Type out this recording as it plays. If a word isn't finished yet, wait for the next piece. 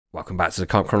Welcome back to the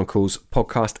Carp Chronicles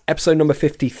podcast, episode number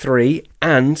 53.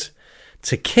 And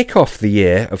to kick off the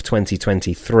year of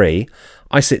 2023,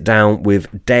 I sit down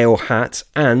with Dale Hatt,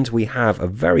 and we have a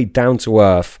very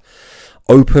down-to-earth,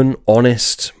 open,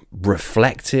 honest,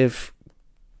 reflective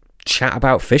chat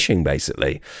about fishing,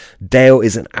 basically. Dale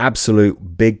is an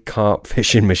absolute big carp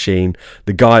fishing machine.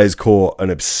 The guy has caught an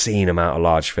obscene amount of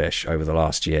large fish over the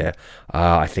last year.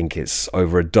 I think it's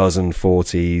over a dozen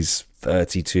 40s,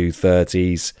 32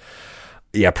 30s.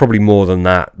 Yeah, probably more than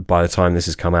that by the time this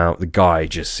has come out. The guy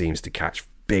just seems to catch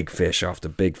big fish after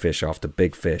big fish after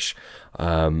big fish.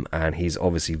 And he's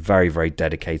obviously very, very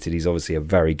dedicated. He's obviously a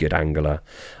very good angler.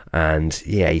 And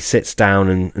yeah, he sits down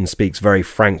and speaks very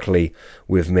frankly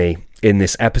with me in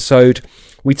this episode.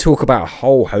 We talk about a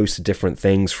whole host of different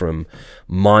things, from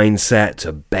mindset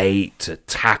to bait to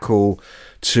tackle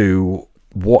to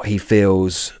what he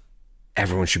feels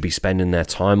everyone should be spending their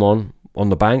time on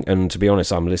the bank. And to be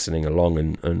honest, I'm listening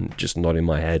along and just nodding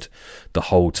my head the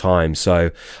whole time.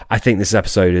 So I think this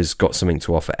episode has got something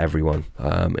to offer everyone.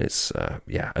 As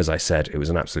I said, it was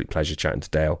an absolute pleasure chatting to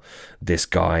Dale. This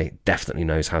guy definitely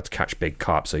knows how to catch big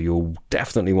carp, so you'll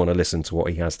definitely want to listen to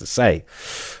what he has to say.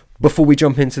 Before we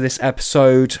jump into this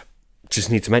episode, just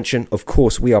need to mention, of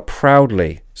course, we are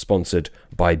proudly sponsored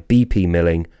by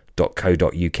bpmilling.co.uk.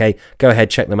 Go ahead,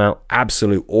 check them out.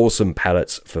 Absolute awesome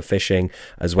pellets for fishing.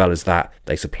 As well as that,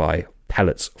 they supply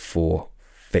pellets for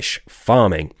fish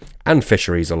farming and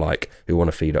fisheries alike who want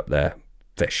to feed up their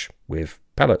fish with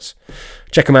pellets.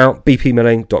 Check them out,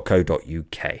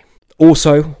 bpmilling.co.uk.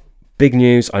 Also, big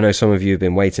news, I know some of you have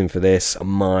been waiting for this,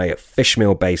 my fish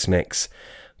meal base mix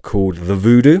called the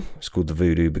Voodoo. It's called the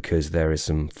Voodoo because there is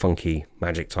some funky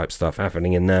magic type stuff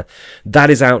happening in there. That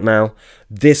is out now.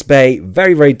 This bait,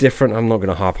 very, very different. I'm not going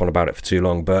to harp on about it for too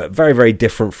long, but very, very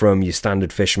different from your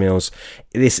standard fish meals.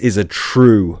 This is a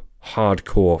true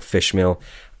hardcore fish meal.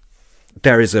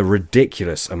 There is a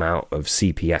ridiculous amount of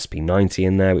CPSP90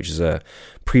 in there, which is a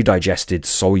pre-digested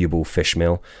soluble fish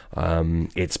meal.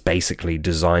 It's basically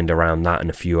designed around that and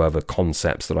a few other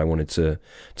concepts that I wanted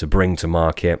to bring to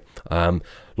market.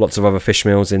 Lots of other fish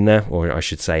meals in there, or I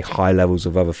should say high levels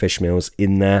of other fish meals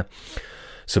in there.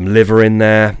 Some liver in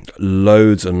there,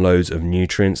 loads and loads of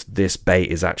nutrients. This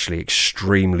bait is actually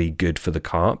extremely good for the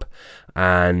carp.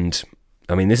 And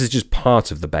I mean, this is just part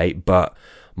of the bait, but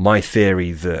my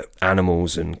theory that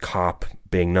animals and carp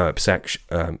being no exception,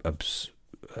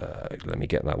 let me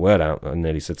get that word out. I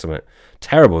nearly said something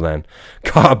terrible then.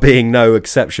 Carp being no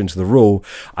exception to the rule,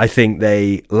 I think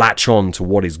they latch on to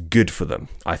what is good for them.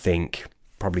 I think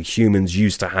probably humans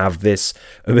used to have this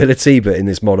ability, but in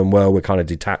this modern world, we're kind of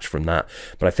detached from that.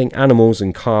 But I think animals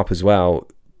and carp as well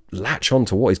latch on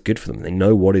to what is good for them. They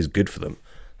know what is good for them.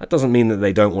 That doesn't mean that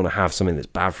they don't want to have something that's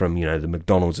bad for them, the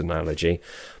McDonald's analogy.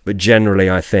 But generally,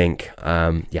 I think,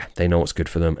 they know what's good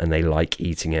for them and they like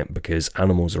eating it because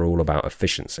animals are all about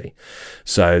efficiency.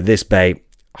 So this bait,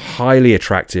 highly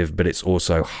attractive, but it's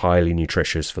also highly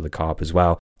nutritious for the carp as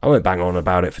well. I won't bang on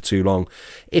about it for too long.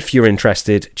 If you're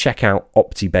interested, check out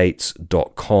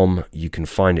optibaits.com. You can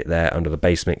find it there under the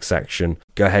base mix section.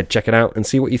 Go ahead, check it out and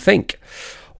see what you think.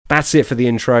 That's it for the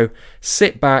intro.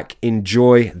 Sit back,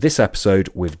 enjoy this episode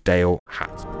with Dale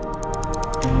Hatt.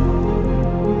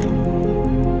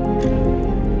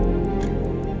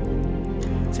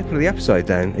 Tip of the episode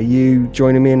then. Are you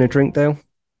joining me in a drink, Dale?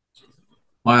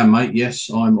 I am, mate. Yes,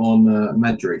 I'm on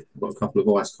Madri. I've got a couple of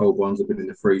ice cold ones. I've been in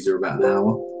the freezer about an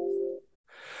hour.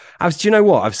 Do you know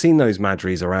what? I've seen those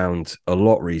Madris around a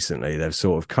lot recently. They've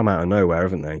sort of come out of nowhere,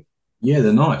 haven't they? Yeah,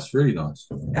 they're nice. Really nice.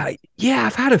 Yeah,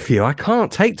 I've had a few. I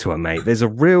can't take to them, mate. There's a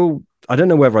real... I don't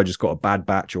know whether I just got a bad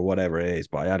batch or whatever it is,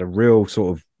 but I had a real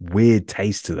sort of weird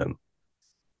taste to them.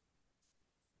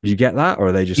 Did you get that? Or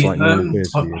are they just like normal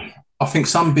beers for you? I think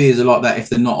some beers are like that if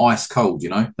they're not ice cold,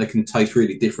 They can taste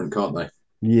really different, can't they?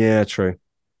 Yeah, true.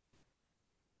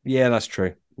 Yeah, that's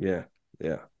true. Yeah.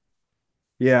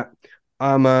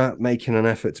 I'm making an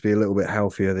effort to be a little bit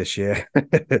healthier this year.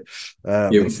 What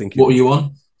are you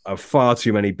on? Far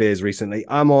too many beers recently.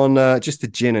 I'm on just a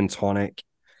gin and tonic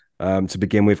to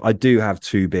begin with. I do have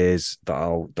 2 beers that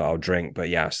I'll drink, but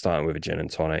yeah, starting with a gin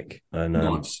and tonic. And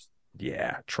nice.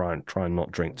 Yeah, try and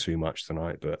not drink too much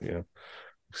tonight, but yeah, we'll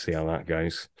see how that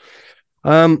goes.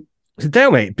 So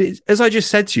Dale, mate, as I just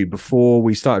said to you before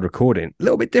we started recording, a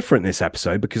little bit different this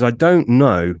episode because I don't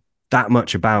know that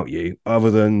much about you other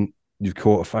than you've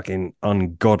caught a fucking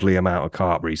ungodly amount of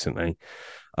carp recently.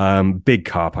 Big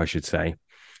carp, I should say.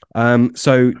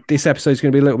 So this episode is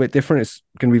going to be a little bit different. It's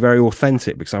going to be very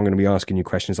authentic because I'm going to be asking you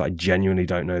questions that I genuinely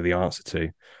don't know the answer to,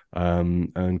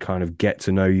 and kind of get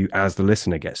to know you as the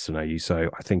listener gets to know you. So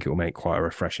I think it will make quite a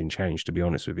refreshing change, to be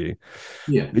honest with you.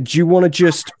 Yeah. Do you want to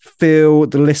just fill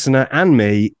the listener and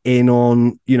me in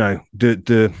on,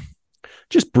 the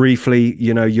just briefly,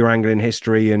 your angling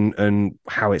history and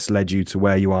how it's led you to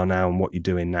where you are now and what you're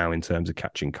doing now in terms of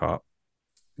catching carp?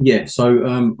 Yeah. So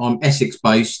I'm Essex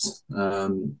based,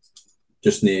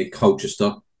 just near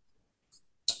Colchester.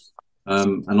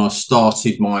 And I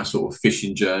started my sort of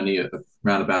fishing journey at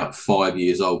around about 5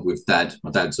 years old with Dad.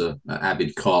 My dad's an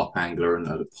avid carp angler and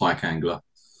a pike angler.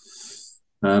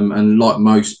 And like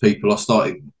most people, I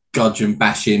started gudgeon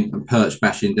bashing and perch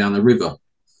bashing down the river.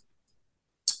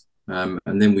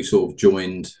 And then we sort of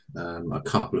joined a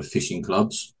couple of fishing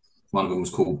clubs. One of them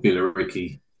was called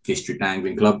Billericay District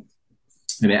Angling Club,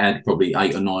 and it had probably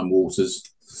 8 or 9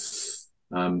 waters.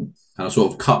 And I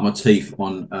sort of cut my teeth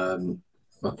on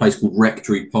a place called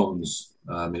Rectory Ponds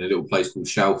in a little place called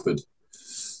Shalford.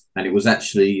 And it was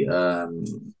actually two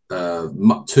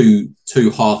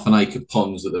half an acre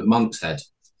ponds that the monks had.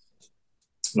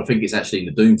 I think it's actually in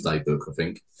the Doomsday Book, I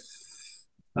think.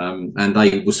 And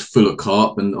they was full of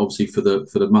carp, and obviously for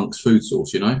the monks' food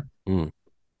source, So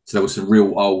there was a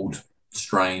real old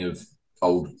strain of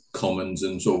old commons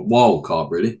and sort of wild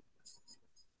carp, really.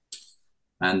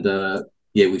 And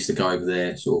we used to go over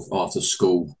there sort of after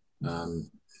school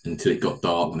until it got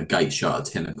dark and the gate shut at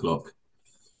 10 o'clock.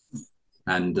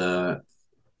 And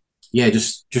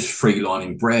just free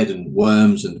lining bread and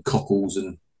worms and cockles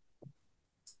and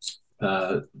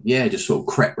just sort of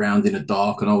crept round in the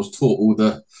dark. And I was taught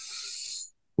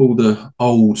all the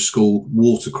old school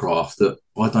watercraft that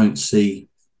I don't see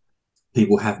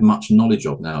people have much knowledge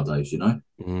of nowadays,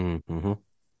 Mm-hmm.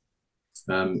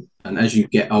 And as you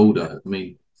get older, I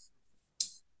mean,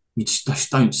 you just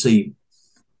don't see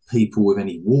people with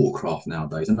any watercraft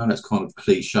nowadays. I know that's kind of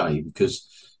cliche because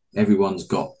everyone's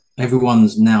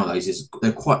nowadays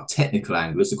they're quite technical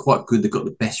anglers. They're quite good. They've got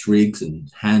the best rigs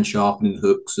and hand sharpening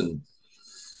hooks and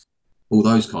all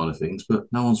those kind of things,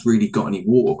 but no one's really got any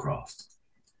watercraft.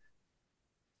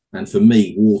 And for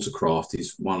me, watercraft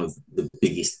is one of the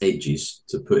biggest edges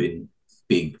to put in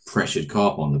big pressured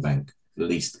carp on the bank. At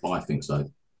least I think so.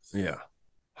 Yeah,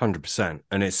 100%.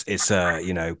 And it's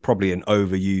probably an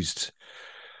overused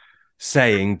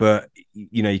saying, but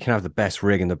you can have the best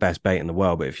rig and the best bait in the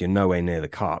world, but if you're nowhere near the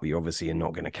carp, you're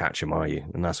not going to catch them, are you?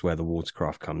 And that's where the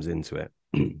watercraft comes into it.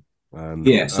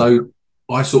 So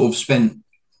I sort of spent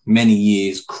many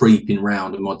years creeping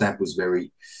around, and my dad was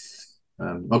very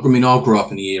I grew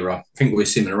up in the era, I think we're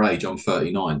similar age, I'm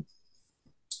 39.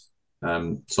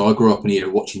 So I grew up in the era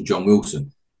watching John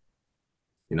Wilson,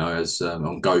 as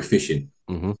on Go Fishing.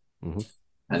 Mm-hmm. Mm-hmm.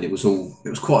 And it was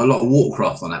quite a lot of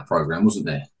watercraft on that program, wasn't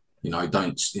there?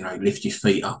 Don't lift your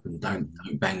feet up and don't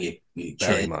bang your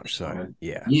chair. Very much so.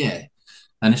 Yeah. Yeah.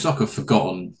 And it's like a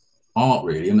forgotten art,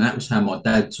 really. And that was how my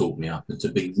dad taught me up, to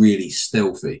be really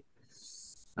stealthy.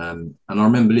 And I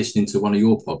remember listening to one of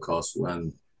your podcasts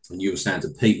when you were saying to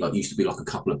Pete, like, used to be like a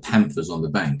couple of panthers on the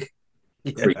bank.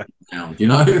 Yeah. Around,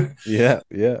 Yeah.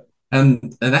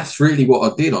 And that's really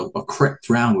what I did. I crept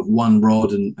around with one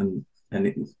rod and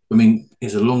it's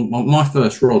my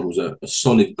first rod was a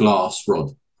solid glass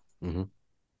rod. Mm-hmm.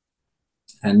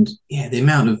 And the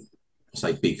amount of, I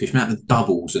say big fish, amount of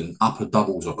doubles and upper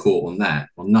doubles I caught on that,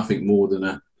 on nothing more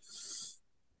than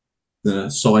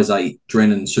a size 8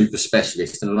 Drennan Super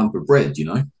Specialist and a lump of bread,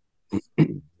 Yeah.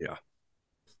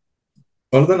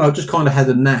 Well, then I just kind of had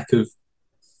a knack of,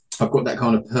 I've got that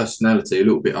kind of personality, a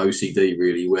little bit OCD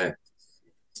really, where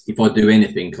if I do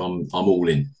anything, I'm all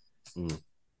in,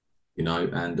 and I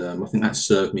think that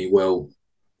served me well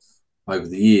over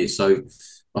the years. So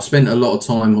I spent a lot of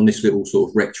time on this little sort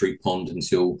of rectory pond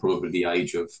until probably the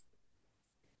age of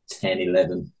 10,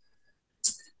 11.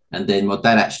 And then my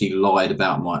dad actually lied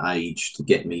about my age to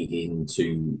get me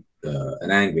into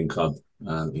an angling club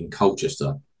in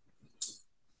Colchester.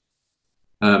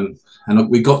 And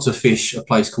we got to fish a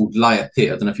place called Layer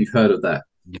Pit. I don't know if you've heard of that.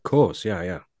 Of course,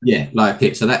 yeah. Yeah, Layer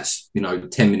Pit. So that's,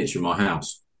 10 minutes from my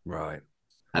house. Right.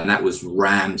 And that was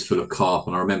rammed full of carp.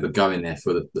 And I remember going there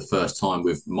for the first time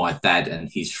with my dad and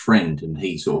his friend, and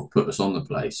he sort of put us on the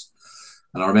place.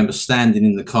 And I remember standing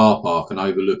in the car park and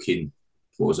overlooking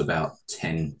what was about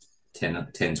 10,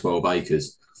 12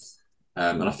 acres.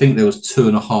 And I think there was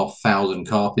 2,500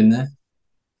 carp in there.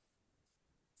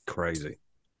 Crazy.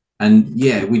 And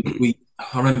I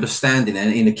remember standing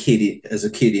there as a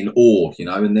kid in awe,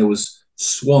 and there was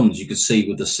swans you could see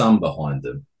with the sun behind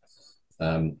them,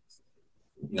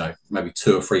 maybe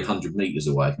 200 or 300 meters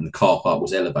away, and the car park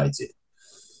was elevated.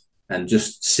 And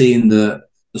just seeing the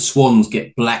the swans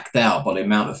get blacked out by the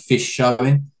amount of fish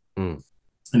showing, Mm.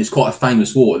 and it's quite a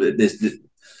famous water. There's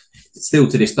still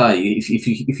to this day,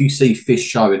 if you see fish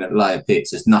showing at layer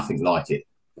pits, there's nothing like it.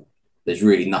 There's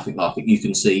really nothing like it. You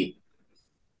can see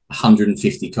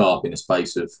 150 carp in a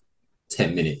space of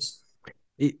 10 minutes.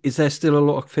 Is there still a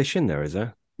lot of fish in there? Is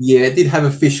there? Yeah, it did have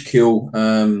a fish kill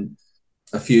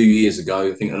a few years ago.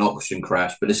 I think an auction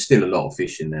crash, but there's still a lot of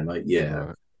fish in there, mate.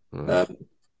 Yeah, Right. Right.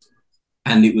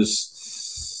 And it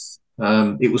was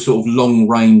sort of long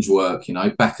range work, you know,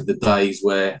 back of the days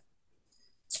where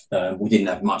we didn't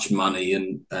have much money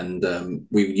and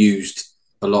we used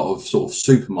a lot of sort of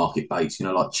supermarket baits, you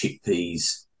know, like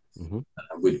chickpeas. Mm-hmm.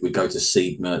 We'd go to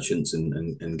seed merchants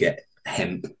and get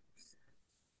hemp.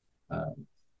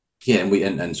 Yeah,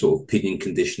 and sort of pigeon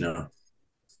conditioner.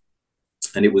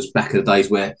 And it was back in the days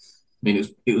where, I mean,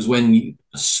 it was when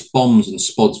Spoms and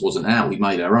Spods wasn't out. We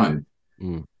made our own.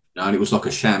 Mm. You know, and it was like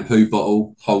a shampoo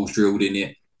bottle, holes drilled in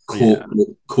it,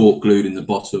 cork glued in the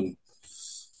bottom.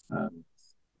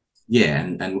 Yeah,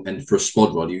 and for a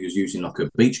spod rod, he was using like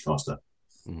a beach caster.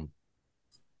 Mm.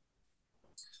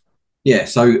 Yeah,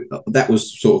 so that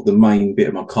was sort of the main bit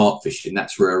of my carp fishing.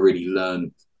 That's where I really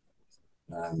learned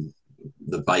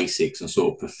the basics and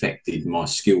sort of perfected my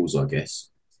skills, I guess.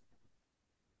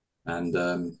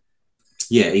 And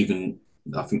yeah, even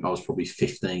I think I was probably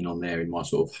 15 on there in my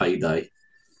sort of heyday,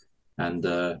 and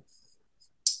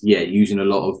yeah, using a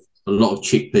lot of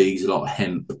chickpeas, a lot of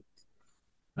hemp.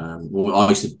 Well, I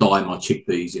used to dye my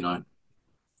chickpeas, you know,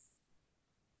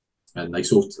 and they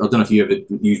sort of, I don't know if you ever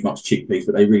use much chickpeas,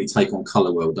 but they really take on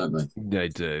colour well, don't they? They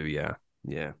do, yeah,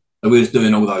 yeah. So we was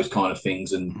doing all those kind of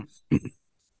things, and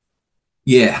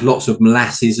yeah, lots of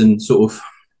molasses and sort of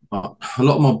a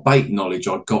lot of my bait knowledge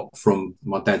I got from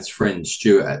my dad's friend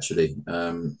Stuart, actually,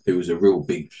 who was a real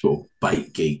big sort of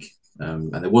bait geek.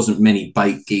 And there wasn't many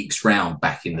bait geeks round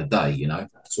back in the day, you know,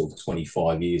 sort of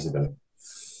 25 years ago.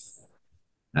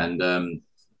 And a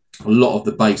lot of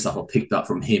the bait stuff I picked up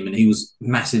from him, and he was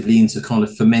massively into kind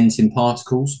of fermenting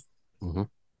particles. Mm-hmm.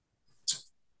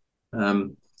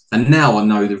 And now I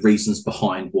know the reasons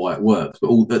behind why it works, but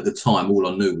at the time, all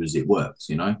I knew was it worked.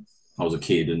 You know, I was a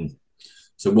kid, and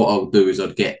so what I would do is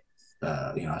I'd get,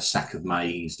 you know, a sack of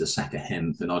maize, a sack of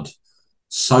hemp, and I'd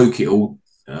soak it all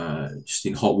just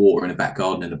in hot water in a back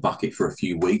garden in a bucket for a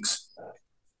few weeks,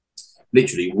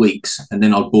 literally weeks, and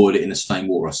then I'd boil it in the same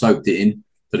water I soaked it in,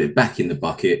 put it back in the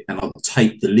bucket, and I'd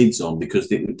tape the lids on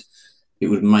because it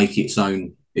would make its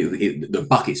own. The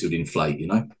buckets would inflate, you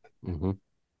know. Mm-hmm.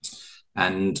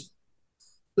 And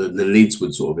the lids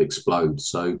would sort of explode.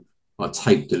 So I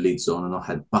taped the lids on, and I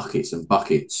had buckets and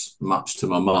buckets, much to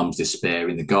my mum's despair,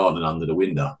 in the garden under the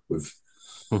window with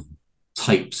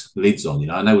taped lids on, you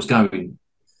know, and they was going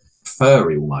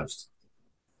furry almost.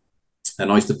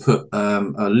 And I used to put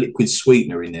a liquid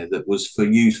sweetener in there that was for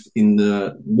use in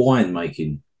the wine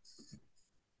making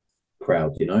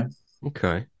crowd, you know.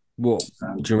 Okay. What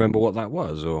do you remember what that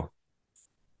was, or?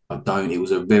 I don't. It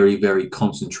was a very, very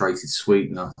concentrated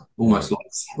sweetener, almost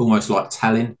like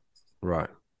Talin. Right.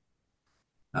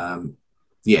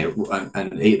 Yeah,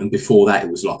 and even before that,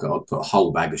 it was like I'd put a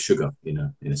whole bag of sugar in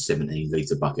a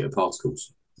 17-litre bucket of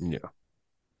particles. Yeah.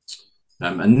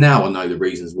 And now I know the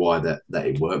reasons why that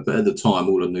it worked, but at the time,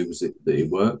 all I knew was that it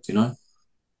worked. You know.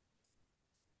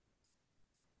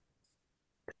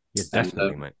 Yeah,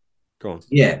 definitely, mate. Go on.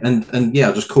 Yeah, and yeah,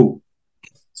 I caught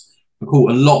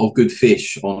a lot of good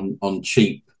fish on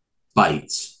cheap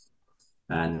baits,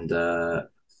 and it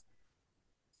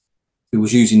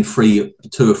was using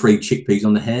two or three chickpeas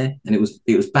on the hair, and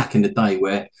it was back in the day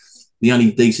where the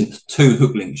only decent two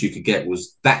hook links you could get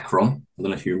was Dacron. I don't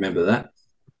know if you remember that.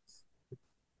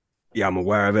 Yeah, I'm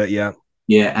aware of it. Yeah.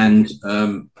 Yeah, and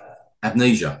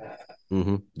Amnesia.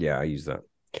 Mm-hmm. Yeah, I use that.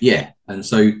 Yeah, and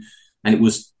it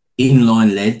was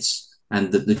inline leads. And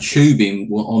the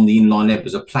tubing on the inline lead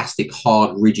was a plastic,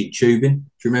 hard, rigid tubing. Do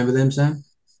you remember them, Sam?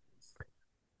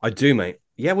 I do, mate.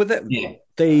 Yeah, with it, Yeah.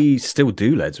 they still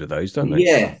do leads with those, don't they?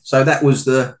 Yeah. So that was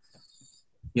that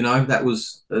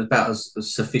was about as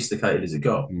sophisticated as it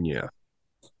got. Yeah.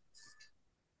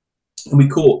 And we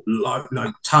caught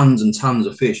like tons and tons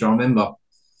of fish. I remember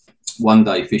one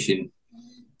day fishing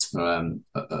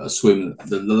a swim.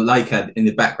 The lake had in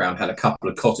the background had a couple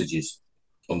of cottages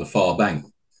on the far bank.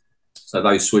 So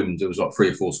those swims, there was like 3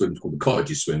 or 4 swims called the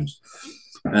cottages swims.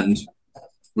 And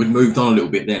we'd moved on a little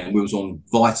bit then, and we was on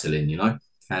Vitalin, you know.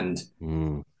 And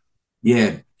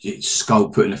yeah, Skull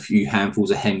putting a few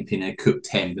handfuls of hemp in there, cooked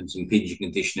hemp and some pigeon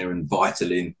conditioner and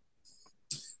Vitalin.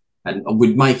 And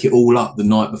we'd make it all up the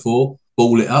night before,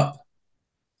 ball it up,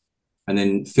 and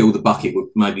then fill the bucket with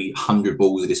maybe 100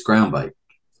 balls of this ground bait.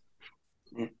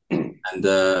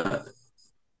 and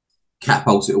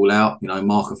catapult it all out,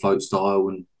 marker float style.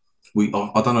 And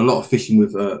I've done a lot of fishing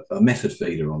with a method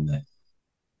feeder on there,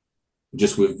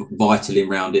 just with Vitamin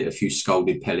around it, a few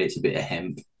scalded pellets, a bit of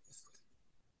hemp,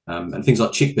 and things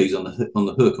like chickpeas on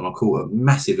the hook. And I caught a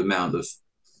massive amount of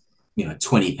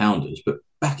 20 pounders. But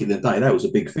back in the day, that was a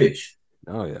big fish.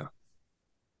 Oh yeah.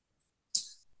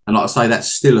 And like I say,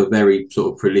 that's still a very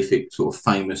sort of prolific, sort of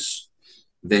famous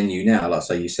venue now. Like I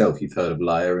say yourself, you've heard of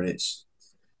Layer, and it's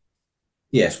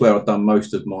where I've done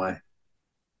most of my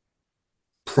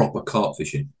proper carp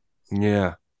fishing.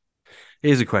 Yeah.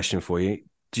 Here's a question for you.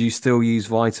 Do you still use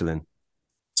Vitalin?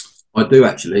 I do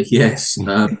actually, yes.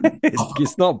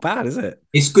 It's not bad, is it?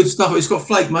 It's good stuff. It's got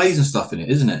flake maize and stuff in it,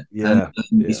 isn't it? And Yeah.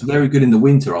 it's Yeah. very good in the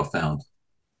winter, I've found.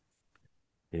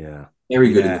 Yeah.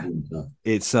 Very good in the Yeah. winter.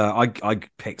 It's I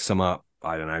picked some up,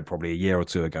 I don't know, probably a year or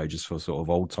two ago, just for sort of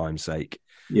old time's sake.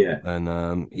 Yeah.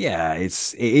 And yeah,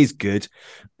 it is good.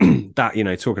 That,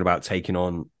 talking about taking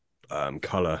on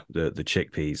color, the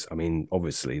chickpeas. I mean,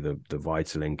 obviously the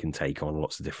Vitalin can take on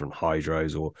lots of different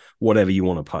hydros or whatever you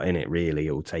want to put in it, really.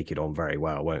 It will take it on very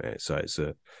well, won't it? So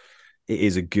it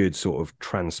is a good sort of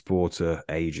transporter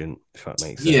agent, if that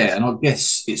makes sense. Yeah, and I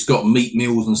guess it's got meat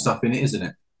meals and stuff in it, isn't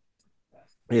it?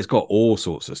 It's got all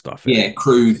sorts of stuff in it.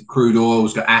 Crude oil.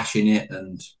 It's got ash in it,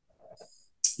 and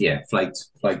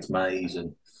flaked maize,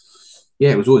 and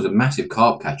it was always a massive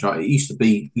carp catch. Right? It used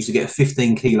to get a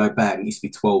 15 kilo bag. It used to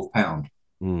be £12.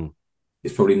 Mm,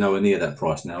 It's probably nowhere near that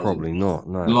price now. probably not.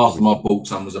 No. The last time I bought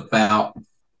some was about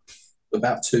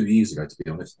 2 years ago, to be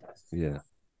honest. Yeah.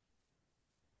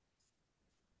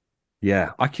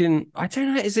 Yeah, I don't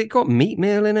know. Is it got meat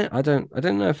meal in it? I don't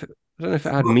know if it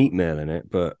had meat meal in it,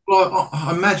 but Well,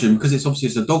 I imagine because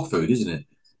it's a dog food, isn't it?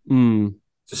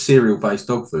 It's a cereal based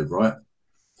dog food, right?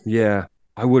 yeah,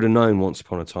 I would have known once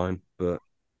upon a time, but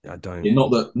I don't. Yeah, not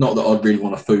that I'd really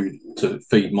want to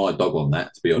feed my dog on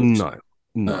that, to be honest.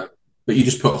 No. But you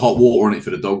just put hot water on it for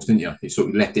the dogs, didn't you? You sort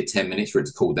of left it 10 minutes for it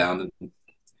to cool down,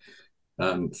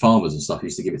 and farmers and stuff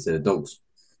used to give it to their dogs.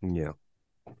 Yeah.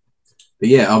 But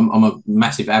yeah, I'm a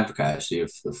massive advocate actually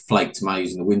of flaked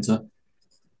maize in the winter.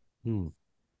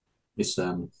 It's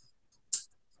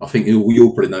I think you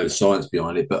all probably know the science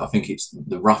behind it, but I think it's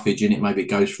the roughage in it. Maybe it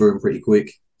goes through them pretty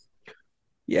quick.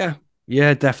 Yeah,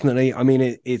 definitely. I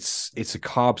mean, it's a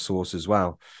carb source as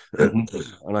well, and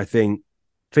I think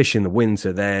fish in the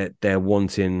winter they're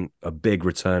wanting a big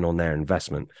return on their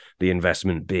investment. The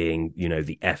investment being,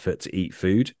 the effort to eat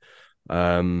food,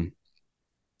 and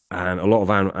a lot of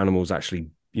animals actually,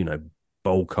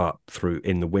 bulk up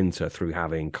in the winter through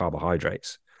having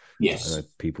carbohydrates. Yes,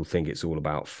 people think it's all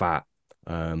about fat,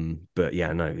 but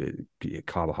yeah, no,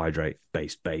 carbohydrate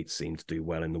based baits seem to do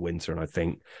well in the winter, and I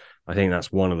think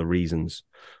that's one of the reasons.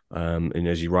 And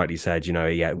as you rightly said,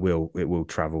 it will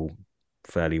travel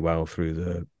fairly well through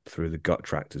the gut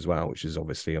tract as well, which is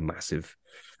obviously a massive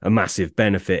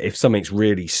benefit. If something's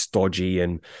really stodgy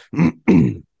and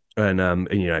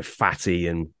and fatty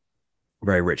and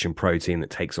very rich in protein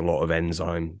that takes a lot of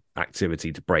enzyme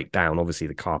activity to break down, obviously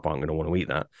the carp aren't going to want to eat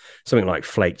that. Something like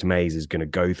flaked maize is going to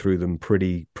go through them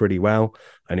pretty well,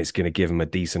 and it's going to give them a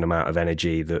decent amount of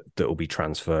energy that will be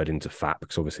transferred into fat,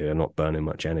 because obviously they're not burning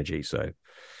much energy. So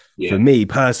for me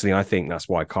personally, I think that's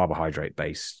why carbohydrate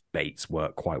based baits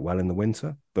work quite well in the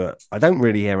winter, but I don't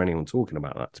really hear anyone talking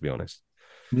about that, to be honest.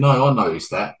 no, I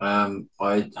noticed that. I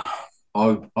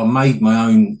made my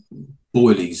own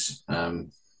boilies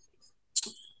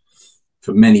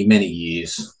for many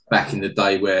years back in the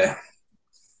day, where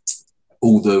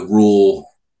all the raw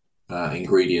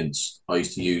ingredients I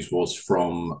used to use was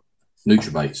from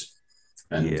Nutribaits,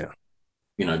 and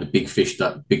the big fish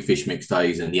mix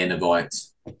days and the Enovite,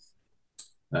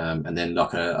 and then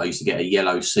I used to get a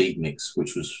yellow seed mix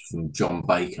which was from John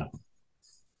Baker,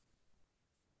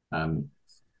 and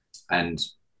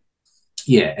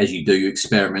yeah, as you do, you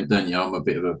experiment, don't you? I'm a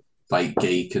bit of a bait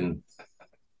geek, and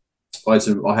I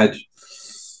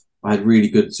had really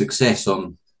good success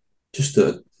on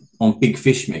big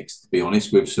fish mix, to be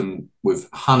honest, with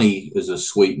honey as a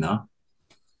sweetener,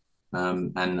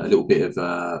 and a little bit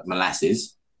of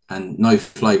molasses, and no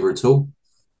flavour at all.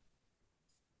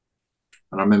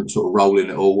 And I remember sort of rolling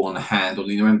it all on a hand.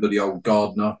 You remember the old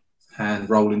Gardner hand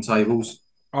rolling tables?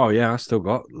 Oh yeah, I still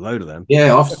got a load of them.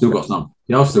 Yeah, I've still got some.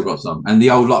 And the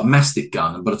old mastic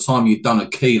gun. And by the time you'd done a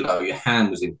kilo, your hand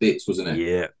was in bits, wasn't it?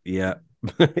 Yeah. Yeah.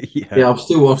 I've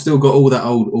still got all that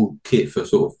old kit for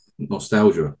sort of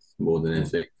nostalgia more than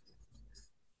anything.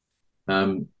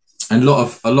 And a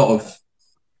lot of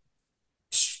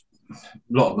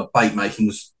my bait making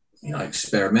was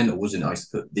experimental, wasn't it? I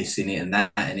used to put this in it and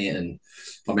that in it, and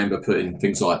I remember putting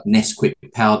things like Nesquik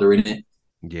powder in it,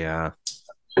 Yeah.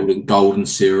 golden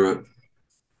syrup,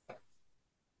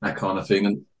 that kind of thing.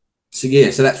 And so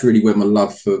yeah, so that's really where my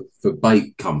love for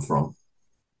bait come from.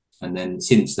 And then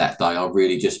since that day, I've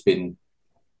really just been.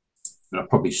 And I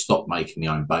probably stopped making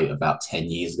my own bait about 10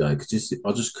 years ago because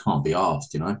I just can't be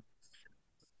asked, you know.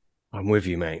 I'm with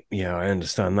you, mate. Yeah, I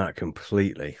understand that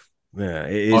completely. Yeah,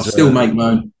 it I is. still make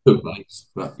my own hook baits,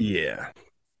 but Yeah,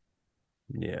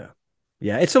 yeah,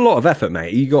 yeah. It's a lot of effort,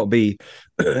 mate. You got to be.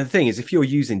 The thing is, if you're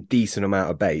using decent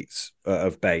amount of baits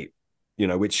of bait,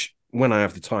 which when I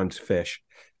have the time to fish,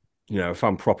 if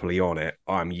I'm properly on it,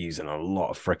 I'm using a lot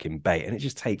of freaking bait, and it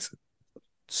just takes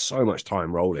so much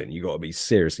time rolling. You got to be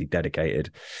seriously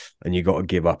dedicated, and you got to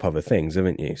give up other things,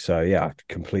 haven't you? So yeah, I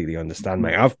completely understand,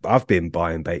 mate. I've been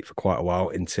buying bait for quite a while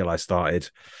until I started,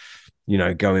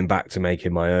 going back to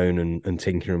making my own and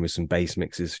tinkering with some base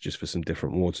mixes just for some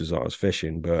different waters that I was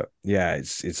fishing. But yeah,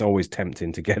 it's always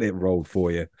tempting to get it rolled for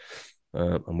you.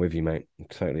 I'm with you, mate. I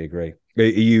totally agree.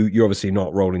 You're obviously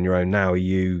not rolling your own now. Are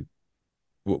you?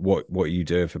 What are you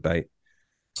doing for bait?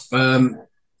 um,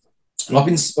 I've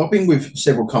been with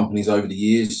several companies over the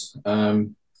years.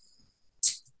 I'm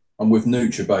with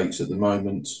NutraBaits at the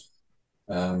moment,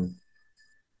 um,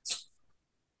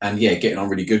 and yeah, getting on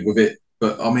really good with it.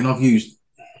 But I mean, I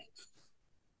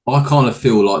kind of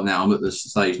feel like now I'm at the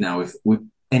stage now if with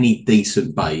any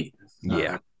decent bait,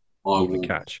 Yeah, I you can will.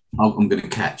 catch. I'm going to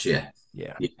catch. Yeah,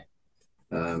 Yeah. yeah.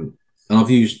 And I've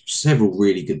used several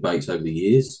really good baits over the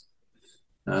years,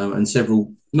 and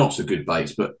several not so good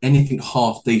baits, but anything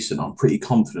half decent, I'm pretty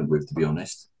confident with, to be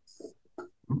honest.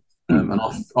 And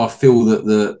I feel that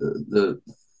the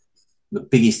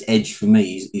biggest edge for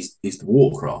me is the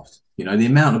watercraft. You know, the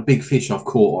amount of big fish I've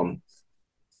caught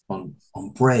on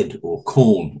bread or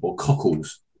corn or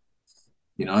cockles.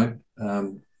 You know,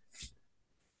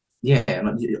 yeah, and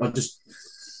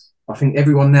I think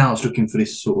everyone now is looking for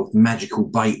this sort of magical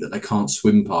bait that they can't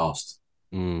swim past.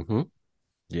 Mm-hmm.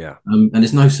 Yeah. And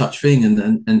there's no such thing.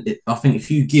 I think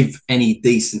if you give any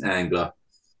decent angler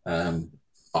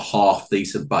a half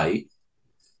decent bait,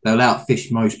 they'll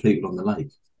outfish most people on the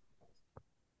lake.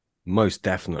 Most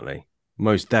definitely.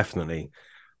 Most definitely.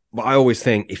 But I always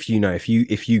think if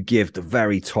you give the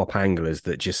very top anglers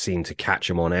that just seem to catch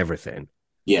them on everything,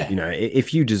 Yeah,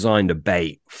 if you designed a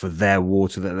bait for their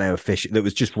water that they were fishing that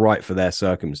was just right for their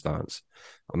circumstance,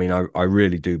 I mean, I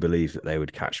really do believe that they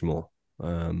would catch more.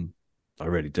 I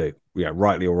really do. Yeah,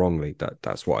 rightly or wrongly,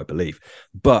 that's what I believe.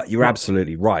 But you're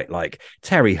absolutely right. Like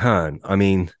Terry Hearn, I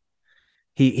mean,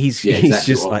 he's yeah, he's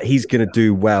exactly. just like he's gonna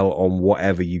do well on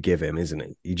whatever you give him, isn't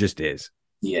he? He just is.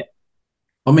 Yeah,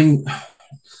 I mean,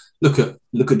 look at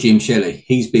Jim Shelley.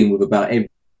 He's been with about every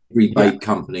Yeah. bait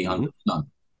company Mm-hmm. under the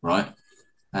sun, right?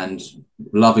 And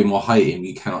love him or hate him,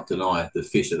 you cannot deny the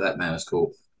fish that man has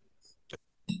caught.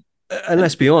 And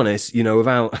let's be honest,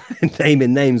 without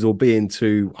naming names or being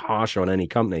too harsh on any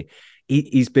company,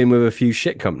 he's been with a few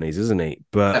shit companies, isn't he?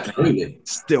 But Absolutely,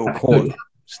 still caught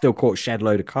absolutely. shed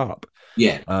load of carp.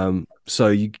 Yeah, So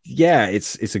yeah,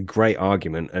 it's a great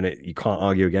argument, and you can't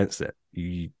argue against it.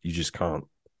 You just can't.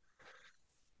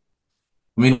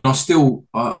 I mean,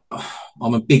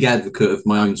 I'm a big advocate of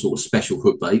my own sort of special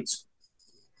hook baits.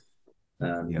 Yeah.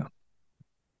 Um,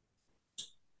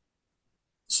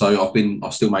 I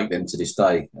still make them to this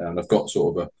day. I've got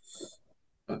sort of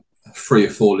a three or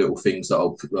four little things that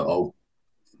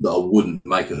I wouldn't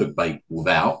make a hook bait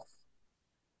without.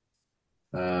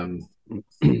 Um,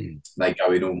 they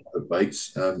go in all my hook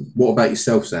baits. What about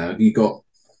yourself, Sam? Have you got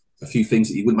a few things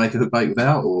that you wouldn't make a hook bait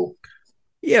without, or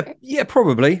Yeah,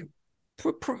 probably.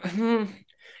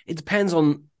 It depends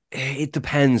on. It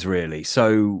depends really.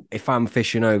 So if I'm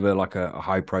fishing over like a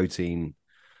high protein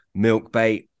milk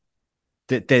bait,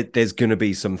 there's going to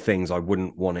be some things I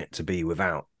wouldn't want it to be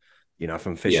without. If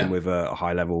I'm fishing yeah, with a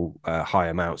high level, high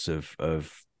amounts of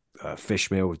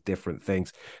fish meal with different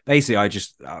things. Basically, I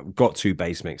just got two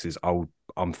base mixes.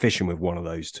 I'm fishing with one of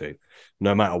those two,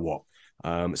 no matter what.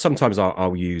 Sometimes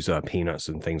I'll use peanuts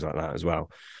and things like that as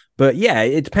well. But yeah,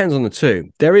 it depends on the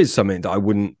two. There is something that I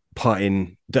wouldn't put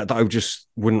in that I just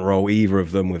wouldn't roll either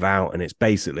of them without, and it's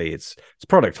basically it's a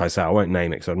product I sell. I won't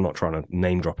name it because I'm not trying to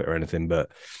name drop it or anything,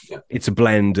 but yeah. it's a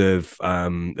blend of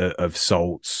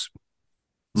salts,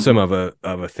 some Mm-hmm.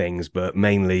 other things, but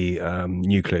mainly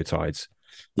nucleotides.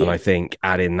 And Yeah, I think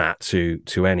adding that to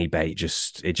any bait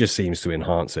just seems to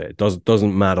enhance it.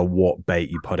 Doesn't matter what bait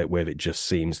you put it with, it just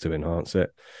seems to enhance it.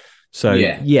 So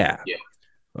yeah, yeah. yeah,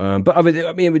 But I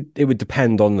mean, it would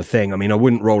depend on the thing. I mean, I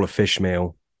wouldn't roll a fish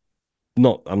meal. I'm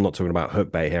not talking about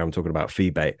hook bait here. I'm talking about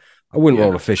feed bait. I wouldn't Yeah.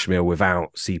 roll a fish meal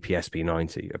without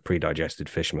CPSB90, a pre-digested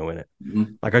fish meal in it.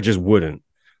 Mhm. Like, I just wouldn't.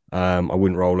 I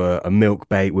wouldn't roll a milk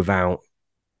bait without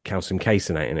calcium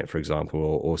caseinate in it, for example,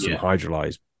 or some Yeah.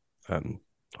 hydrolyzed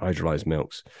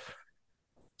milks.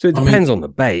 So it I mean, depends on the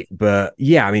bait, but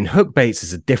yeah, I mean, hook baits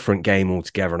is a different game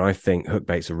altogether, and I think hook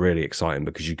baits are really exciting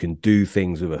because you can do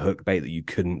things with a hook bait that you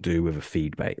couldn't do with a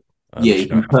feed bait. yeah, So you you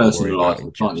don't can have to worry about personalise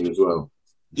it, can't you, ingestion. as well?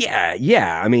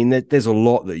 Yeah. I mean, there's a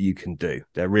lot that you can do.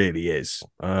 There really is.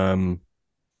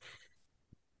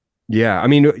 Yeah, I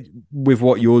mean, with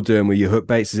what you're doing with your hook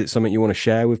baits, is it something you want to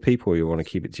share with people, or you want to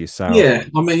keep it to yourself? Yeah,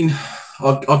 I mean,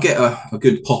 I get a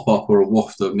good pop up or a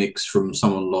wafter mix from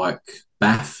someone like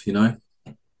Bath,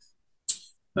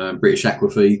 British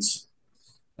Aquafeeds.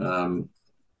 Um,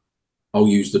 I'll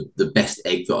use the best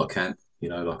egg that I can,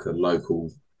 like a local.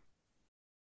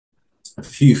 A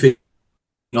few things.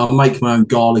 I make my own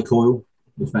garlic oil,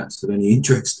 if that's of any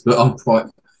interest. But I'm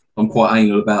quite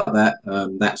anal about that.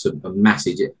 That's a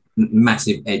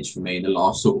massive edge for me in the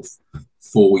last sort of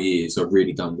 4 years. I've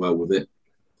really done well with it.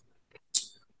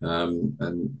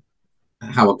 And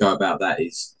how I go about that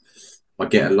is I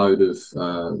get a load of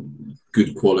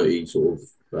good quality sort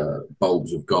of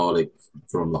bulbs of garlic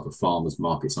from like a farmer's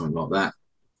market, something like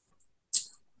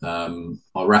that.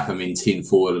 I wrap them in tin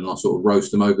foil and I sort of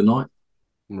roast them overnight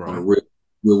on a Right.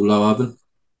 real low oven.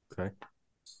 Okay.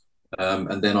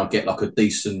 And then I get like a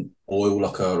decent oil,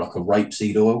 like a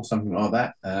rapeseed oil, something like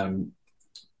that. And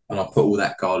I put all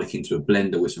that garlic into a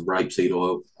blender with some rapeseed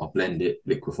oil. I blend it,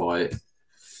 liquefy it,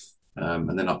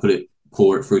 and then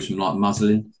pour it through some like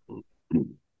muslin,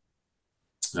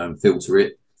 filter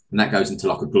it, and that goes into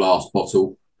like a glass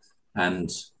bottle. And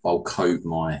I'll coat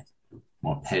my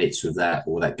pellets with that,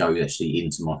 or that goes actually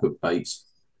into my hook baits,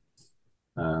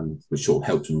 which sort of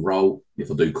helps them roll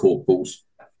if I do cork balls.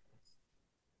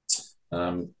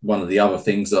 One of the other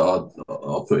things that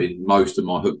I put in most of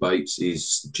my hook baits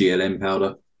is GLM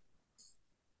powder.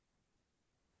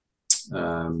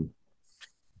 Um,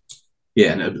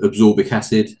 yeah, and absorbic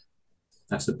acid.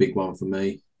 That's a big one for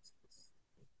me.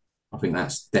 I think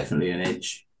that's definitely an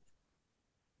edge.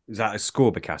 Is that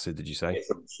ascorbic acid, did you say? Yeah,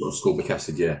 sort of ascorbic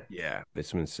acid. Yeah, Yeah,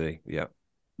 vitamin C. Yeah.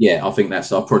 yeah. I think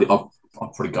that's. I'll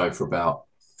probably go for about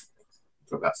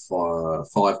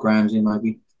 5 grams in,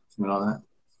 maybe something like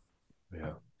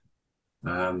Yeah.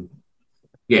 that.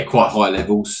 Yeah, quite high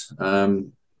levels.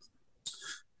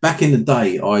 Back in the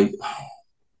day, I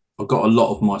got a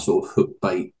lot of my sort of hook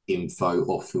bait info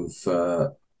off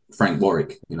of Frank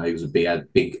Warwick. He was a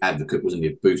big advocate, wasn't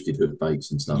he, of boosted hook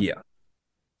baits and stuff. Yeah.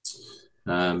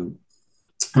 Um,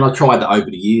 and I tried that over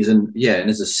the years, and yeah, and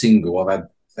as a single, I've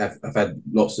had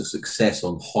lots of success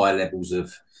on high levels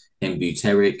of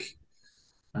embuteric.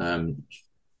 Um,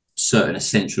 Certain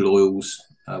essential oils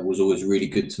was always really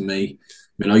good to me. I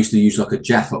mean, I used to use like a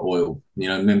Jaffa oil.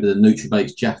 Remember the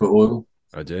Nutrabaits Jaffa oil?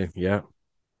 I do. Yeah.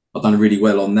 I've done really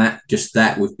well on that. Just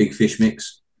that with big fish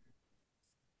mix.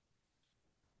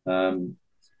 Um,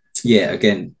 yeah,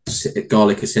 again,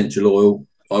 garlic essential oil.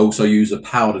 I also use a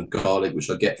powdered garlic, which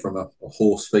I get from a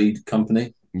horse feed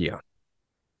company. Yeah.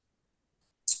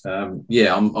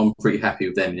 Yeah, I'm pretty happy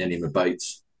with them in any of my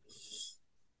baits.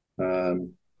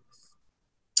 Um,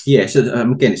 yeah, so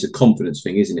again, it's a confidence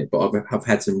thing, isn't it? But I've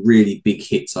had some really big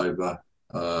hits over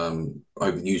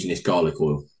using this garlic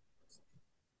oil.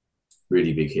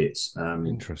 Really big hits.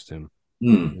 Interesting.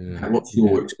 Yeah. What's Yeah.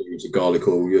 your experience of garlic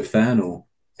oil? Are you a fan or?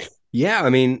 Yeah, I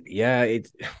mean, yeah,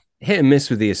 it's hit and miss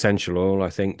with the essential oil, I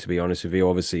think, to be honest with you.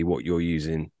 Obviously, what you're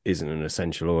using isn't an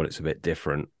essential oil, it's a bit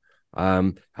different. I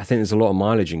think there's a lot of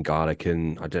mileage in garlic,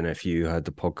 and I don't know if you heard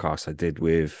the podcast I did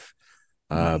with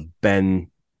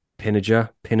Ben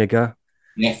Pinniger.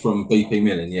 Yeah, from BP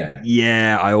Milling, yeah.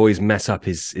 Yeah, I always mess up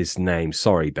his name.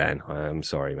 Sorry, Ben. I'm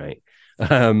sorry, mate.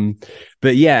 Um,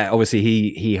 but yeah, obviously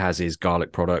he has his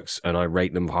garlic products, and I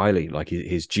rate them highly. Like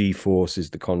his G Force is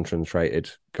the concentrated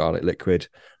garlic liquid,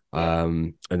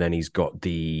 and then he's got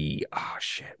the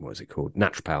what is it called?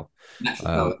 Natural Natural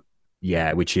um, colour.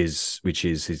 yeah, which is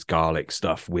his garlic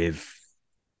stuff with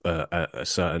a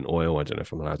certain oil. I don't know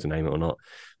if I'm allowed to name it or not.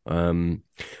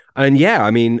 And yeah, I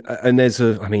mean,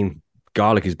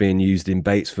 garlic is being used in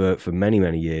baits for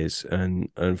many years, and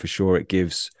for sure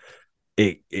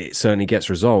it certainly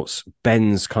gets results.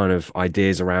 Ben's kind of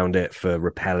ideas around it for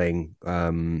repelling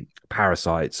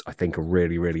parasites, I think, are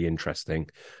really interesting.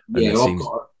 And Yeah, there seems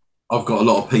I've got a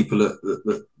lot of people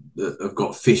that have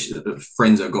got friends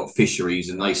that have got fisheries,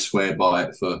 and they swear by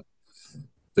it for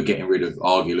getting rid of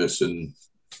argillus and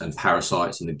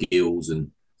parasites in the gills and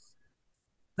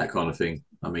that kind of thing.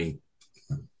 I mean,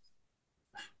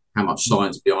 how much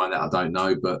science behind that, I don't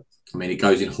know, but I mean, it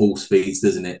goes in horse feeds,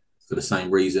 doesn't it? for the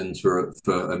same reasons, for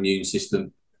immune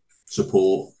system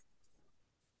support.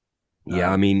 Yeah,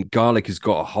 I mean, garlic has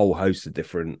got a whole host of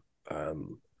different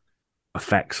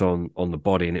effects on the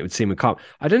body, and it would seem with carp.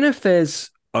 I don't know if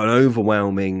there's an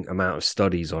overwhelming amount of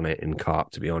studies on it in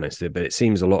carp, to be honest, but it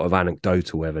seems a lot of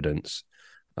anecdotal evidence.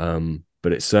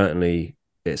 But it certainly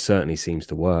seems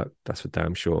to work. That's for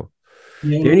damn sure.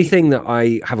 Yeah, The only thing that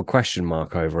I have a question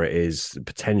mark over it is the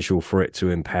potential for it to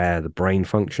impair the brain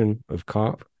function of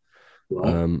carp.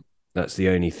 right. That's the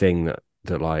only thing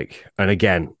that like, and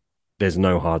again, there's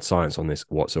no hard science on this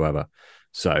whatsoever,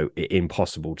 so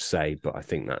impossible to say. But I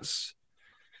think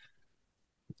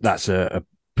that's a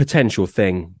potential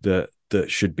thing that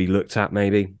should be looked at.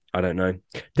 Maybe, I don't know.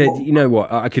 You know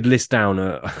what? I could list down.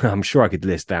 I'm sure I could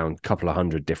list down a couple of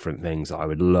hundred different things that I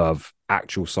would love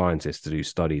actual scientists to do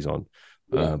studies on.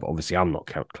 Yeah. But obviously, I'm not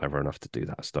clever enough to do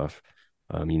that stuff.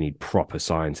 You need proper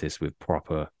scientists with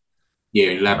proper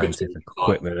Laboratory scientific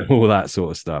equipment and all that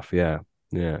sort of stuff. Yeah,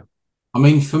 yeah. I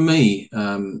mean, for me,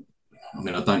 I mean,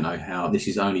 I don't know how this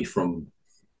is only from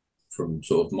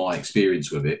sort of my experience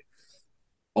with it.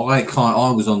 I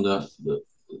was on the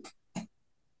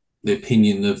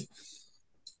opinion of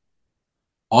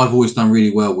I've always done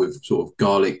really well with sort of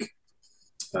garlic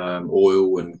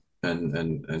oil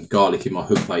and garlic in my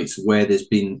hook baits where there's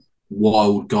been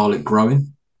wild garlic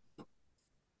growing.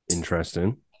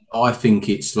 Interesting. I think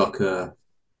it's like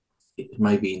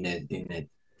maybe in their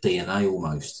DNA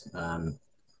almost.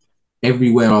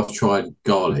 Everywhere I've tried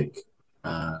garlic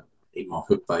in my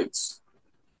hook baits,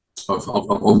 I've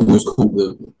always caught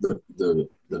the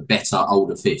better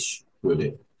older fish with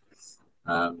it.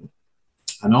 And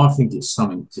I think it's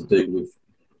something to do with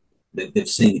they've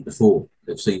seen it before.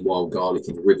 They've seen wild garlic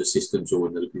in the river systems or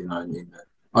in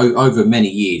over many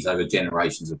years, over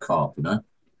generations of carp.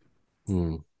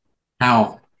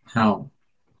 How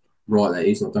right that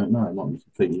is, I don't know. It might be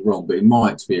completely wrong, but in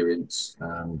my experience,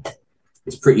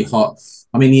 it's pretty hot.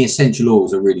 I mean, the essential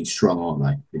oils are really strong, aren't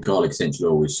they? The garlic essential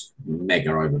oil is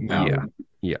mega overpowering. Yeah.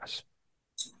 Yes.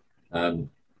 But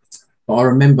I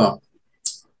remember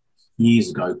years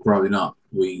ago, growing up,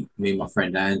 me and my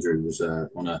friend Andrew was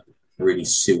on a really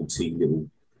silty little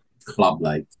club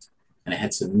lake, and it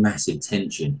had some massive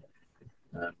tension.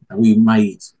 And we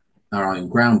made our own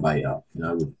ground bait up,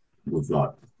 with like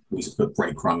we used to put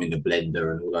breadcrumb in the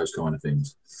blender and all those kind of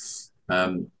things.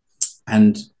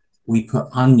 And we put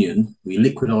we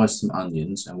liquidized some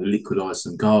onions and we liquidized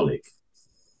some garlic.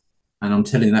 And I'm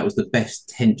telling you, that was the best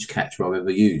tench catcher I've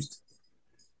ever used.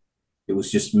 It was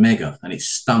just mega, and it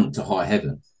stunk to high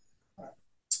heaven.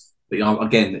 But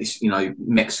again, it's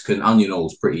Mexican onion oil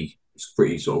is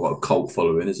pretty sort of like a cult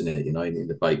following, isn't it? In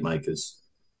the bait makers.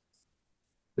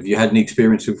 Have you had any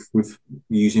experience with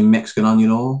using Mexican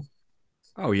onion oil?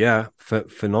 Oh yeah,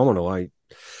 phenomenal.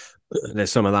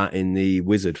 There's some of that in the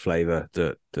wizard flavor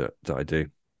that I do.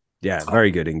 Yeah,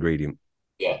 very good ingredient.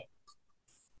 Yeah,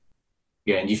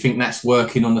 yeah. And do you think that's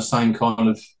working on the same kind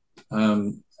of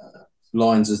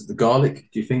lines as the garlic?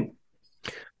 Do you think?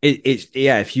 It's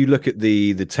yeah. If you look at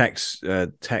the tech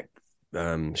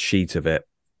sheet of it,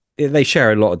 they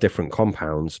share a lot of different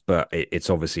compounds, but it's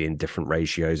obviously in different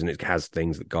ratios, and it has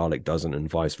things that garlic doesn't, and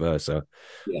vice versa.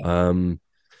 Yeah.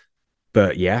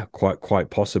 But yeah, quite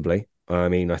possibly. I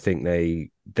mean, I think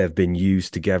they've been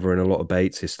used together in a lot of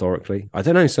baits historically. I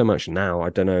don't know so much now. I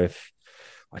don't know if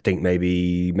I think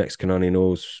maybe Mexican onion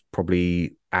oil's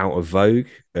probably out of vogue,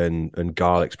 and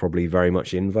garlic's probably very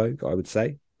much in vogue, I would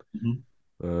say.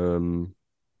 Mm-hmm.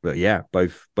 But yeah,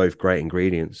 both great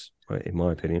ingredients, right, in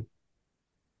my opinion.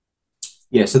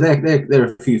 Yeah, so there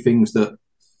are a few things that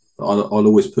I'll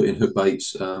always put in hook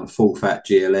baits. Full fat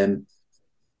GLM.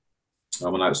 I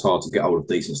know it's hard to get hold of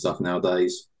decent stuff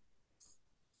nowadays.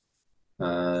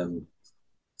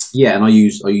 Yeah, and I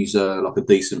use like a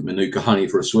decent Manuka honey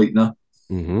for a sweetener.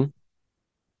 Mm-hmm.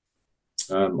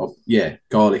 Yeah,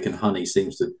 garlic and honey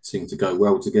seem to go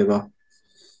well together.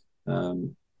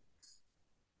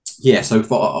 Yeah, so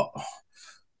far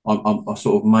I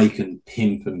sort of make and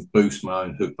pimp and boost my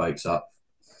own hook baits up.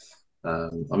 I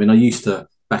mean, I used to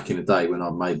back in the day when I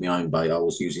made my own bait, I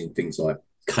was using things like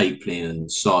capelin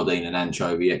and sardine and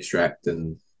anchovy extract,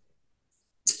 and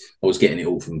I was getting it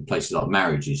all from places like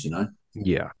Marriages,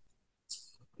 Yeah.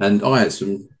 And I had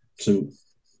some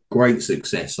great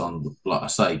success on, like I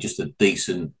say, just a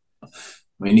decent. I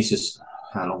mean, this is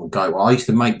how long ago. I used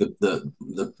to make the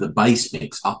base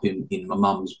mix up in my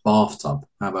mum's bathtub.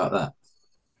 How about that?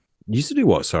 You used to do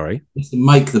what? Sorry. I used to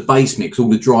make the base mix, all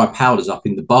the dry powders up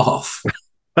in the bath.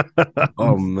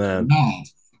 Oh man! Mad.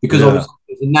 Because I was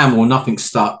enamel, nothing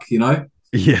stuck,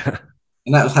 Yeah.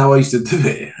 And that was how I used to do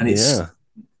it. And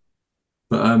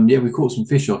But yeah, we caught some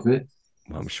fish off it.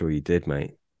 I'm sure you did,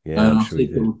 mate. Yeah, And I'm I sure see you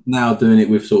did. people now doing it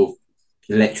with sort of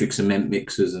electric cement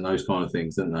mixers and those kind of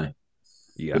things, don't they? But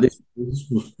Yeah. this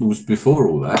was before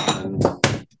all that,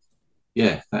 and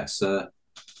yeah, that's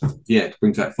yeah, it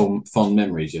brings back fond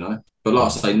memories, you know. But like I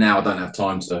say, now I don't have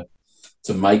time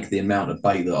to make the amount of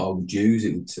bait that I would use.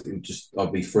 It would just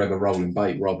I'd be forever rolling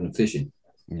bait rather than fishing.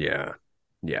 Yeah.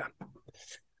 Yeah.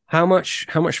 How much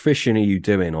fishing are you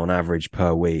doing on average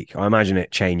per week? I imagine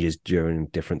it changes during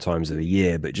different times of the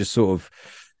year, but just sort of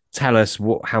tell us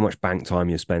how much bank time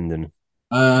you're spending.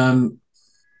 Um,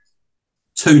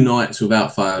 2 nights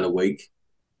without fail a week.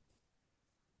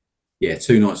 Yeah,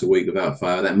 2 nights a week without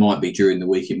fail. That might be during the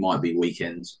week. It might be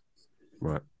weekends,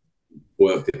 Right.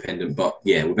 work dependent. But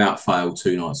yeah, without fail,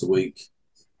 2 nights a week.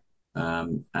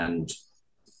 And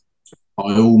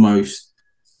I almost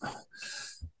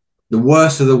the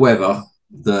worse of the weather,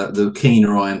 the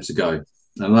keener I am to go.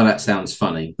 I know that sounds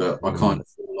funny, but I kind Mm. of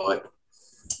feel like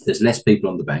there's less people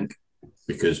on the bank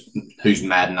because who's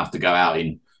mad enough to go out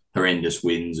in horrendous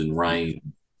winds and rain?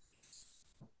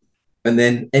 And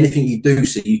then anything you do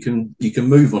see, you can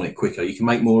move on it quicker. You can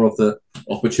make more of the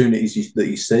opportunities that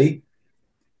you see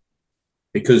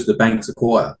because the banks are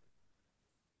quiet.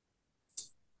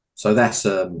 So that's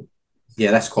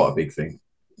yeah, that's quite a big thing.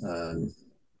 Um,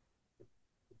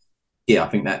 yeah, I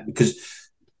think that because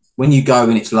when you go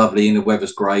and it's lovely and the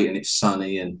weather's great and it's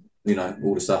sunny and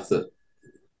all the stuff that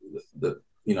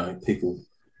people,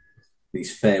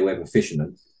 these fair weather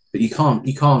fishermen, but you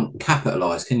can't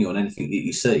capitalize, can you, on anything that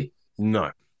you see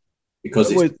No.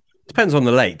 because Well, it's it depends on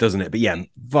the lake, doesn't it? But yeah,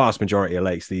 vast majority of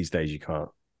lakes these days you can't.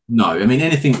 no. I mean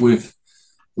anything with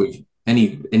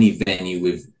any venue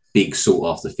with big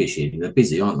sought after fishing, they're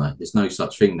busy, aren't they? There's no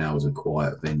such thing now as a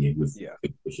quiet venue with Yeah.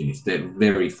 big fishing. They're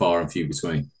very far and few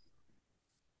between.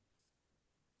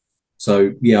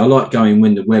 So yeah, I like going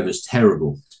when the weather's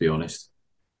terrible. To be honest,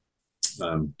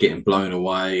 getting blown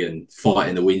away and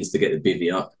fighting the winds to get the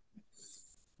bivvy up.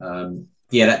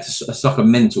 Yeah, that's like a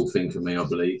mental thing for me. I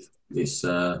believe it's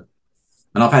and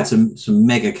I've had some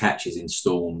mega catches in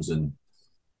storms and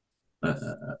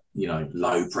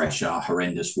low pressure,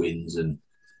 horrendous winds, and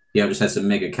yeah, I've just had some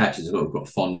mega catches. I've got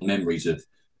fond memories of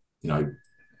you know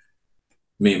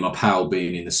me and my pal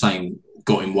being in the same,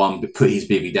 got in one, put his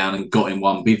bivvy down and got in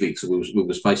one bivvy because we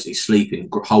was basically sleeping,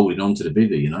 holding onto the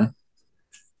bivvy, And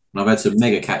I've had some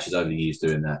mega catches over the years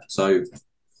doing that. So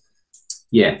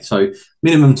yeah, so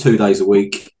minimum 2 days a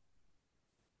week,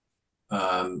 3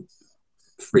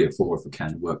 or 4 if I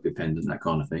can, work dependent, that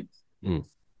kind of thing. Mm.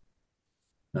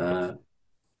 Uh,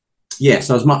 yeah,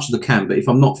 so as much as I can, but if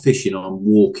I'm not fishing, I'm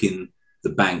walking the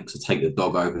banks to take the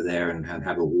dog over there and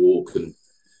have a walk, and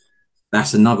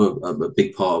that's another a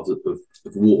big part of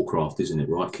watercraft, isn't it?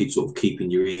 Right, keep sort of keeping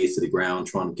your ears to the ground,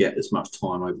 trying to get as much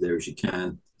time over there as you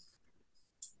can.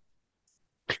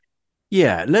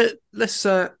 Yeah, let's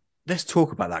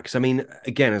talk about that because I mean,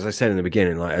 again, as I said in the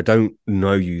beginning, like I don't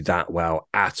know you that well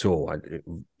at all.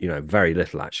 Very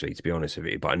little actually, to be honest with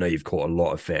you. But I know you've caught a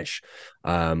lot of fish,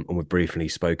 and we've briefly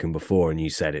spoken before, and you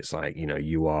said it's like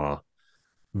you are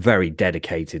very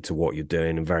dedicated to what you're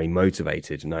doing and very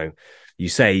motivated. You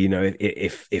say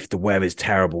if the weather is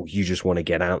terrible, you just want to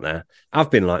get out there.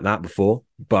 I've been like that before,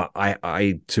 but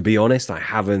I to be honest, I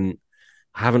haven't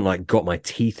like got my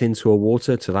teeth into a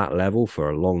water to that level for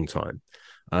a long time.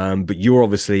 But you're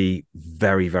obviously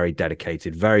very, very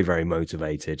dedicated, very, very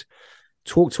motivated.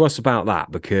 Talk to us about that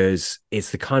because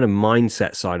it's the kind of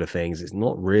mindset side of things. It's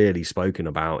not really spoken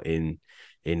about in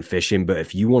fishing, but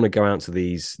if you want to go out to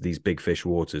these big fish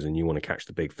waters and you want to catch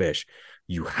the big fish,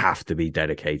 you have to be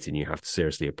dedicated and you have to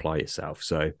seriously apply yourself.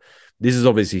 So this is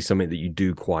obviously something that you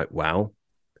do quite well.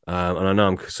 And I know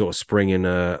I'm sort of springing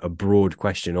a broad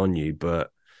question on you, but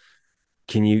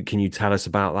can you tell us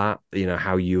about that?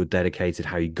 How you're dedicated,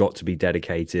 how you got to be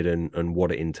dedicated, and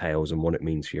what it entails and what it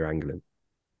means for your angling.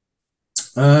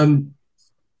 Um,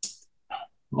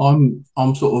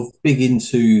 I'm sort of big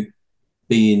into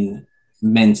being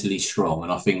mentally strong,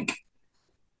 and I think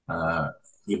uh,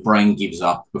 your brain gives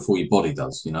up before your body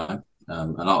does. And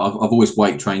I've always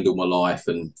weight trained all my life,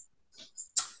 and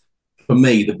for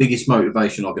me, the biggest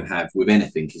motivation I can have with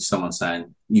anything is someone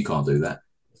saying you can't do that,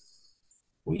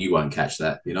 or you won't catch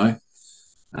that.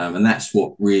 And that's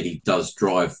what really does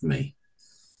drive me.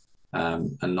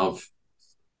 And I've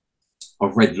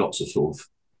read lots of sort of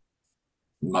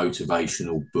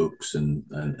motivational books and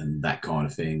that kind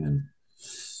of thing,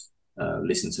 and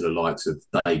listen to the likes of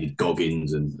David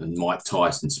Goggins and Mike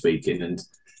Tyson speaking. And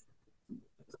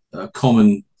a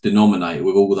common denominator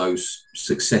with all those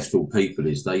successful people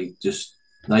is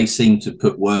they seem to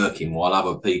put work in while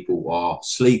other people are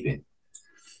sleeping.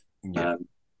 Yeah.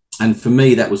 And for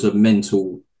me, that was a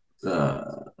mental.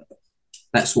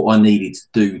 That's what I needed to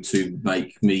do to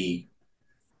make me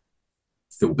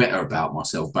feel better about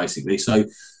myself, basically. So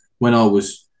when I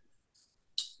was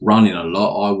running a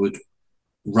lot, I would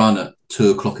run at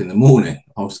 2 o'clock in the morning.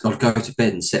 I'd go to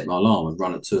bed and set my alarm and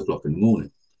run at 2 o'clock in the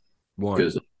morning Why?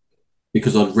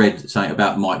 because I'd read something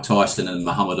about Mike Tyson and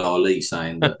Muhammad Ali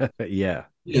saying that, Yeah.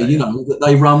 yeah, Yeah. Yeah. that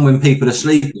they run when people are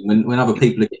sleeping. When other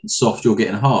people are getting soft, you're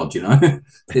getting hard.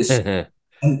 It's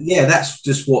and yeah, that's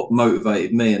just what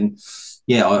motivated me. And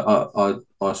yeah,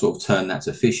 I sort of turned that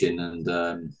to fishing.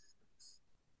 And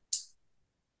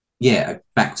yeah,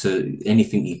 back to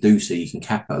anything you do see, you can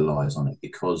capitalize on it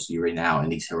because you're out in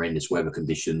these horrendous weather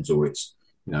conditions, or it's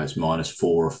 -4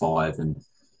 or 5, and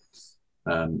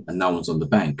no one's on the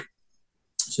bank.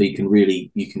 So you can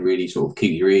really sort of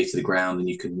keep your ear to the ground, and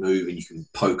you can move, and you can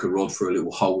poke a rod through a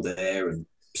little hole there and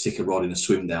stick a rod in a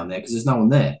swim down there because there's no one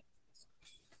there.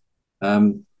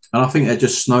 And I think that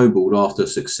just snowballed after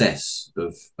success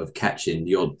of catching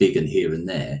the odd big and here and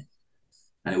there,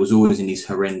 and it was always in these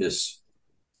horrendous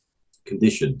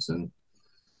conditions. And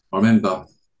I remember,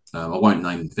 I won't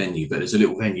name the venue, but there's a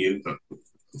little venue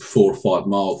 4 or 5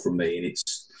 mile from me, and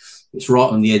it's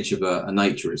right on the edge of a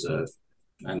nature reserve,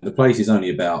 and the place is only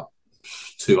about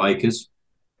 2 acres,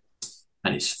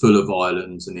 and it's full of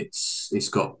islands, and it's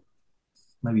got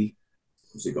maybe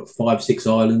what's it got 5, 6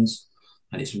 islands,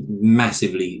 and it's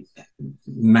massively,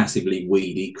 massively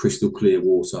weedy, crystal clear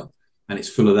water, and it's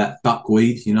full of that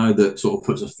duckweed, that sort of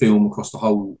puts a film across the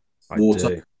whole I water.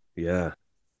 do. Yeah.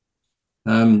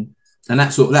 And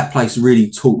that place really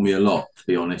taught me a lot, to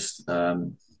be honest. I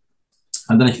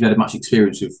don't know if you've had much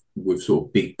experience with sort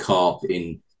of big carp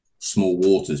in small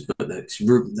waters, but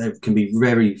there can be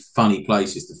very funny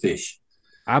places to fish.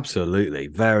 Absolutely.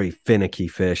 Very finicky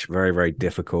fish. Very, very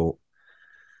difficult.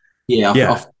 Yeah,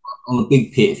 Yeah. on a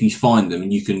big pit, if you find them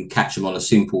and you can catch them on a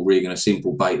simple rig and a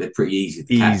simple bait, they're pretty easy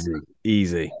to catch.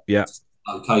 Easy. Yeah.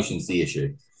 Location's the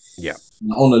issue. Yeah.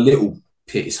 On a little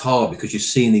pit, it's hard because you're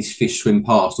seeing these fish swim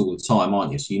past all the time,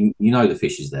 aren't you? So you know the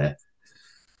fish is there,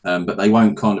 but they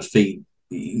won't kind of feed.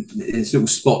 There's little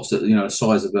spots that the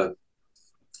size of a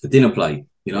dinner plate.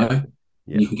 Yeah.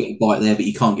 You can get a bite there, but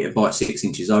you can't get a bite 6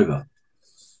 inches over.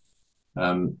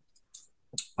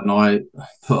 And I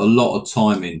put a lot of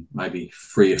time in, maybe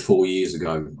 3 or 4 years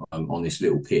ago, on this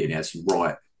little pit, and it had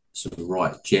some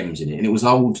right gems in it. And it was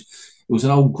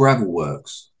an old gravel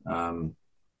works.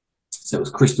 So it was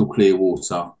crystal clear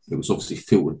water. It was obviously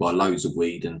filtered by loads of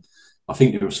weed, and I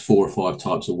think there was 4 or 5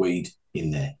 types of weed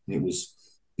in there. It was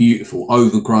beautiful,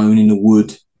 overgrown in the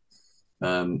wood.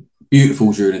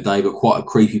 Beautiful during the day, but quite a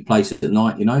creepy place at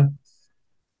night.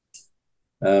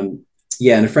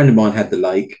 Yeah, and a friend of mine had the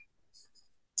lake,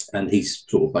 and he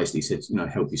sort of basically said,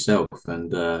 help yourself.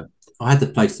 And I had the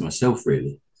place to myself,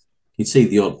 really. You'd see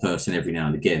the odd person every now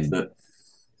and again, but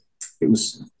it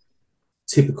was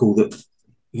typical that,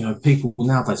 people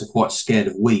nowadays are quite scared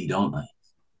of weed, aren't they?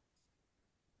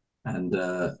 And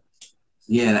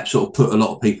yeah, that sort of put a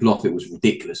lot of people off. It was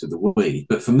ridiculous with the weed.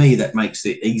 But for me, that makes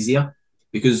it easier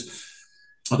because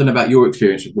I don't know about your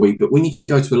experience with weed, but when you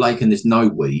go to a lake and there's no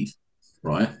weed,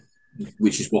 right,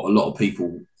 which is what a lot of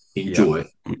people enjoy,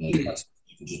 you can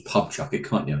just pub chuck it,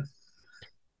 can't you?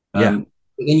 Yeah.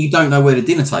 But then you don't know where the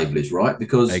dinner table is, right?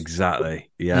 Because exactly.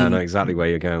 Yeah, I know exactly where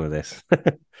you're going with this.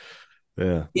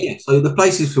 Yeah. Yeah. So the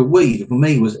places for weed for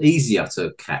me was easier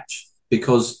to catch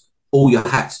because all you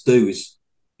had to do is,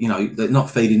 they're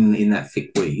not feeding in that thick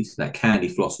weed, that candy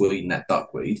floss weed and that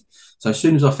duckweed. So as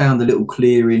soon as I found the little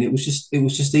clearing, it was just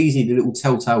easy, the little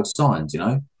telltale signs,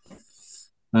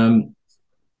 And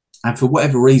for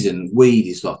whatever reason, weed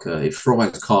is it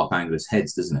fries carp anglers'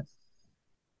 heads, doesn't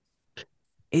it?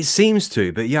 It seems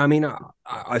to, but yeah, I mean,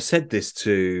 I said this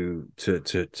to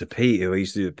Pete, who I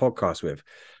used to do the podcast with.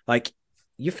 Like,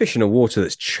 you're fishing a water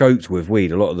that's choked with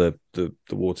weed. A lot of the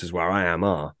waters where I am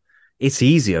are. It's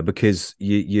easier because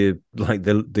you like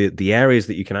the areas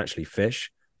that you can actually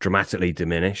fish dramatically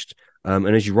diminished. And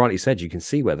as you rightly said, you can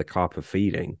see where the carp are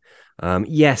feeding.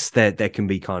 Yes, there can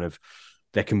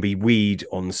be weed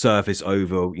on the surface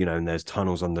over, and there's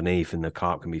tunnels underneath and the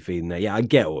carp can be feeding there. Yeah, I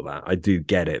get all that. I do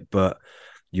get it, but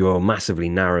you're massively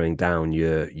narrowing down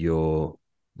your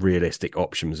realistic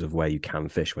options of where you can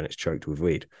fish when it's choked with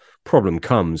weed. Problem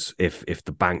comes if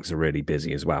the banks are really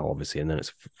busy as well, obviously, and then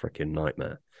it's a freaking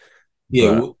nightmare.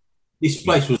 Yeah, well, this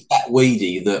place was that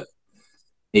weedy that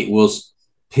it was.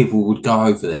 People would go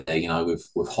over there,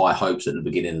 with high hopes at the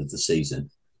beginning of the season,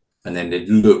 and then they'd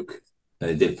look,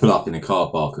 and they'd pull up in a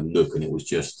car park and look, and it was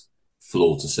just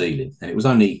floor to ceiling, and it was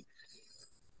only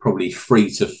probably 3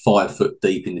 to 5 foot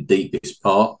deep in the deepest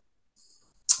part,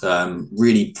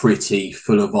 Really pretty,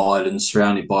 full of islands,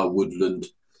 surrounded by woodland,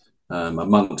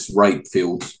 amongst rape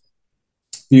fields.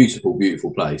 Beautiful,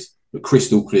 beautiful place, but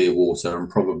crystal clear water and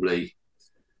probably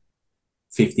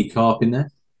 50 carp in there.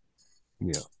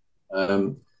 Yeah.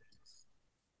 Um,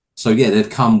 so yeah, they'd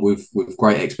come with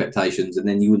great expectations, and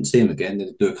then you wouldn't see them again.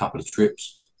 They'd do a couple of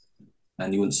trips,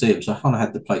 and you wouldn't see them. So I kind of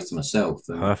had the place to myself,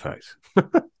 and Perfect. yeah,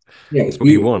 it was That's what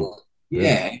you want. beautiful.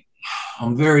 Yeah. Yeah,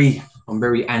 I'm very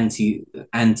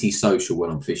anti-social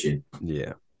when I'm fishing,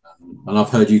 Yeah. and I've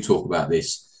heard you talk about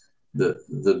this.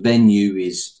 The venue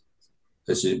is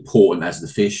as important as the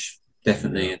fish,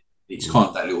 definitely. Yeah. It's Mm. kind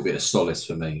of that little bit of solace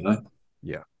for me, you know.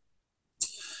 Yeah.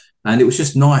 And it was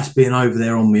just nice being over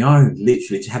there on my own,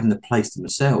 literally just having the place to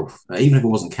myself, even if I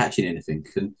wasn't catching anything.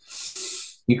 And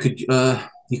you could.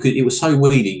 It was so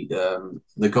weedy.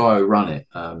 The guy who ran it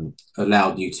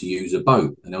allowed you to use a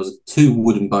boat, and there was two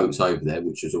wooden boats over there,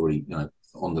 which was already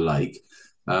on the lake.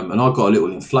 And I got a little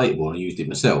inflatable and I used it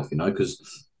myself,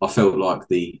 because I felt like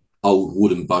the old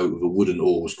wooden boat with a wooden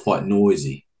oar was quite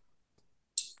noisy.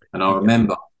 And I Yeah.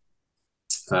 remember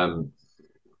um,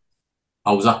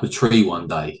 I was up a tree one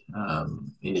day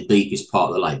in the deepest part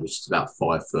of the lake, which is about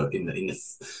 5 foot in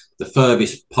the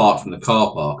furthest part from the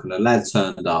car park. And a lad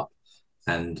turned up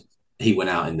and he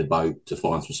went out in the boat to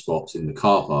find some spots in the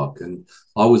car park. And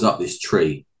I was up this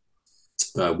tree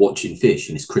watching fish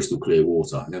in this crystal clear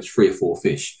water. And there was 3 or 4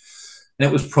 fish. And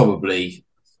it was probably,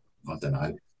 I don't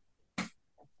know,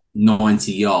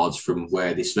 90 yards from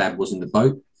where this lad was in the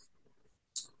boat.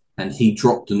 And he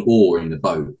dropped an oar in the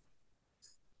boat.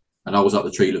 And I was up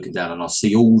the tree looking down, and I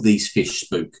see all these fish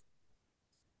spook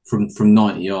from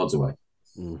 90 yards away,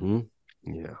 Mm-hmm.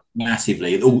 Yeah.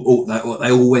 massively. And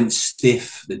they all went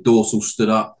stiff. The dorsal stood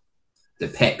up, the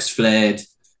pecs flared,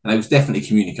 and they was definitely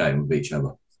communicating with each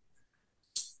other.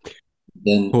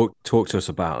 Then Talk to us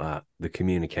about that, the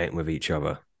communicating with each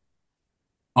other.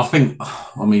 I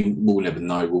mean, we'll never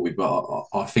know, will we? But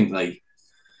I think they.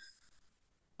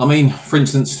 I mean, for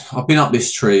instance, I've been up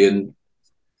this tree, and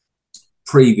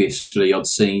previously I'd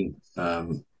seen a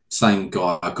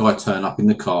guy turn up in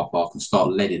the car park and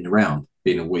start leading around,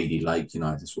 being a weedy lake,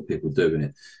 that's what people do in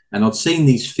it. And I'd seen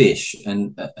these fish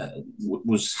and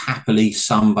was happily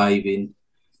sunbathing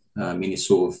in this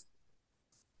sort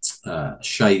of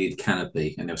shaded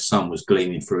canopy, and the sun was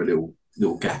gleaming through a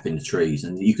little gap in the trees,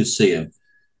 and you could see them.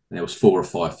 And there was 4 or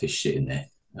 5 fish sitting there.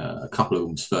 A couple of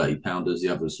them was 30 pounders, the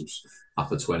others was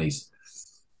upper 20s.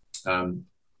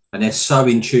 And they're so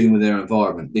in tune with their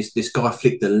environment. This guy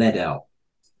flicked the lead out,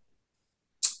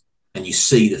 and you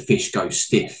see the fish go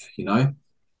stiff, And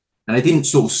they didn't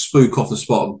sort of spook off the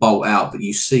spot and bolt out, but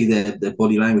you see their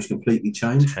body language completely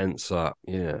change. Tense up,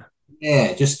 yeah.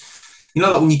 Yeah, just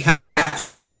like when you catch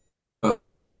a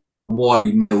wild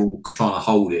male trying to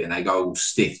hold it and they go all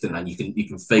stiff, and then you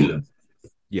can feel them.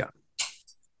 Yeah.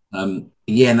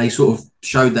 Yeah, and they sort of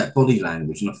showed that body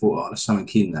language, and I thought, there's something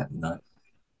in that,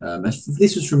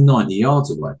 this was from 90 yards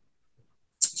away.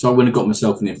 So I went and got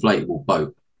myself an inflatable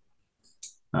boat.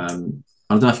 I don't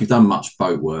know if you've done much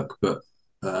boat work, but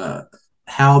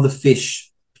how the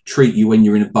fish treat you when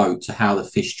you're in a boat to how the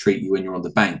fish treat you when you're on the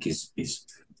bank is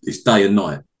day and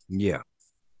night. Yeah.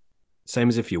 Same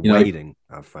as if you're wading,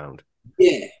 I've found.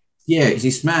 Yeah. Yeah,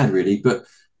 it's mad really, but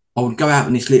I would go out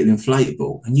in this little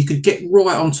inflatable and you could get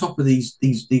right on top of these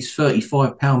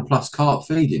 35-pound plus carp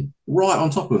feeding, right on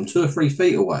top of them, 2 or 3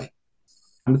 feet away.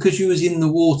 And because you was in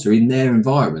the water, in their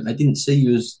environment, they didn't see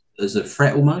you as a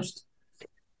threat almost.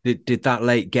 Did that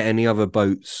lake get any other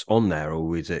boats on there, or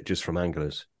was it just from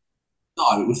anglers?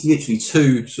 No, it was literally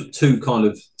two kind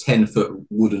of 10-foot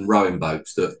wooden rowing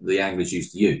boats that the anglers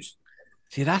used to use.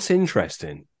 See, that's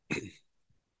interesting.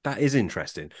 That is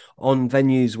interesting. On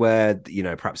venues where,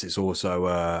 perhaps it's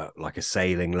also like a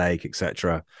sailing lake,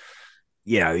 etc.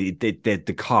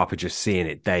 The carp are just seeing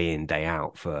it day in, day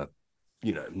out for,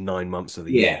 9 months of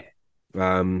the year.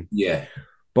 Yeah.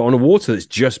 But on a water that's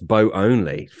just boat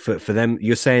only, for them,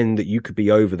 you're saying that you could be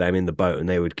over them in the boat and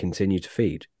they would continue to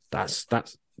feed. That's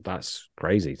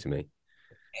crazy to me.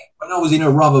 When I was in a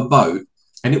rubber boat,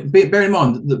 and bear in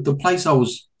mind the place I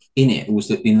was in it was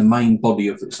in the main body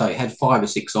of it. So it had 5 or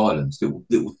 6 islands,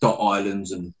 little dot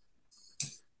islands, and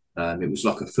it was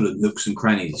like full of nooks and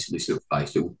crannies. This little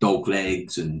place, little dog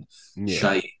legs and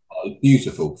shade,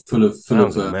 beautiful, full of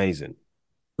amazing,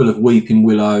 full of weeping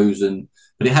willows,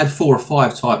 but it had 4 or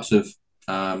 5 types of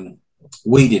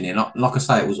weed in it. Like I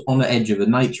say, it was on the edge of a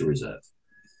nature reserve,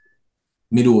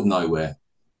 middle of nowhere,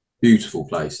 beautiful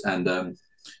place, and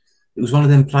it was one of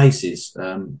them places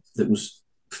that was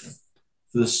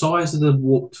for the size of the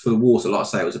water, like I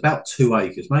say, it was about 2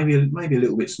 acres, maybe a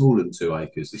little bit smaller than 2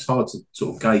 acres. It's hard to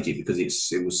sort of gauge it because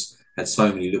it was had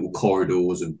so many little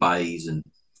corridors and bays and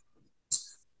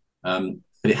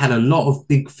but it had a lot of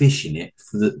big fish in it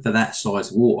for that size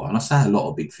of water. And I say a lot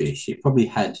of big fish. It probably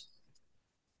had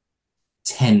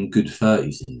 10 good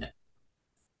 30s in there.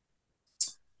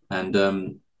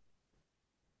 And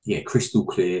yeah, crystal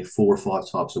clear, 4 or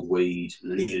 5 types of weed,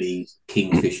 lilies,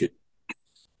 kingfisher.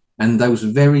 And they was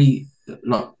very,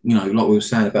 like, like we were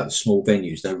saying about the small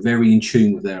venues, they were very in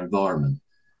tune with their environment.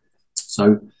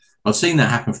 So I've seen that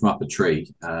happen from up a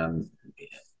tree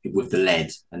with the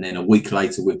lead, and then a week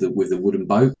later with the wooden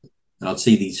boat, and I'd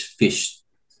see these fish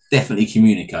definitely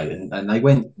communicate. And they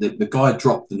went. The guy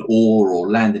dropped an oar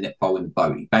or landing net pole in the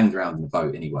boat. He banged around in the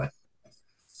boat anyway,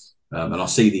 and I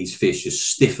see these fish just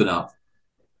stiffen up.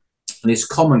 And it's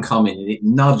common coming, and it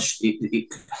nudged, it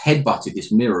headbutted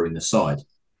this mirror in the side,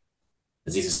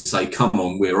 as if to say, "Come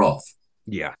on, we're off."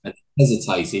 Yeah. And it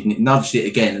hesitated, and it nudged it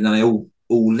again, and then they all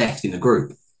left in the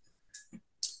group.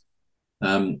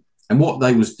 And what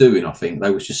they was doing, I think,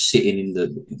 they was just sitting in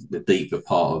the deeper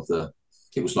part of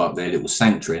it was like their little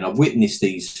sanctuary. And I've witnessed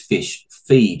these fish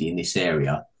feed in this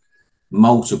area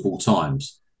multiple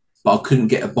times, but I couldn't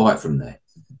get a bite from there.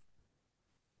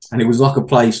 And it was like a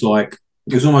place it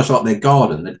was almost like their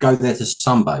garden. They'd go there to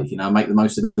sunbathe, make the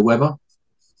most of the weather,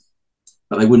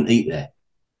 but they wouldn't eat there.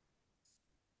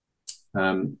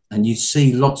 And you'd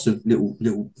see lots of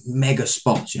little mega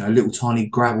spots, little tiny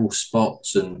gravel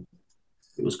spots, and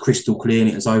it was crystal clear, and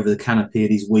it was over the canopy of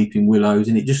these weeping willows,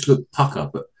 and it just looked pucker.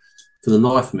 But for the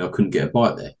life of me, I couldn't get a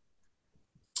bite there.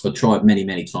 I tried many,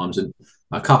 many times, and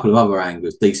a couple of other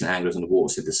anglers, decent anglers on the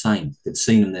water, said the same. They'd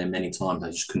seen them there many times, they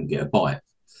just couldn't get a bite.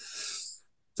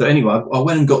 So anyway, I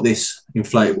went and got this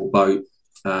inflatable boat,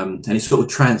 and it sort of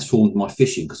transformed my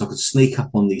fishing because I could sneak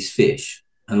up on these fish.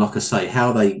 And like I say,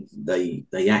 how they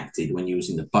acted when you was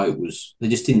in the boat was they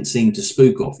just didn't seem to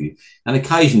spook off you. And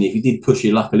occasionally, if you did push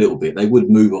your luck a little bit, they would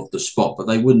move off the spot, but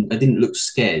they wouldn't. They didn't look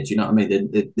scared. You know what I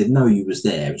mean? They'd know you was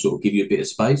there and sort of give you a bit of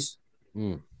space.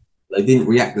 Mm. They didn't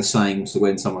react the same to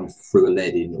when someone threw a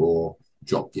lead in or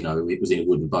dropped. It was in a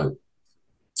wooden boat.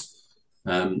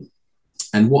 And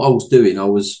what I was doing, there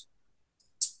was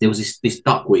this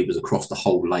duckweed was across the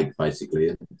whole lake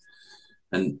basically,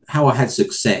 and how I had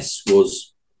success was.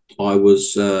 I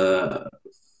was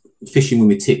fishing with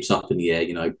my tips up in the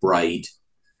air, braid,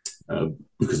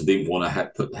 because I didn't want to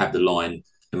have the line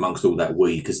amongst all that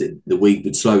weed because the weed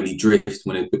would slowly drift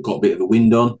when it got a bit of a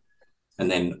wind on, and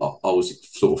then I was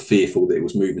sort of fearful that it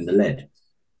was moving the lead.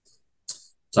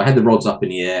 So I had the rods up in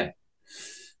the air,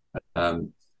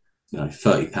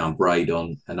 30-pound braid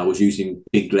on, and I was using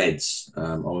big leads.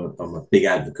 I'm a big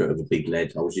advocate of a big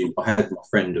lead. I had my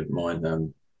friend of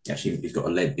mine. Actually, he's got a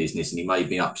lead business, and he made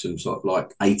me up some sort of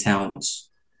like 8-ounce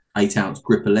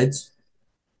gripper leads.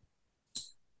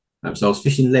 So I was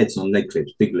fishing leads on lead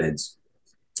clips, big leads,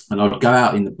 and I'd go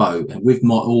out in the boat, and with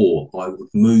my oar, I would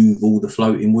move all the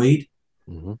floating weed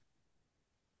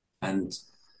and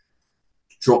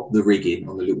drop the rigging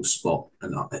on the little spot.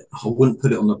 And I wouldn't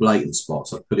put it on the blatant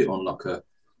spots. I'd put it on like a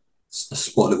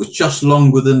spot that was just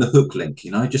longer than the hook link,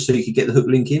 just so you could get the hook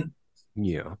link in.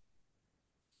 Yeah.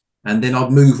 And then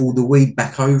I'd move all the weed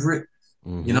back over it, So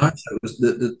it was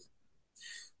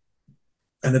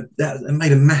that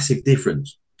made a massive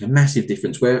difference.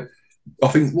 Where I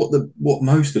think what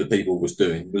most of the people was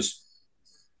doing was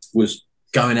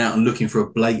going out and looking for a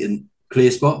blatant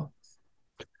clear spot.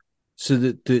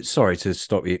 So sorry to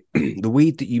stop you. The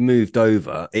weed that you moved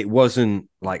over, it wasn't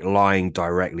like lying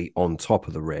directly on top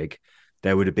of the rig.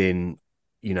 There would have been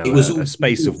it was a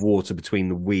space of water between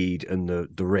the weed and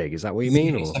the rig. Is that what you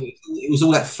mean? Or? It was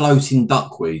all that floating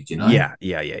duckweed, Yeah.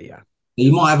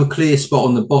 You might have a clear spot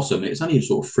on the bottom. It's only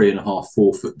sort of 3.5,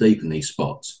 4 foot deep in these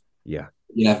spots. Yeah.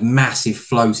 You have massive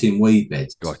floating weed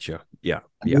beds. Gotcha. Yeah.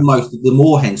 Almost the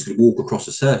moorhens could walk across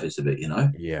the surface of it,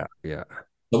 Yeah.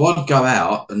 So I'd go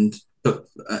out and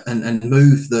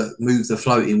move the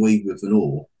floating weed with an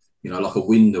oar, like a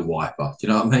window wiper. Do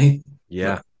you know what I mean?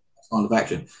 Yeah. That kind of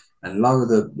action. And lower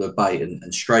the bait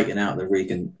and straighten out the rig,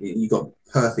 and you got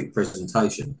perfect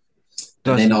presentation.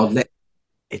 And then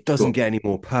it doesn't get any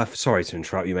more perfect. Sorry to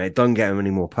interrupt you, mate. It doesn't get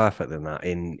any more perfect than that,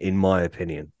 in my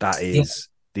opinion. That is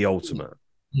the ultimate.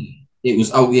 It was,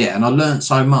 and I learned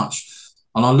so much,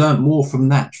 and I learned more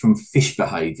from fish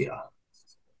behaviour,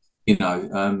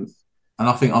 and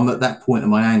I think I'm at that point in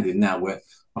my angling now where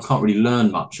I can't really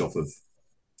learn much off of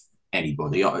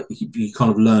anybody. You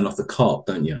kind of learn off the carp,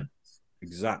 don't you?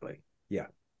 Exactly. Yeah.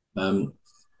 And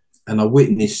I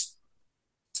witnessed,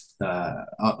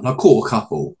 and I caught a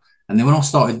couple, And then when I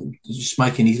started just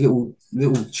making these little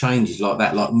changes like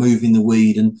that, like moving the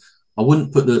weed, and I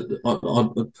wouldn't put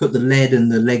I'd put the lead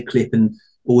and the leg clip and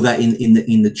all that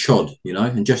in the chod,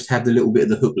 and just have the little bit of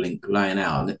the hook link laying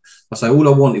out. And I say all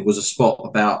I wanted was a spot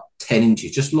about 10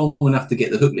 inches, just long enough to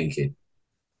get the hook link in.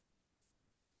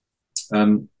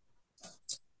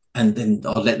 And then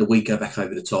I'd let the weed go back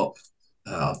over the top.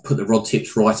 I'd put the rod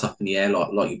tips right up in the air,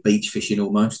 like you're beach fishing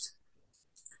almost.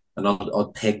 And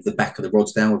I'd peg the back of the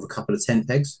rods down with a couple of tent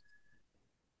pegs.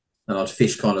 And I'd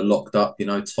fish kind of locked up,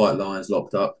 tight lines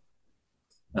locked up.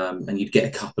 And you'd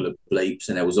get a couple of bleeps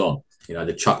and it was on.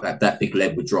 The chuck that big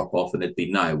lead would drop off and it'd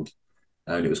be nailed.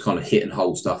 And it was kind of hit and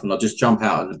hold stuff. And I'd just jump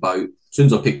out of the boat. As soon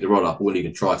as I picked the rod up, I wouldn't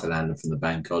even try to land them from the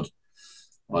bank. I'd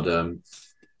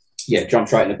jump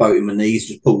straight in the boat in my knees,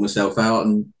 just pull myself out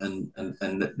and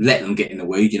let them get in the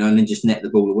weed, and then just net the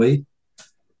ball of weed.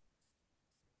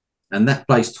 And that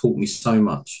place taught me so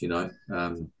much,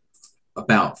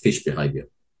 about fish behaviour.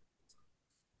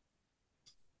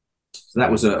 So that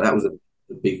was a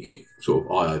big sort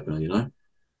of eye opener,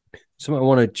 Something I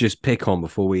want to just pick on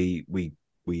before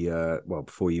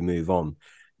before you move on.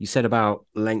 You said about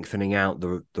lengthening out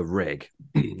the rig.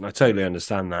 I totally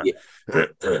understand that.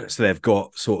 Yeah. So they've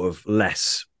got sort of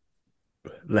less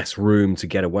room to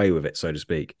get away with it, so to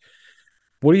speak.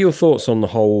 What are your thoughts on the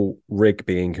whole rig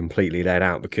being completely laid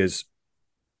out? Because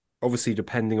obviously,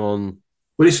 depending on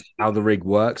how the rig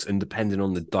works and depending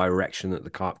on the direction that the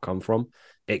carp come from,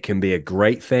 it can be a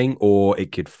great thing or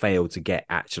it could fail to get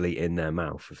actually in their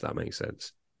mouth, if that makes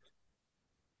sense.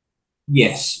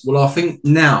 Yes. Well, I think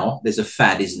now there's a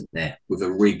fad, isn't there, with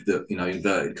a rig that,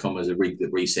 inverted commas, a rig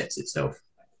that resets itself,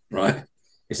 right?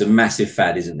 It's a massive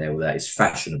fad, isn't there, with that? It's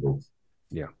fashionable.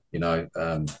 Yeah.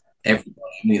 Everybody,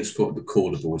 it's got the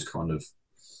Cordable was kind of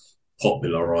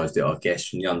popularised it, I guess,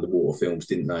 from the underwater films,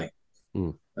 didn't they?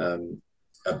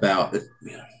 About,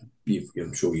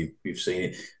 I'm sure you've seen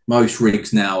it. Most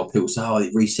rigs now, people say,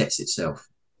 it resets itself.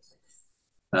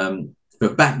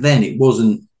 But back then, it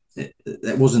wasn't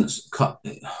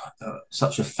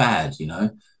such a fad,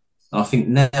 And I think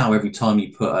now every time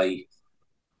you put I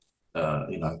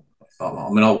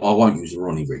won't use a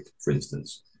Ronnie rig, for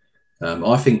instance.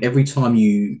 I think every time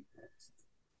you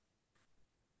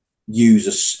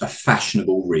use a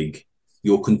fashionable rig,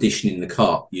 you're conditioning the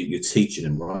carp. You're teaching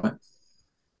them, right?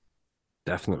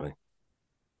 Definitely.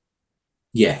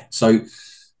 Yeah. So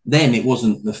then it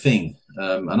wasn't the thing.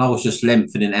 And I was just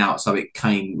lengthening out. So it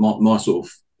came, my sort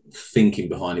of thinking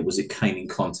behind it was it came in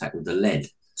contact with the lead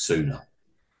sooner.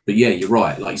 But yeah, you're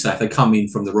right. Like you say, if they come in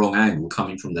from the wrong angle,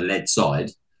 coming from the lead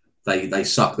side, they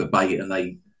suck the bait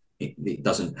and it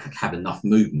doesn't have enough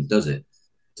movement, does it,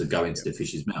 to go into the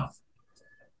fish's mouth?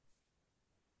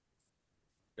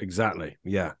 Exactly.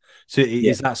 Yeah. So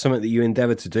is that something that you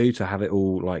endeavor to do, to have it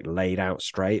all like laid out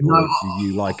straight, or do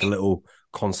you like a little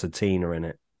concertina in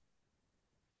it?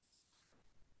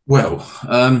 Well,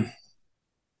 I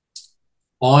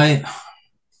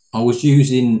was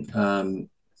using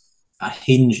a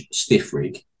hinge stiff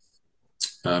rig,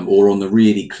 or on the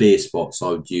really clear spots, I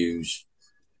would use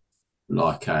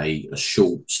like a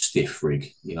short stiff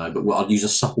rig, but I'd use a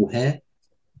supple hair.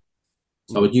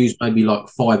 So I would use maybe like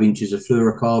 5 inches of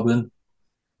fluorocarbon,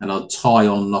 and I'd tie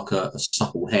on like a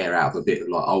supple hair out of a bit of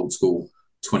like old school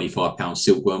 25-pound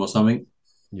silkworm or something.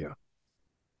 Yeah.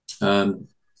 And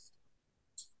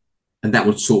that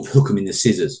would sort of hook them in the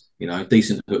scissors,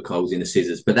 decent hook holes in the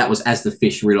scissors. But that was as the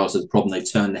fish realised the problem, they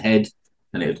turned the head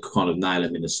and it would kind of nail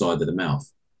them in the side of the mouth.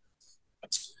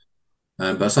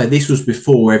 But I say this was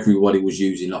before everybody was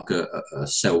using like a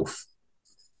self,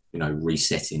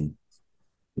 resetting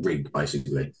rig,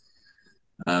 basically.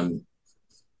 Like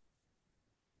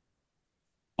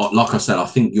I said, I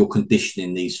think you're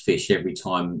conditioning these fish every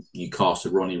time you cast a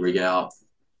Ronnie rig out.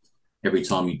 Every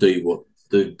time you do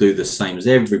the same as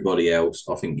everybody else,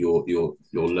 I think you're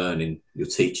learning, you're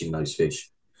teaching those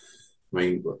fish. I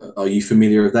mean, are you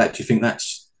familiar with that? Do you think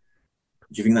that's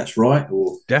right?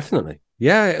 Or definitely,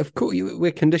 yeah, of course.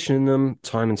 We're conditioning them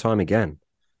time and time again.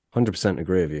 100%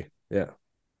 agree with you. Yeah,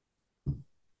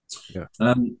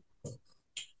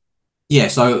 yeah.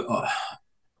 So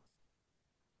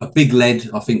a big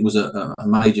lead, I think, was a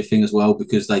major thing as well,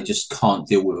 because they just can't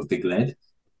deal with a big lead,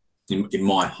 in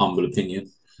my humble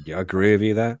opinion. Yeah, I agree with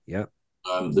you there. Yeah.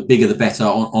 The bigger the better.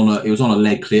 It was on a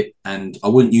leg clip, and I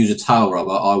wouldn't use a tail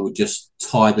rubber. I would just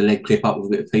tie the leg clip up with a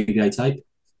bit of PVA tape.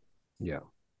 Yeah.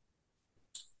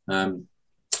 And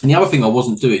the other thing I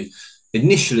wasn't doing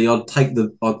initially, I'd take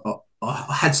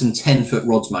I had some 10-foot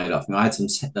rods made up. I had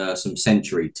some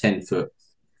Century 10-foot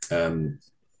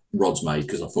rods made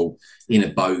because I thought in a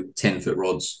boat, 10-foot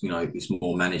rods, it's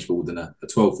more manageable than a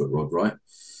 12-foot rod, right?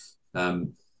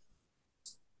 And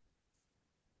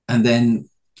then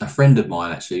a friend of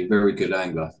mine, actually, a very good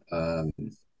angler,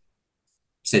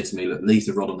 said to me, "Look, leave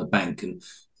the rod on the bank." And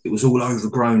it was all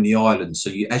overgrown, the island.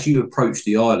 So as you approach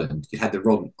the island, you had the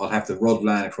rod. I'd have the rod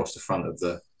laying across the front of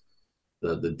the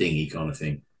dinghy kind of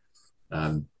thing.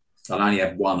 I'd only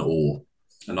have one oar,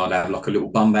 and I'd have like a little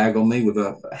bum bag on me with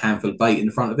a handful of bait in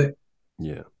the front of it.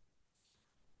 Yeah.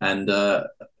 And I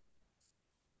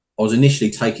was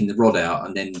initially taking the rod out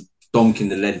and then donking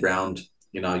the lead round,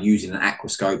 using an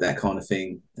aquascope, that kind of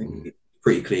thing.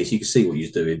 Pretty clear, so you can see what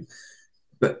you're doing.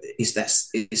 But it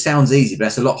sounds easy, but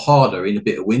that's a lot harder in a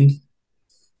bit of wind.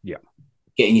 Yeah.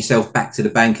 Getting yourself back to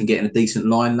the bank and getting a decent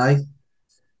line lay.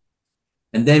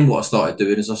 And then what I started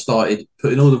doing is I started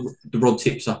putting all the rod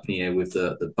tips up in the air with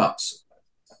the butts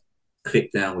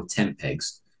clipped down with tent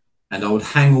pegs. And I would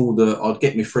hang I'd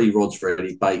get my 3 rods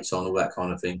ready, baits on, all that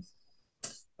kind of thing.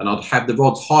 And I'd have the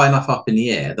rods high enough up in the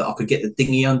air that I could get the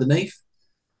dinghy underneath.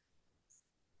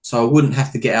 So I wouldn't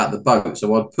have to get out the boat.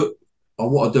 So I'd put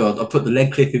the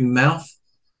leg clip in my mouth.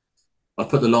 I'd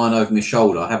put the line over my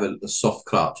shoulder. I'd have a soft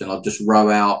clutch and I'd just row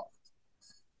out,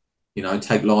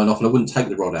 take line off. And I wouldn't take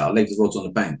the rod out. I'd leave the rods on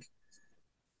the bank.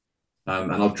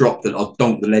 And I'd donk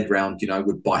the lead round,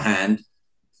 by hand,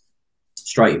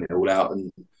 straighten it all out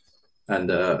and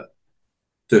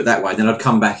do it that way. Then I'd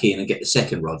come back in and get the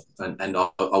second rod and I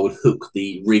would hook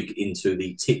the rig into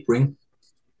the tip ring.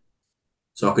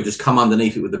 So I could just come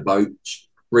underneath it with the boat,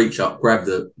 reach up, grab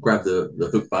the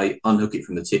hook bait, unhook it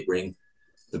from the tip ring.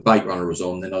 The bait runner was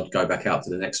on, then I'd go back out to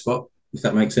the next spot, if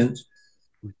that makes sense.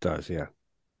 It does, yeah.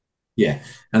 Yeah.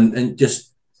 And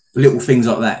just little things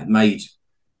like that made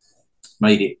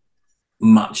it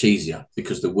much easier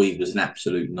because the weed was an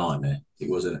absolute nightmare. It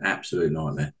was an absolute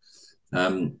nightmare.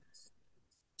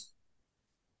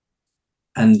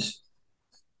 And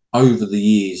over the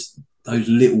years, those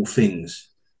little things,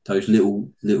 those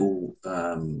little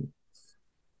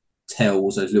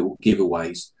tells, those little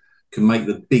giveaways can make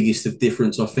the biggest of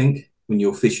difference, I think, when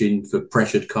you're fishing for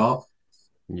pressured carp.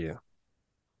 Yeah.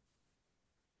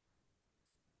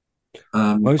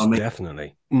 Most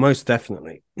definitely.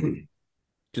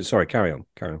 Sorry, carry on.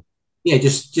 Yeah,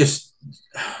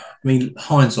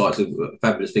 hindsight's a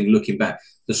fabulous thing. Looking back,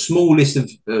 the smallest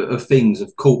of things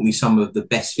have caught me some of the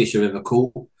best fish I've ever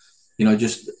caught.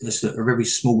 Just a very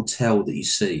small tell that you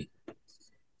see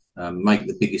make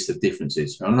the biggest of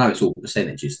differences. I know it's all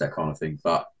percentages, that kind of thing,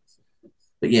 but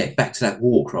yeah, back to that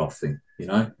Warcraft thing.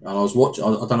 And I was watching.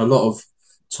 I've done a lot of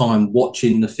time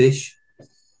watching the fish,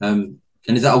 and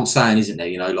there's that old saying, isn't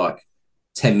there? Like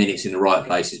 10 minutes in the right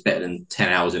place is better than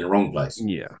 10 hours in the wrong place.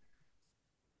 Yeah.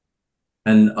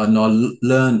 And I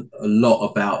learned a lot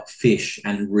about fish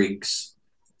and rigs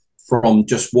from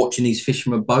just watching these fish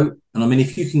from a boat. And I mean,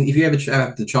 if you ever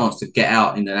have the chance to get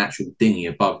out in an actual dinghy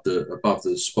above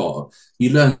the spot,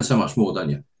 you learn so much more, don't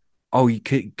you? Oh,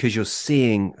 because you're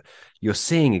seeing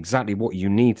exactly what you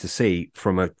need to see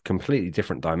from a completely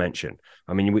different dimension.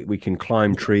 I mean, we can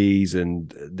climb trees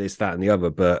and this, that, and the other,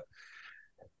 but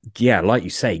yeah, like you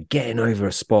say, getting over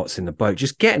spots in the boat,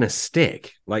 just getting a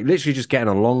stick, like literally just getting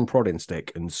a long prodding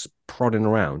stick and prodding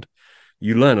around.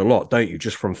 You learn a lot, don't you?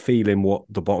 Just from feeling what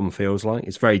the bottom feels like.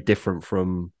 It's very different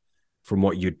from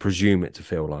what you'd presume it to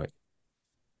feel like.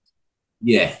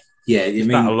 Yeah.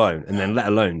 That alone, and then let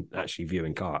alone actually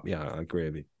viewing carp. Yeah, I agree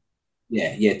with you.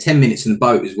 Yeah. 10 minutes in the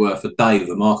boat is worth a day with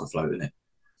a marker float, isn't it?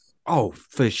 Oh,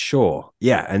 for sure.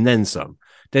 Yeah, and then some.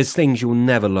 There's things you'll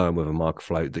never learn with a marker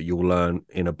float that you'll learn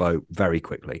in a boat very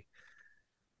quickly.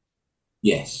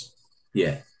 Yes.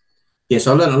 Yeah. Yes,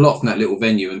 I learned a lot from that little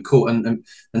venue and caught and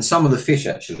some of the fish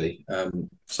actually.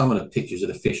 Some of the pictures of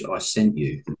the fish that I sent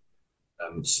you,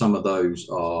 some of those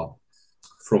are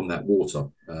from that water.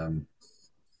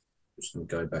 Just going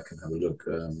to go back and have a look.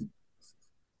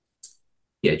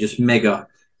 Yeah, just mega.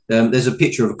 There's a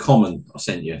picture of a common I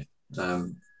sent you.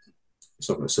 It's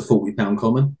a 40-pound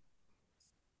common.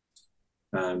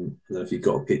 I don't know if you've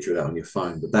got a picture of that on your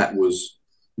phone, but that was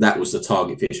the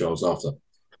target fish I was after.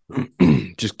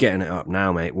 Just getting it up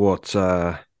now, mate. What?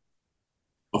 I've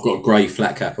got a grey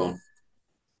flat cap on.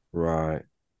 Right.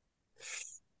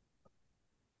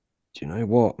 Do you know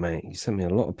what, mate? You sent me a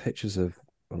lot of pictures of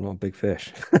a lot of big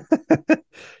fish.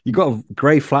 You got a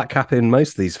grey flat cap in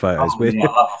most of these photos. Oh, yeah,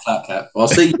 I love a flat cap. I'll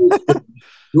see you.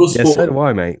 Yeah, so do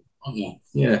I, mate. Oh,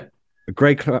 yeah. A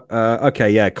grey.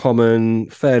 Okay, yeah, common,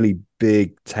 fairly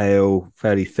big tail,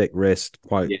 fairly thick wrist,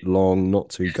 quite long, not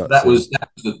too gutsy. That was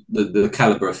the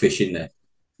caliber of fish in there.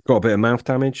 Got a bit of mouth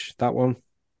damage, that one?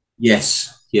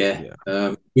 Yes. Yeah,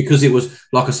 Yeah. because it was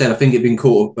like I said, I think it'd been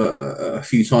caught a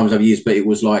few times over years, but it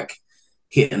was like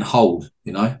hit and hold,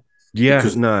 Yeah,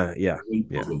 because of no, yeah, the wind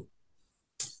yeah. problem.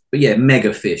 But yeah,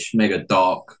 mega fish, mega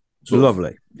dark, sort of.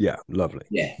 Lovely. Yeah, lovely.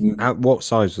 Yeah, What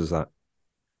size was that?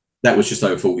 that was just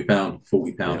over 40 pound,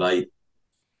 40 pound Yeah. eight.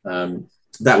 Um,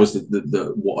 that was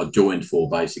the what I joined for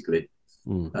basically.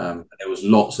 Mm. There was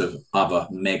lots of other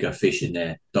mega fish in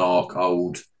there, dark,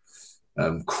 old,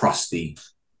 crusty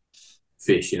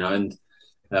fish, and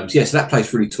so yeah, so that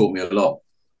place really taught me a lot.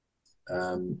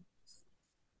 Um,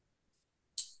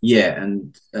 yeah,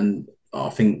 and I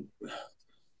think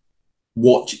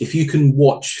watch if you can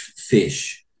watch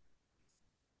fish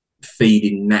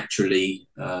feeding naturally,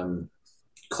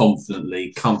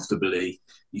 confidently, comfortably,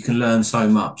 you can learn so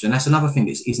much. And that's another thing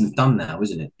that isn't done now,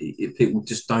 isn't it? People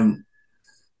just don't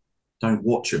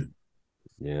watch them.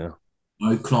 Yeah.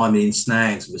 No climbing in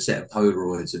snags with a set of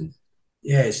Polaroids, and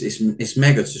yeah, it's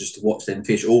mega to just to watch them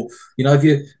fish. Or if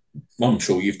you, well, I'm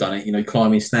sure you've done it.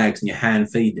 Climbing snags and your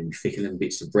hand feed them, ficking them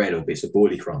bits of bread or bits of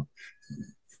boilie crumb,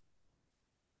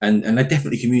 and they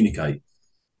definitely communicate.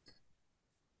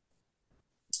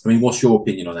 I mean, what's your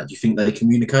opinion on that? Do you think they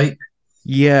communicate?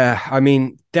 Yeah, I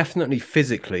mean, definitely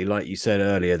physically, like you said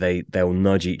earlier, they'll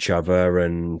nudge each other,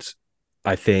 and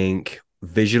I think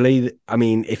visually, I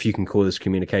mean, if you can call this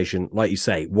communication, like you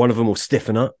say, one of them will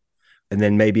stiffen up, and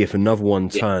then maybe if another one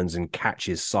Yeah, turns and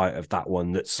catches sight of that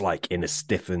one that's like in a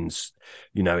stiffens,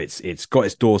 it's got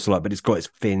its dorsal up, but it's got its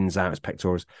fins out, its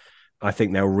pectorals. I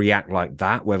think they'll react like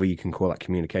that. Whether you can call that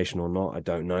communication or not, I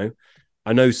don't know.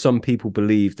 I know some people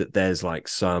believe that there's like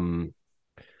some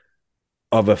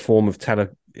other form of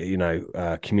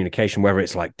communication, whether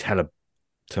it's like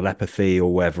telepathy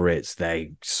or whether it's I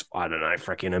don't know,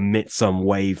 freaking emit some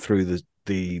wave through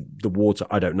the water.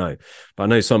 I don't know, but I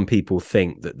know some people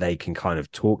think that they can kind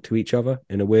of talk to each other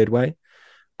in a weird way.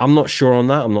 I'm not sure on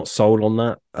that. I'm not sold on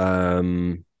that.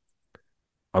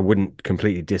 I wouldn't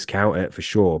completely discount it for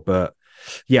sure, but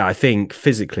yeah, I think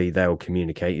physically they'll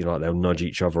communicate. They'll nudge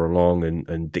each other along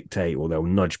and dictate, or they'll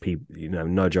nudge people,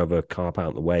 nudge other carp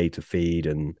out the way to feed,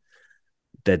 and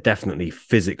they're definitely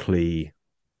physically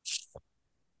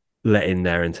letting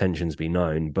their intentions be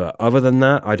known. But other than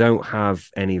that, I don't have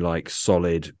any like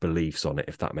solid beliefs on it,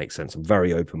 if that makes sense. I'm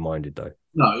very open minded though.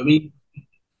 no, I mean,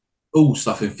 all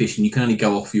stuff in fishing, you can only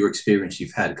go off your experience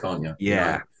you've had, can't you?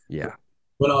 Yeah, yeah,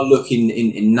 When I look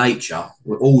in nature,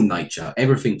 with all nature,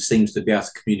 everything seems to be able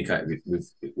to communicate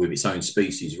with its own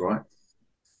species, right?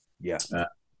 yeah, Uh,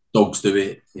 Dogs do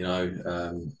it,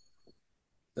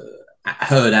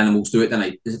 herd animals do it,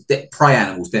 don't they? Prey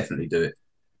animals definitely do it.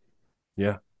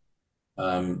 yeah.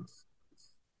 Um,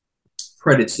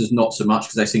 Predators not so much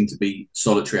because they seem to be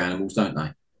solitary animals, don't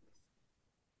they?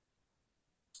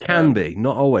 Can be,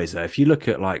 not always though. If you look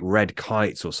at like red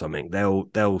kites or something,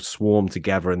 they'll swarm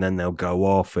together and then they'll go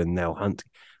off and they'll hunt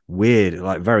weird,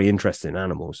 like very interesting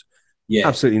animals. Yeah,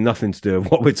 Absolutely nothing to do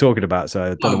with what we're talking about, so I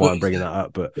don't no, know why I'm bringing that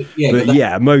up. But yeah, but but that,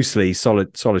 yeah, mostly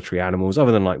solitary animals,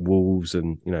 other than like wolves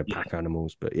and pack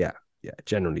animals. But yeah, yeah,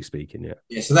 generally speaking, yeah.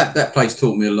 yeah. So that place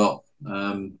taught me a lot,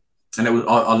 and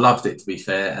I loved it to be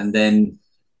fair. And then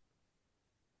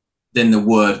the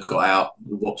word got out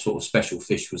what sort of special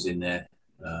fish was in there,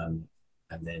 and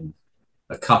then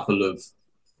a couple of,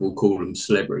 we'll call them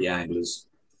celebrity anglers,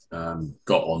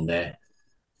 got on there,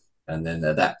 and then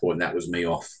at that point that was me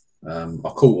off. I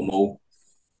caught them all.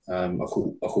 I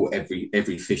caught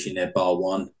every fish in there bar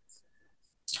one.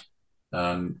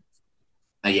 Um,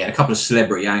 and yeah, a couple of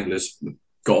celebrity anglers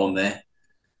got on there,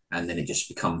 and then it just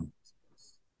become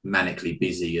manically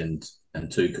busy and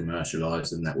too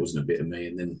commercialized, and that wasn't a bit of me.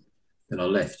 And then I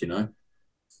left.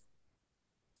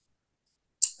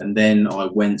 And then I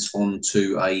went on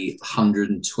to a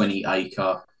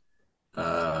 120-acre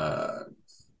uh,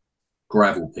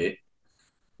 gravel pit,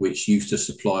 which used to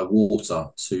supply water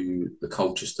to the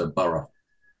Colchester Borough.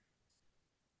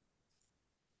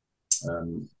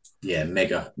 Um, yeah,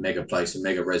 mega place, a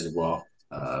mega reservoir,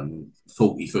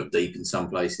 40 foot deep in some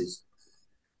places,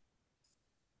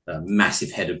 a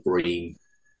massive head of bream.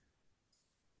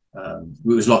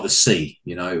 It was like the sea,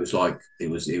 It was like it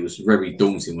was very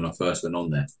daunting when I first went on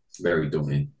there. Very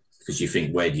daunting because you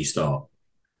think, where do you start?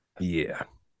 Yeah,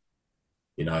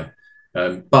 You know,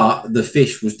 but the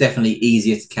fish was definitely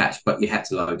easier to catch, but you had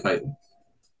to locate them.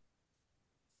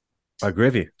 I agree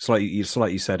with you. It's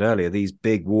like you said earlier, these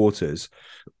big waters,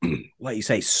 like you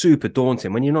say, super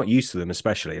daunting when you're not used to them,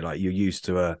 especially like you're used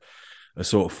to a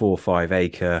sort of 4 or 5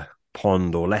 acre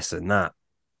pond or less than that.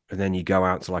 And then you go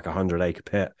out to like 100 acre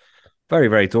pit. Very,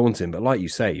 very daunting. But like you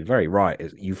say, you're very right.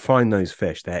 You find those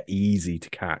fish, they're easy to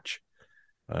catch.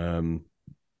 Um,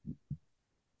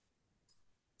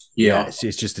 Yeah, Yeah,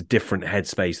 it's just a different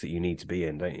headspace that you need to be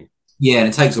in, don't you? yeah, and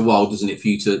it takes a while, doesn't it, for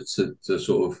you to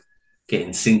sort of get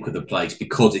in sync with the place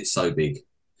because it's so big.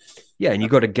 Yeah, and you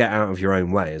got to get out of your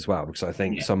own way as well, because I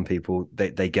think Yeah. some people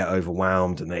they get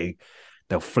overwhelmed and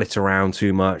they'll flit around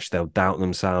too much, they'll doubt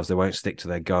themselves, they won't stick to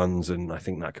their guns, and I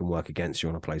think that can work against you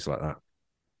on a place like that.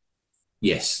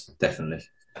 Yes, definitely,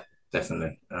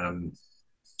 definitely.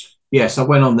 Yeah, so I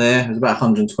went on there. It was about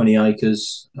 120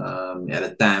 acres. It had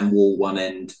a dam wall one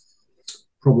end,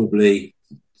 probably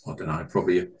I don't know,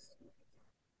 probably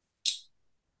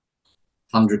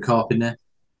 100 carp in there,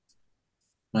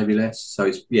 maybe less. So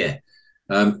it's yeah.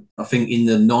 I think in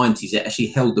the 90s it actually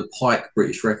held the pike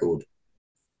British record,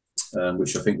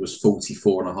 which I think was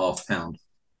 44.5 pound.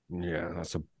 Yeah,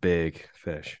 that's a big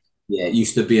fish. Yeah, it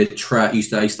used to be a trout.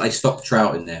 They stocked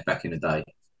trout in there back in the day,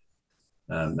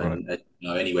 Right. and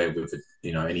anywhere with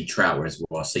any trout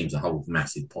reservoir seems to hold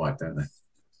massive pike, don't they?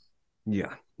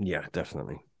 Yeah, yeah,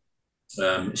 definitely.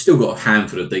 It's still got a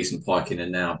handful of decent pike in there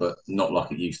now, but not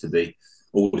like it used to be.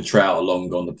 All the trout are long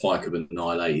gone. The pike have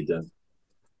annihilated them,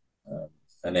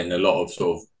 and then a lot of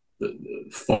sort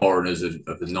of foreigners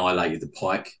have annihilated the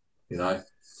pike. You know,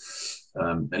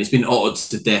 and it's been ottered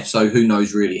to death. So who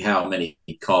knows really how many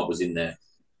carp was in there?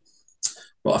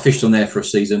 But I fished on there for a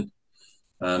season,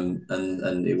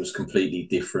 and it was completely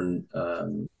different.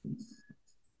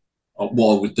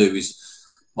 What I would do is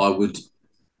I would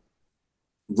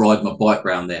ride my bike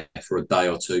round there for a day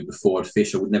or two before I'd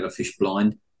fish. I would never fish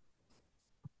blind.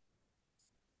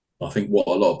 I think what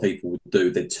a lot of people would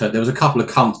do, there was a couple of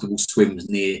comfortable swims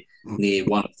near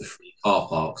one of the free car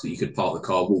parks that you could park the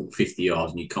car, walk 50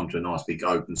 yards, and you come to a nice big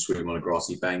open swim on a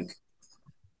grassy bank.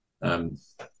 Um,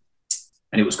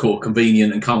 and it was quite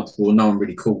convenient and comfortable, and no one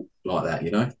really caught like that,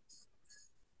 you know.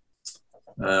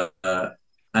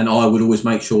 And I would always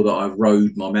make sure that I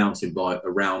rode my mountain bike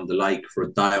around the lake for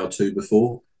a day or two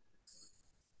before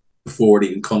I'd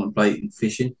even contemplating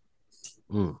fishing.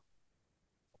 Mm.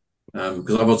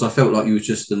 Because otherwise I felt like you was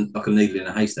just like a needle in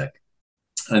a haystack.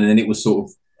 And then it was sort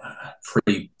of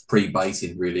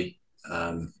pre-baiting really.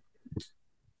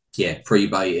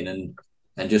 Pre-baiting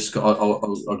and just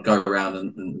I'd go around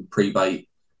and pre-bait,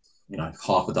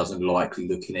 half a dozen likely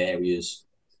looking areas,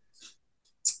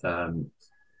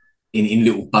 in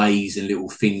little bays and little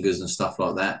fingers and stuff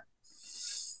like that.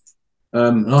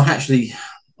 And I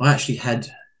actually had,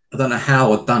 I don't know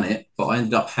how I'd done it, but I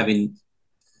ended up having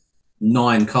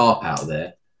 9 carp out of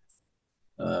there,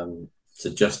 to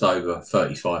just over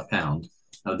 35 pound.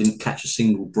 I didn't catch a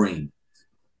single bream.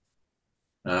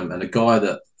 And a guy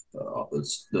that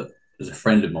was a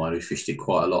friend of mine who fished it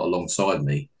quite a lot alongside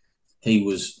me, he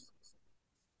was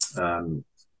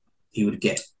he would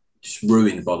get just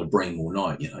ruined by the bream all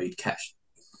night.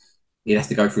 He'd have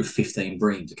to go through 15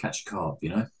 bream to catch a carp.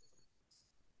 Yeah.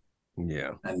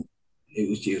 And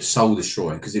it was soul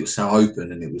destroying because it was so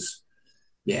open and it was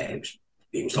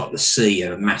like the sea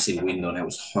had a massive wind on it. It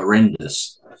was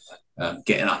horrendous.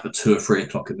 Getting up at 2 or 3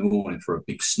 o'clock in the morning for a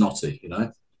big snotty.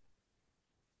 So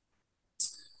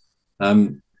I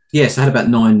had about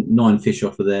nine fish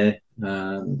off of there,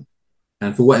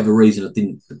 and for whatever reason, I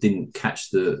didn't catch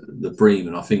the bream,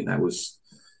 and I think that was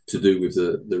to do with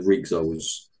the rigs I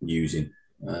was using.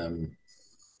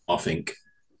 I think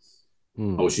I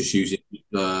Mm. was just using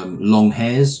long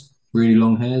hairs, really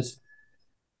long hairs.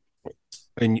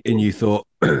 And you thought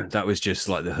that was just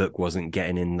like the hook wasn't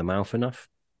getting in the mouth enough?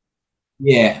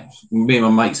 Yeah, me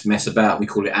and my mates mess about. We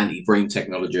call it anti-bream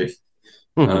technology.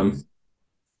 Mhm. Um,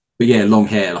 but yeah, long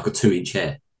hair, like a 2-inch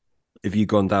hair. Have you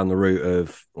gone down the route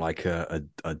of like a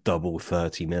double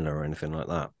 30 miller or anything like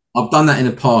that? I've done that in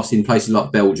the past in places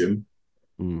like Belgium.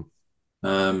 Mm.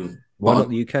 Why not But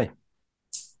the UK?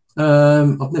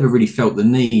 I've never really felt the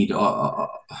need.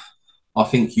 I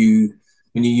think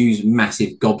when you use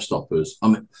massive gobstoppers.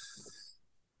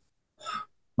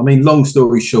 I mean, long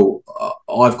story short,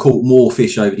 I've caught more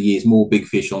fish over the years, more big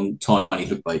fish on tiny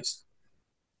hook baits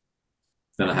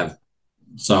than I have.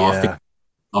 So I think Yeah,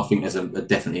 I think there's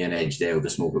definitely an edge there with a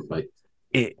small hook bait.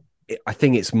 I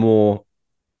think it's more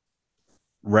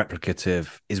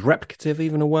replicative. Is replicative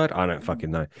even a word? I don't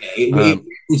fucking know. It Um,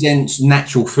 represents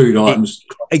natural food it items.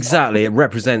 exactly, it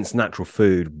represents natural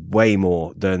food way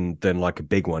more than like a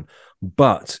big one.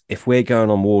 But if we're going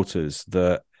on waters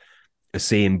that are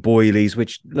seeing boilies,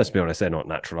 which let's be honest, they're not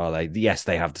natural, are they? Yes,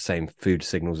 they have the same food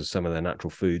signals as some of their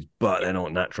natural foods, but they're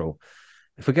not natural.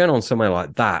 If we're going on somewhere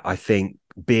like that, I think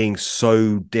being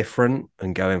so different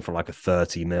and going for like a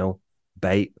 30 mil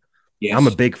bait. I'm a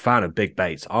Yes. big fan of big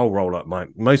baits. I'll roll up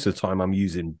most of the time I'm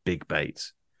using big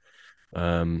baits.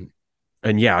 And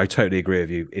yeah, I totally agree with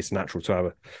you. It's natural to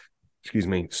have excuse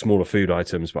me, smaller food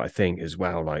items. But I think as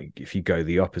well, like if you go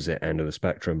the opposite end of the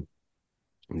spectrum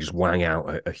and just wang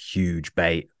out a huge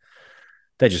bait,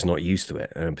 they're just not used to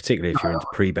it. And particularly if you're into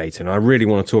pre-baiting. I really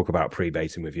want to talk about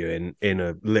pre-baiting with you in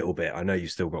a little bit. I know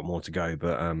you've still got more to go,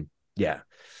 but yeah.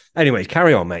 Anyways,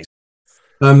 carry on, mate.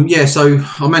 Yeah, so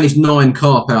I managed 9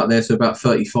 carp out there, so about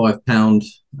 £35.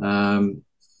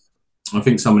 I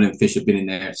think some of them fish have been in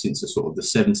there since the sort of the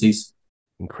 70s.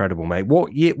 Incredible, mate.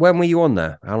 What year, when were you on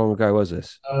there? How long ago was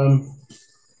this?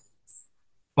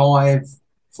 5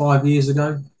 years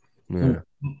ago. Yeah.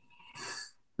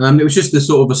 It was just a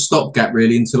sort of a stopgap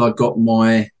really until I got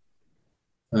my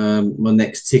my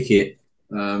next ticket.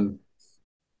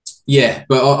 Yeah,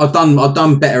 but I've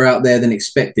done better out there than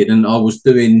expected, and I was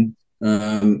doing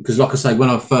because, like I say, when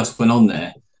I first went on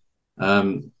there,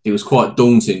 it was quite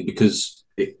daunting because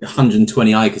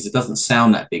 120 acres. It doesn't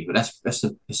sound that big, but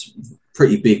it's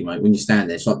pretty big, mate. When you stand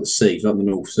there, it's like the sea, it's like the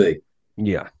North Sea.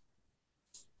 Yeah.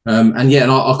 And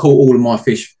I caught all of my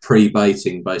fish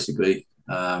pre-baiting basically.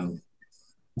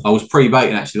 I was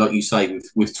pre-baiting actually, like you say,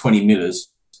 with 20 millers.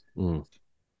 Mm.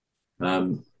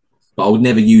 But I would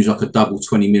never use like a double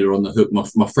 20 miller on the hook.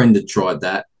 My friend had tried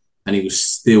that, and he was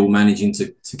still managing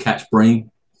to catch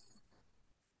bream.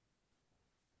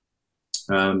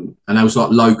 And there was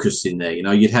like locusts in there. You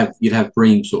know, you'd have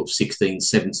bream sort of 16,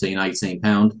 17, 18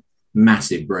 pound,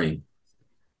 massive bream.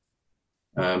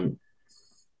 And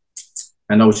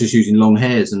I was just using long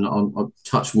hairs, and I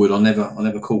touch wood, I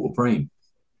never caught a bream.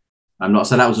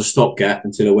 So that was a stopgap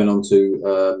until I went on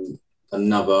to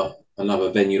another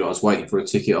venue that I was waiting for a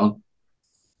ticket on.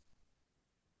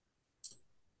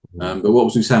 But what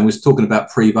was we saying? We was talking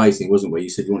about pre-baiting, wasn't we? You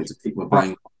said you wanted to pick my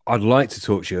brain. I'd like to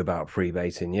talk to you about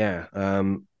pre-baiting. Yeah.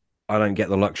 I don't get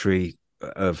the luxury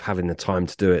of having the time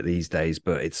to do it these days,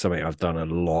 but it's something I've done a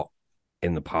lot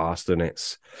in the past, and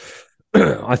it's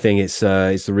I think it's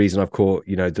the reason I've caught,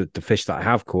 you know, the fish that I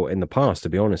have caught in the past, to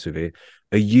be honest with you.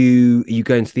 Are you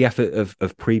going to the effort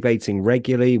of pre-baiting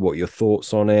regularly? What are your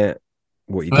thoughts on it?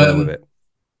 What are you doing with it?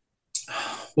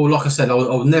 Well, like I said, I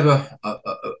would never a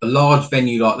large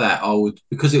venue like that. I would,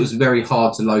 because it was very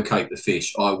hard to locate the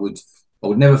fish. I would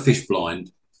never fish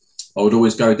blind. I would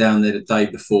always go down there the day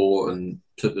before and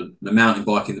took the mountain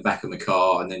bike in the back of the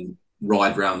car and then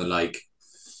ride around the lake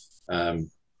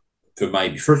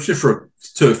for just for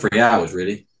 2 or 3 hours.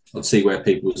 Really, I'd see where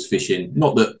people was fishing.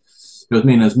 Not that, you know what I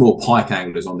mean, there's more pike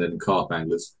anglers on there than carp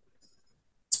anglers.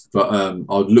 But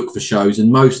I'd look for shows,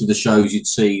 and most of the shows you'd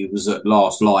see was at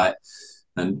last light,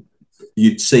 and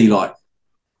you'd see like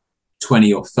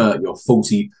 20 or 30 or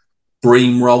 40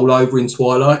 bream roll over in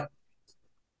twilight.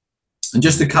 And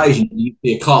just occasionally you'd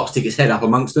see a carp stick its head up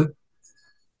amongst them.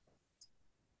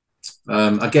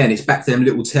 Again, it's back to them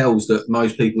little tells that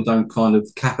most people don't kind of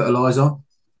capitalise on.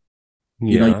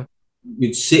 Yeah. You know,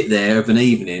 you'd sit there of an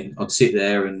evening. I'd sit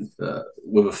there and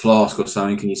with a flask or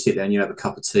something, and you sit there and you have a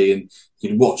cup of tea, and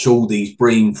you'd watch all these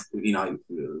bream, you know,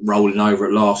 rolling over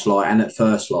at last light and at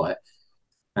first light,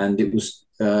 and it was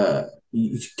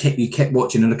you kept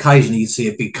watching, and occasionally you'd see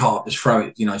a big carp just throw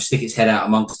it, you know, stick its head out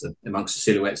amongst the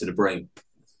silhouettes of the bream.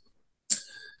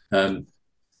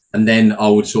 And then I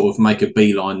would sort of make a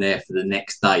beeline there for the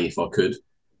next day if I could.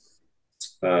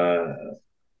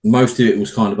 Most of it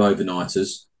was kind of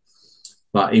overnighters.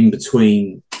 But in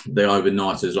between the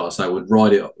overnighters, like I say, I would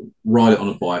ride it on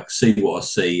a bike, see what I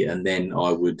see, and then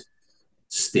I would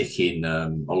stick in. I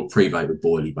would pre-bait with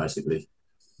Boilie, basically.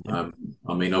 I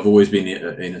mean, I've always been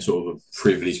in a sort of a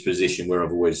privileged position where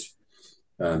I've always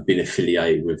been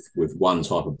affiliated with one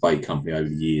type of bait company over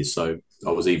the years. So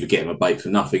I was either getting a bait for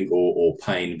nothing or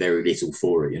paying very little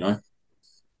for it, you know.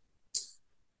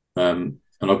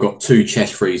 And I've got 2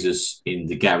 chest freezers in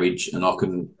the garage, and I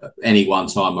can, at any one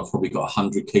time, I've probably got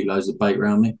 100 kilos of bait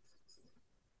around me.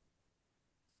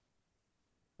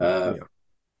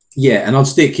 Yeah, and I'd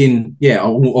stick in, I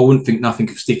wouldn't think nothing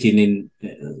of sticking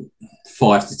in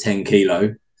 5 to 10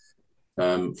 kilo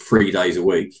 3 days a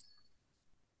week.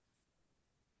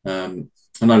 I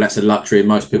know that's a luxury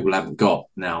most people haven't got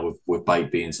now with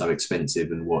bait being so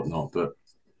expensive and whatnot, and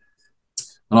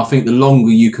I think the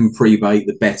longer you can pre-bait,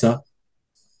 the better.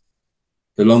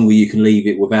 The longer you can leave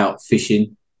it without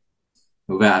fishing,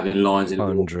 without having lines in it,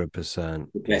 100%.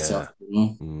 the better. Yeah.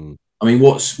 You know? I mean,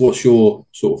 what's your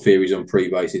sort of theories on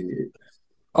pre-baiting?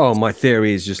 Oh, my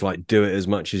theory is just like do it as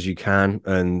much as you can,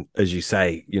 and as you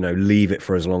say, you know, leave it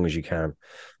for as long as you can.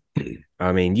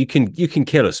 I mean, you can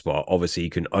kill a spot. Obviously, you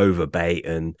can overbait,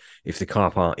 and if the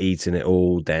carp aren't eating it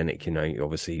all, then it can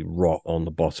obviously rot on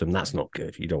the bottom. That's not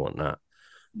good. You don't want that.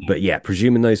 But yeah,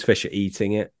 presuming those fish are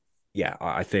eating it, yeah,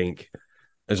 I think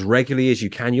as regularly as you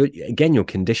can. You're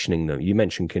conditioning them. You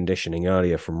mentioned conditioning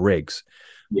earlier from rigs.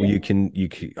 Well, Yeah.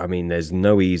 I mean, there's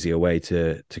no easier way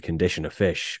to condition a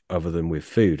fish other than with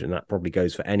food, and that probably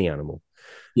goes for any animal.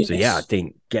 So yeah, I Yes.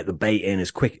 think get the bait in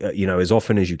as quick, as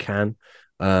often as you can.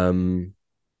 Um,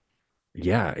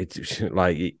 yeah, it's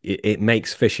like it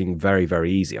makes fishing very,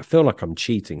 very easy. I feel like I'm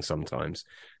cheating sometimes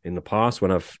in the past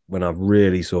when I've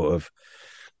really sort of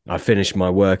I finished my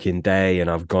working day and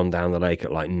I've gone down the lake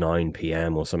at like 9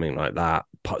 p.m. or something like that,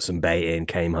 put some bait in,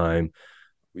 came home.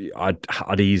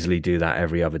 I'd easily do that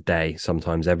every other day,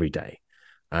 sometimes every day.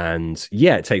 And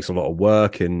yeah, it takes a lot of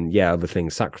work and yeah, other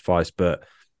things sacrificed, but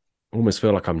I almost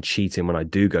feel like I'm cheating when I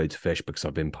do go to fish because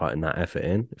I've been putting that effort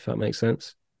in, if that makes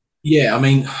sense. Yeah, I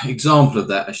mean, example of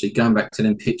that actually going back to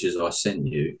them pictures I sent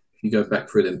you. If you go back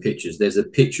through them pictures, there's a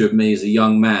picture of me as a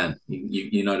young man.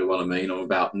 You know the one I mean. I'm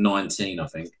about 19, I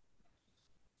think.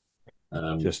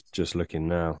 Um, Just looking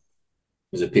now.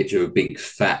 there's a picture of a big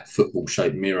fat football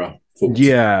shaped mirror. Full.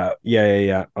 Yeah.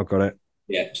 I got it.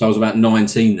 Yeah, so I was about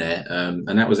 19 there, and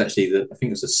that was actually I think it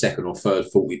was the second or third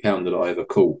 40 pounder that I ever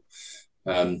caught.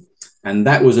 Um, and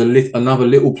that was another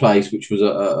little place, which was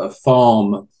a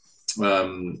farm,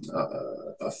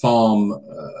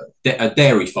 a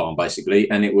dairy farm basically,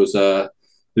 and it was a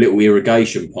little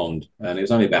irrigation pond, and it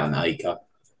was only about an acre.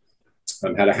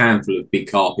 Had a handful of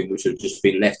big carping which had just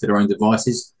been left to their own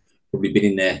devices, probably been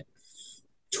in there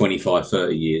 25,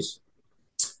 30 years.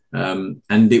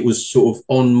 And it was sort of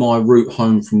on my route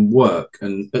home from work.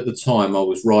 And at the time, I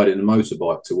was riding a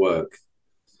motorbike to work.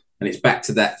 And it's back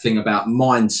to that thing about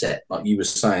mindset, like you were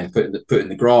saying, putting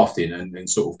the graft in and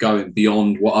sort of going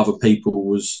beyond what other people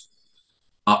was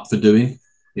up for doing.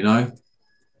 You know,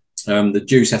 the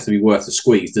juice has to be worth the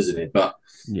squeeze, doesn't it? But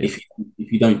Yeah. if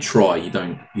you don't try, you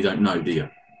don't know, do you?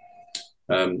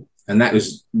 And that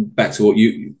was back to what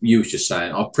you was just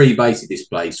saying. I pre-baited this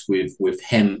place with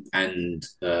hemp and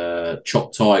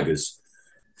chopped tigers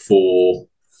for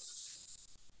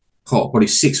probably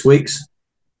 6 weeks.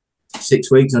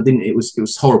 6 weeks. I didn't. It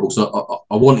was horrible. So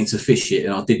I wanted to fish it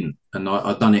and I didn't. And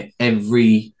I done it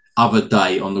every other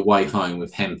day on the way home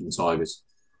with hemp and tigers.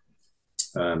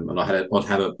 And I'd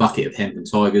have a bucket of hemp and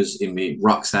tigers in my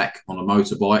rucksack on a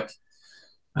motorbike,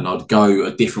 and I'd go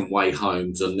a different way home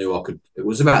because I knew I could. It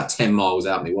was about 10 miles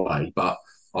out my way, but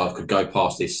I could go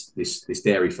past this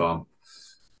dairy farm.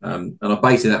 And I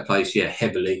baited that place, yeah,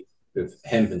 heavily with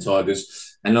hemp and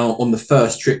tigers. And on the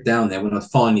first trip down there, when I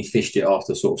finally fished it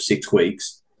after sort of 6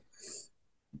 weeks,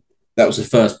 that was the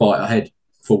first bite I had,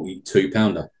 42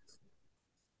 pounder.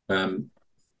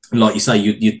 Like you say,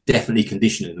 you're definitely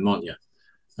conditioning them, aren't you?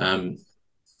 Um,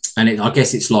 and I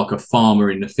guess it's like a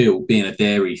farmer in the field, being a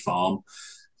dairy farm.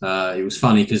 It was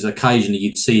funny because occasionally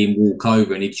you'd see him walk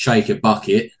over and he'd shake a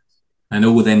bucket, and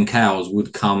all them cows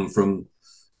would come from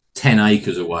 10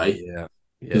 acres away Yeah.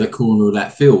 to the corner of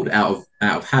that field out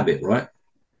of habit, right?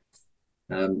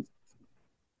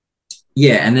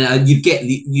 Yeah, and then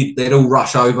they'd all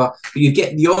rush over, but you'd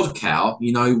get the odd cow,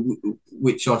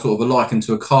 which I sort of liken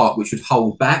to a cart, which would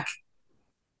hold back,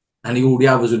 and all the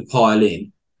others would pile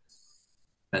in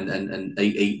and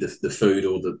eat the food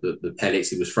or the pellets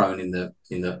he was throwing in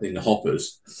the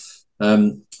hoppers.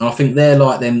 I think they're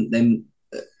like them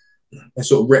they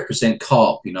sort of represent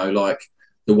carp, like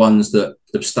the ones that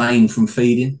abstain from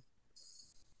feeding.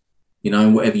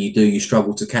 Whatever you do, you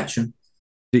struggle to catch them.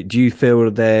 Do you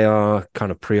feel they are kind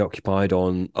of preoccupied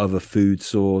on other food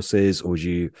sources, or do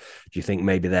you think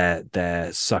maybe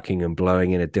they're sucking and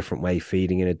blowing in a different way,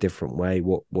 feeding in a different way?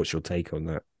 What's your take on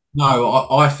that? No,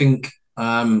 I think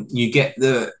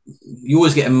you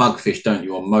always get a mugfish, don't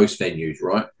you, on most venues,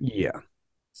 right? Yeah.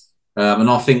 And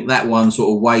I think that one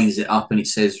sort of weighs it up and it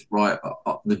says, right,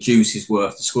 the juice is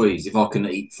worth the squeeze. If I can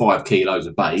eat 5 kilos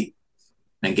of bait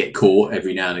and get caught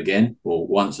every now and again or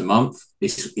once a month,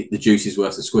 the juice is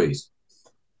worth the squeeze.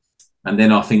 And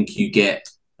then I think you get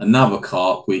another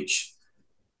carp which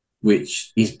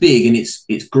is big and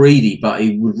it's greedy, but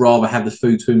he would rather have the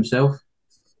food to himself.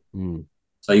 Mm.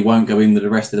 So he won't go in with the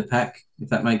rest of the pack, if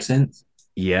that makes sense.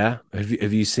 Yeah.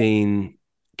 Have you seen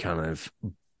kind of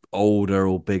older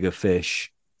or bigger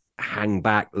fish hang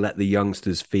back, let the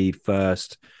youngsters feed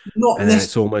first, Not and then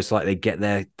it's almost like they get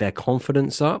their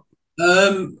confidence up?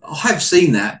 I have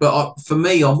seen that, but for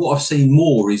me, what I've seen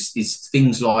more is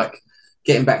things like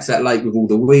getting back to that lake with all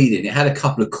the weed in. It had a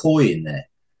couple of koi in there,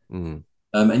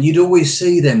 and you'd always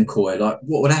see them koi. Like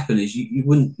what would happen is you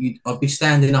wouldn't. I'd be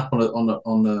standing up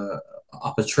on a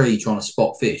up a tree trying to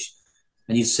spot fish,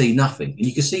 and you'd see nothing, and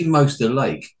you could see most of the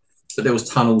lake, but there was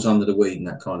tunnels under the weed and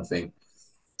that kind of thing.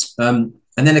 And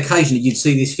then occasionally you'd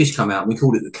see this fish come out, and we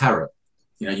called it the carrot.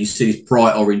 you see this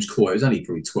bright orange koi. It was only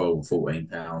probably 12 or 14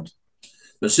 pound.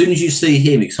 But as soon as you see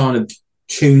him, it kind of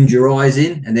tuned your eyes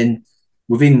in, and then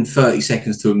within 30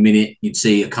 seconds to a minute, you'd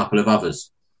see a couple of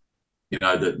others.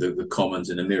 The commons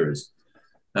and the mirrors.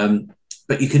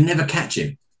 But you could never catch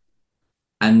him.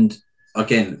 And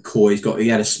again, he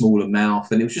had a smaller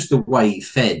mouth, and it was just the way he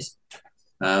fed.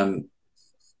 And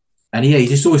he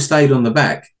just always stayed on the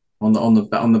back, on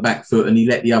the back foot, and he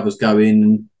let the others go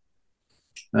in.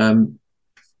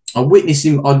 I'd witness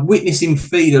him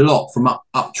feed a lot from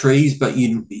up trees, but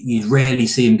you'd rarely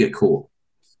see him get caught.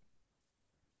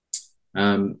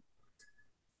 And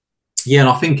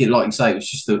I think like you say, it was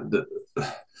just the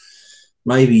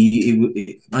maybe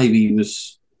he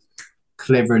was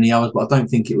clever in the others, but I don't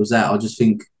think it was that. I just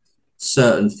think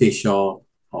certain fish are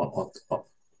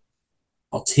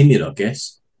timid, I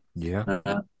guess. Yeah.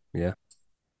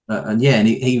 And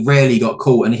he rarely got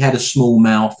caught, and he had a small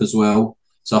mouth as well,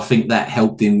 so I think that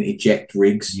helped him eject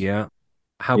rigs. Yeah.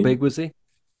 How big was he?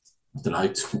 I don't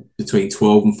know, between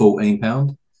 12 and 14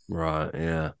 pound. Right.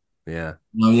 Yeah.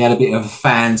 He had a bit of a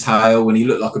fantail, and he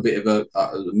looked like a bit of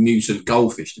a mutant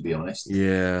goldfish, to be honest.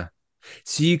 Yeah.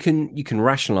 So you can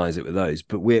rationalize it with those,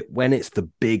 but when it's the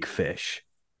big fish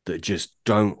that just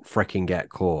don't freaking get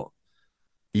caught,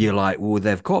 you're like, well,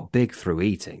 they've got big through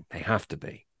eating. They have to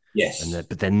be. Yes.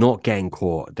 But they're not getting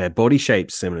caught. Their body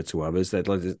shape's similar to others.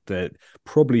 They're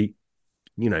probably,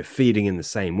 feeding in the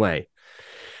same way.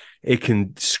 It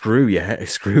can screw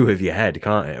with your head,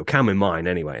 can't it? It can with mine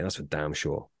anyway. That's for damn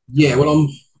sure. Yeah. Well,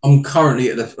 I'm currently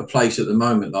at a place at the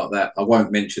moment like that. I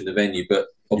won't mention the venue, but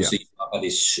obviously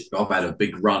I've had a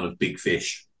big run of big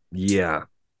fish. Yeah.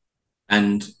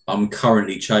 And I'm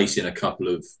currently chasing a couple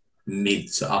of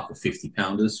mid to upper 50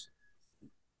 pounders.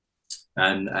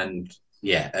 And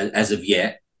as of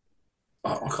yet,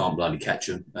 I can't bloody catch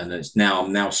them. And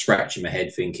I'm now scratching my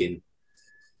head thinking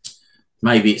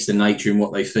maybe it's the nature in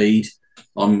what they feed.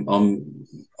 I'm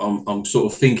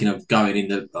sort of thinking of going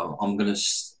in I'm going to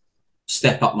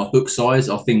step up my hook size.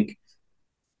 I think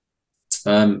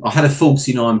I had a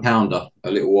 49 pounder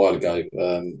a little while ago.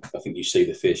 I think you see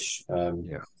the fish.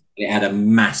 It had a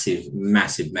massive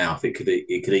mouth. It could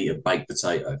eat a baked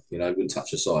potato. It wouldn't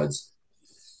touch the sides.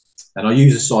 And I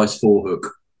use a size 4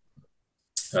 hook,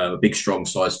 a big strong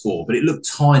size 4, but it looked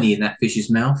tiny in that fish's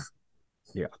mouth.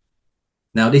 Yeah.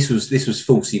 Now this was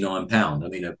 49 pound. I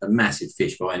mean, a massive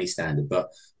fish by any standard, but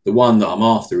the one that I'm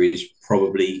after is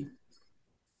probably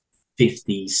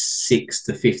 56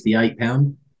 to 58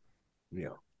 pound.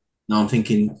 Yeah. Now I'm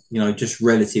thinking, just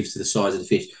relative to the size of the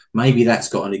fish, maybe that's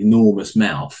got an enormous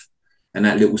mouth, and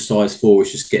that little size 4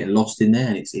 is just getting lost in there,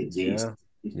 and it's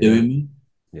doing me.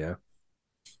 Yeah.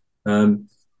 I'm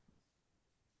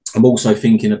also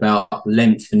thinking about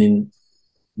lengthening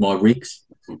my rigs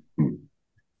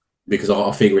because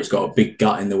I figure it's got a big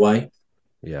gut in the way.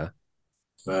 Yeah.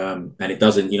 And it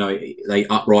doesn't, they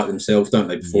upright themselves, don't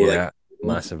they? Before they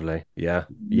massively. Yeah.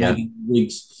 Yeah.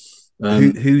 Rigs.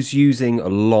 Who's using a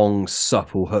long,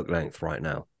 supple hook length right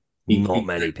now? Not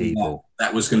many people.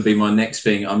 That was going to be my next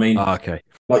thing. I mean, okay.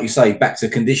 Like you say, back to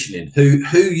conditioning.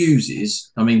 Who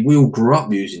uses? I mean, we all grew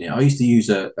up using it. I used to use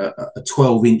a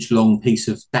 12-inch long piece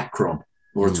of Dacron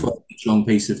or a 12-inch long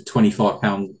piece of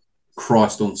 25-pound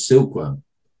Christ on silkworm.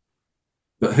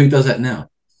 But who does that now?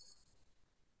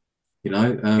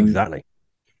 Exactly.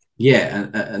 Yeah,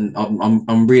 and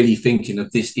I'm really thinking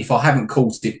of this. If I haven't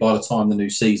caught it by the time the new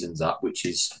season's up, which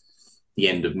is the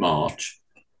end of March,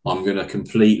 I'm going to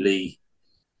completely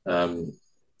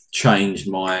change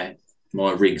my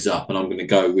rigs up, and I'm going to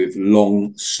go with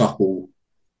long, supple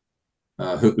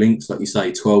hook lengths, like you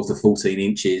say, 12 to 14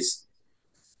 inches.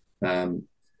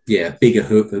 Bigger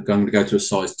hook. I'm going to go to a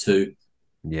size 2.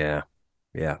 Yeah.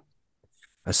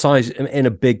 A size in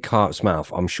a big carp's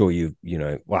mouth. I'm sure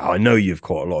I know you've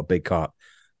caught a lot of big carp.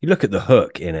 You look at the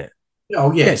hook in it.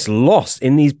 Oh yeah, it's lost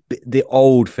in the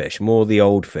old fish, more the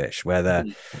old fish, where they're.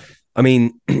 I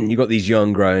mean, you got these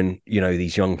young growing,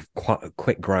 these young,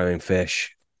 quick growing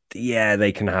fish. Yeah,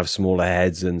 they can have smaller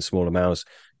heads and smaller mouths.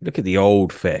 Look at the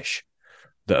old fish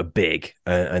that are big,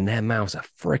 and their mouths are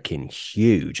freaking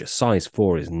huge. A size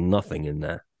 4 is nothing in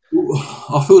there.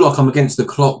 I feel like I'm against the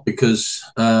clock because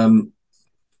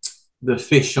the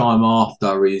fish I'm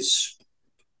after is,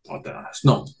 I don't know, it's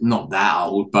not that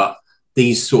old, but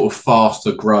these sort of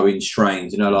faster growing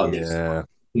strains, these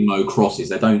Emo crosses,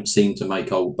 they don't seem to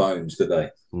make old bones, do they?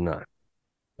 No.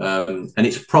 And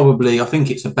it's probably, I think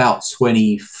it's about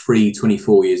 23,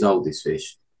 24 years old, this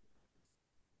fish.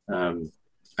 And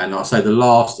I say the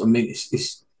last, I mean,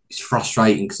 it's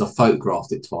frustrating because I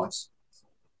photographed it twice.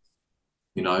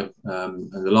 And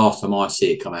the last time I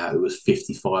see it come out, it was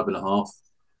 55 and a half.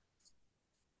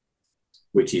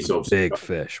 which is obviously Big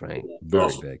fish, mate. Very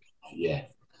colossal. big. Yeah.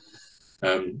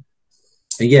 And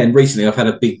yeah, and recently I've had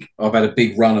a big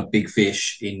run of big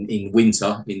fish in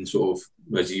winter, in sort of,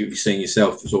 as you've seen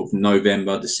yourself, sort of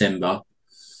November, December.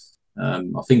 I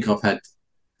think I've had,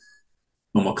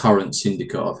 on my current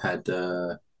syndicate, I've had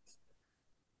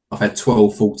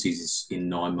 12 40s in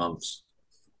 9 months,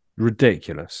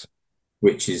 Ridiculous.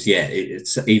 which is, yeah,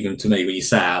 it's even to me when you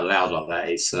say it out loud like that,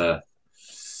 it's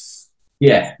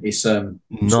yeah, it's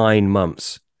 9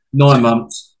 months. 9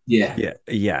 months. Yeah, Yeah,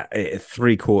 yeah.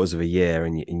 3/4 of a year,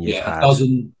 and you've yeah, had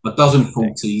a dozen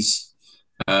 40s,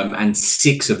 and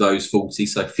six of those 40s,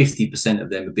 so 50% of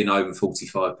them have been over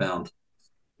 45 pound.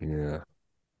 yeah.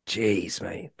 Jeez,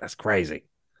 mate, that's crazy.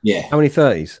 Yeah. How many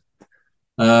 30s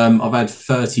I've had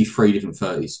 33 different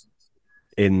 30s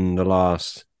in the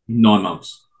last? in 9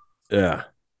 months. Yeah.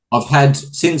 I've had,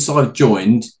 since I've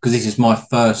joined, because this is my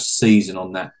first season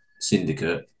on that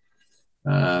syndicate,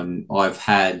 I've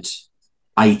had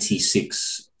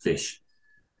 86 fish.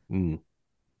 Mm.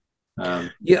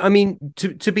 Um, Yeah, I mean,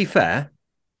 to be fair,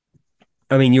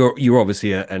 I mean you're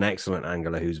obviously an excellent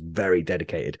angler who's very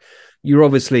dedicated. You're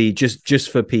obviously just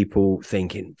for people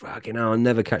thinking, fucking hell, I'll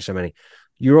never catch so many.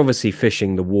 You're obviously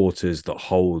fishing the waters that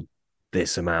hold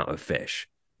this amount of fish,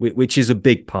 which is a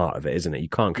big part of it, isn't it? You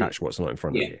can't catch what's not in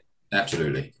front of yeah, you.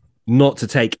 absolutely. Not to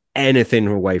take anything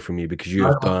away from you because you No,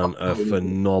 have done a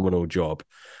phenomenal job,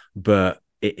 but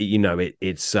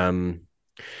it's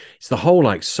the whole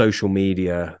like social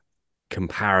media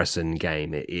comparison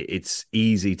game. It's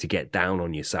easy to get down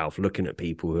on yourself looking at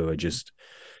people who are just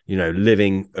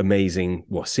living amazing,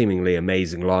 seemingly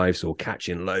amazing lives, or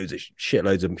catching loads of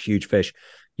shitloads of huge fish.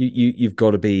 You've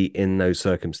got to be in those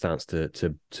circumstances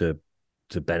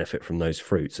to benefit from those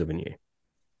fruits, haven't you?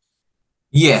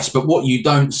 Yes, but what you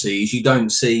don't see is, you don't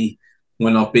see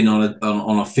when I've been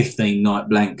on a 15 night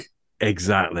blank.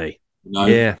 Exactly. You know,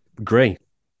 Yeah, agree.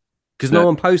 Because no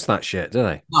one posts that shit, do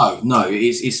they? no,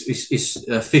 it's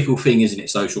a fickle thing, isn't it?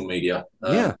 Social media.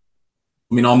 Yeah.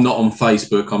 I mean, I'm not on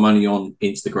Facebook. I'm only on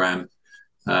Instagram.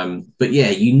 But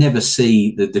yeah, you never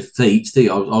see the defeats, do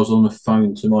you? I was on the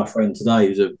phone to my friend today,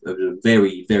 who's a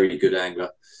very, very good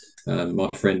angler. My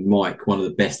friend Mike, one of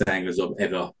the best anglers I've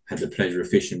ever had the pleasure of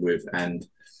fishing with. And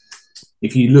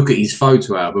if you look at his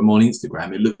photo album on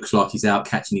Instagram, it looks like he's out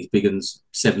catching his big uns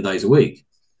 7 days a week.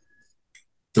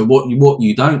 But what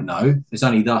you don't know is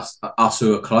only us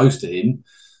who are close to him.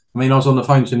 I mean, I was on the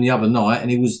phone to him the other night, and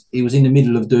he was in the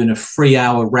middle of doing a 3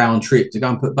 hour round trip to go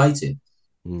and put bait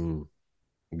in.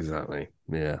 Exactly.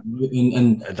 Yeah.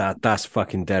 And That's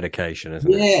fucking dedication,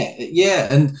 isn't it? yeah.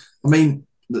 And I mean,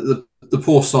 the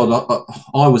poor sod.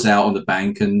 I was out on the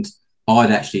bank, and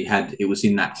I'd actually had, it was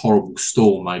in that horrible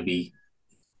storm maybe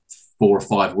 4 or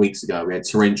 5 weeks ago. We had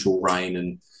torrential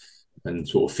rain and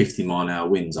sort of 50-mile-an-hour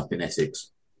winds up in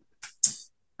Essex,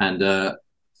 and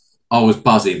I was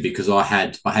buzzing because I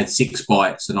had 6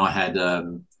 bites, and I had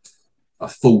a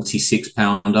 46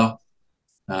 pounder,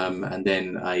 and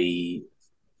then a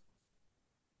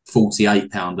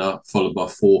 48 pounder, followed by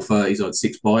 4 30s. I had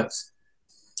 6 bites.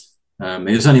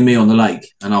 It was only me on the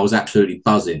lake, and I was absolutely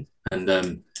buzzing. And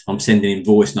I'm sending him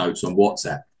voice notes on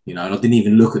WhatsApp, and I didn't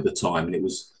even look at the time, and it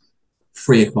was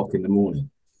 3 o'clock in the morning.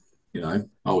 I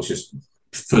was just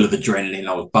full of adrenaline.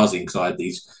 I was buzzing because I had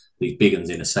these big ones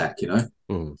in a sack.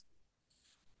 Mm.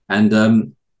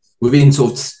 And within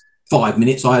sort of 5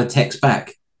 minutes, I had a text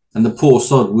back, and the poor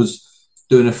sod was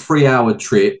doing a 3 hour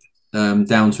trip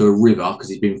down to a river because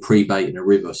he's been pre-baiting a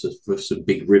river, so for some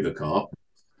big river carp.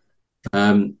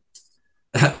 And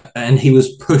he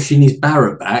was pushing his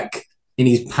barra back in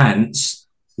his pants,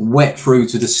 wet through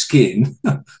to the skin,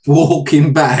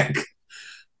 walking back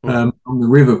on the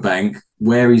riverbank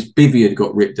where his bivvy had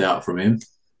got ripped out from him.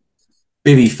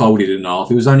 Bivvy folded in half.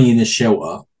 He was only in a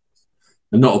shelter,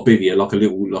 and not a bivvy,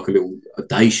 like a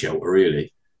day shelter,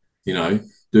 really.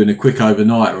 Doing a quick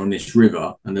overnighter on this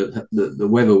river, and the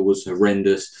weather was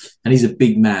horrendous. And he's a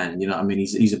big man, I mean,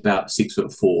 he's about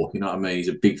 6'4", I mean, he's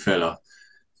a big fella,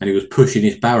 and he was pushing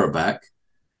his barra back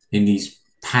in his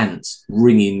pants,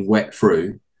 wringing wet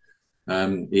through.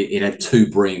 It had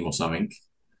 2 bream or something,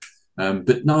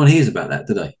 but no one hears about that,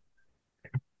 do they?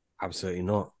 Absolutely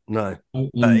not. No.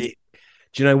 Mm.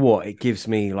 Do you know what? It gives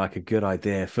me like a good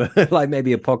idea for like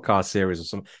maybe a podcast series or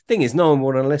something. Thing is, no one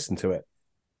would want to listen to it.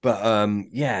 But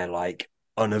yeah, like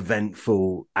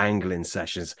uneventful angling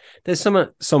sessions. There's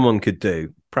someone could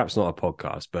do, perhaps not a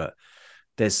podcast, but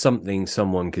there's something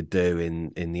someone could do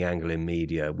in the angling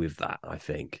media with that. I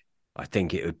think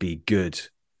it would be good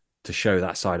to show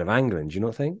that side of angling. Do you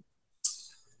not think?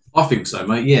 I think so,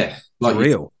 mate. Yeah, Like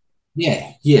real.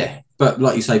 Yeah. but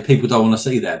like you say, people don't want to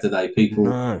see that, do they? People,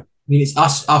 I No. mean, it's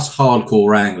us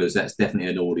hardcore anglers. That's definitely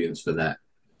an audience for that.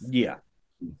 Yeah.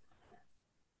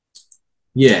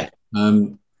 Yeah.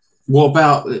 What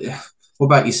about what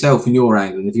about yourself and your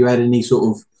angling? Have you had any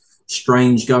sort of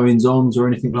strange goings ons or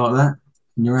anything like that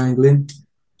in your angling?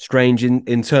 Strange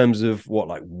in terms of what,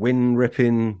 like wind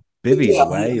ripping bivvies Yeah,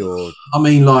 away, or I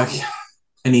mean, like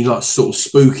any like sort of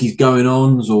spooky going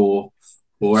ons, or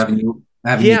having you?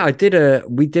 yeah,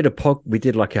 we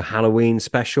did like a Halloween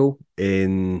special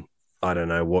in, I don't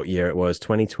know what year it was,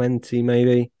 2020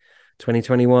 maybe,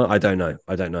 2021. I don't know.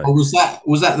 Or was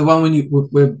that the one when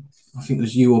where I think it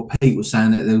was you or Pete was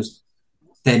saying that there was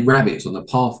dead rabbits on the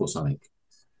path or something?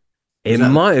 Was It that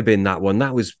might have been that one.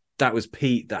 That was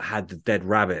Pete that had the dead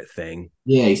rabbit thing.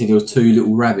 yeah, he said there was two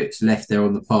little rabbits left there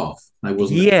on the path. They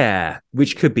wasn't. Yeah,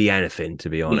 which could be anything, to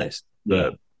be Yeah, honest. yeah,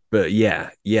 But yeah,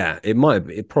 it might have,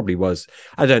 it probably was.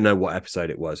 I don't know what episode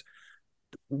it was.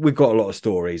 We've got a lot of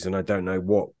stories, and I don't know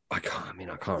what I can't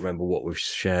remember what we've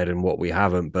shared and what we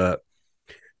haven't. But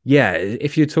yeah,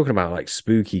 if you're talking about like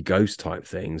spooky ghost type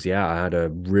things, yeah, I had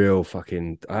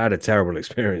a terrible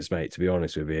experience, mate, to be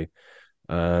honest with you.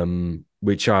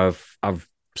 Which I've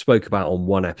spoke about on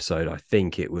one episode. I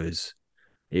think it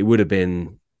would have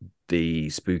been the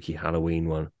spooky Halloween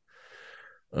one.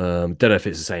 Don't know if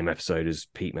it's the same episode as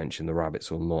Pete mentioned the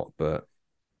rabbits or not, but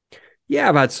yeah,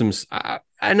 I've had some,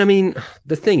 and I mean,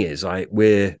 the thing is, I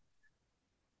don't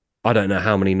know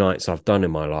how many nights I've done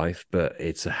in my life, but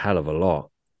it's a hell of a lot.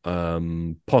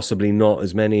 Possibly not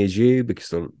as many as you,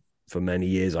 because for many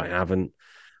years I haven't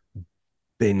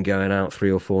been going out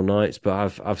 3 or 4 nights,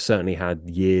 but I've certainly had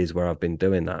years where I've been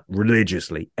doing that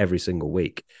religiously every single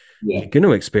week. yeah, You're going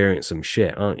to experience some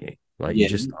shit, aren't you? Like you yeah.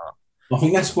 just are. I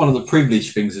think that's one of the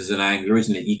privileged things as an angler,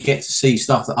 isn't it? You get to see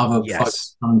stuff that other folks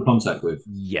Yes, come in contact with.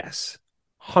 yes,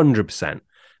 100%.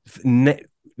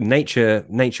 Nature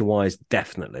wise,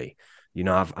 definitely. You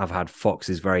know, I've had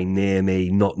foxes very near me,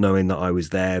 not knowing that I was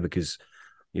there, because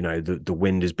the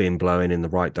wind has been blowing in the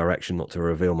right direction, not to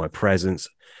reveal my presence.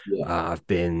 Yeah, I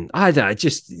don't know,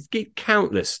 just get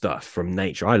countless stuff from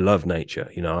nature. I love nature.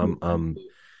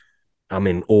 I'm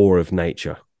in awe of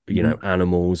nature. mm-hmm.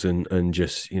 Animals and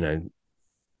just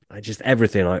I just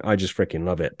everything. I just freaking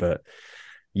love it. But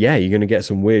yeah, you're gonna get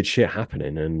some weird shit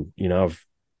happening, and I've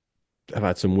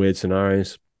had some weird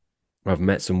scenarios. I've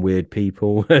met some weird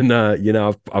people, and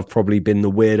I've probably been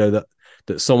the weirdo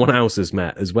that someone else has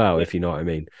met as well, Yeah, if you know what I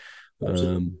mean.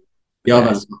 absolutely. Yeah, I've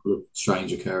had a Yes. couple of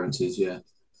strange occurrences. Yeah.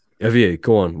 Have you?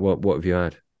 Go on. What have you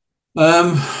had?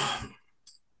 Um.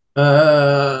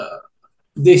 Uh.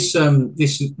 This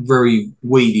very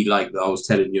weedy lake that I was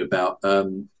telling you about. Like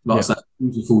I Yeah. said,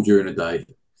 beautiful during the day.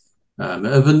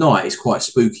 Of a night, it's quite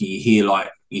spooky. You hear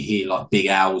like big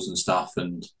owls and stuff,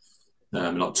 and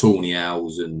like tawny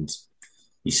owls, and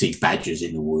you see badgers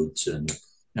in the woods, and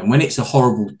when it's a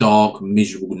horrible, dark,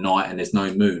 miserable night and there's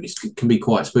no moon, it can be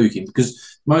quite spooky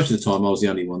because most of the time I was the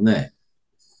only one there.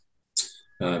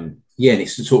 Yeah, and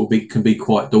it's sort of can be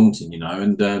quite daunting, and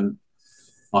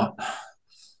I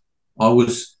I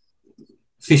was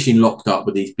fishing locked up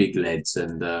with these big leads,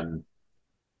 and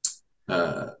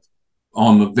uh,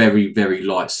 I'm a very very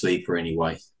light sleeper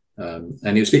anyway.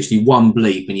 And it was literally one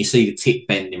bleep, and you see the tip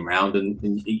bending round, and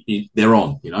they're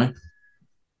on.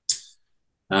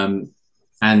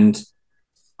 And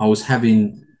I was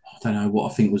having, I don't know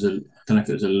what I think was I don't know if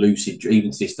it was a lucid dream.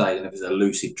 Even to this day, I don't know if it was a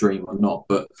lucid dream or not.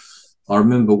 But I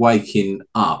remember waking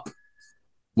up.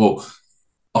 Well,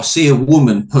 I see a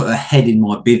woman put her head in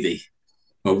my bivvy.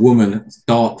 A woman,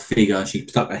 dark figure, and she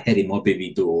stuck her head in my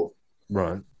bivvy door.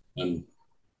 Right. Um,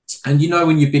 and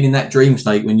when you've been in that dream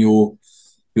state when you're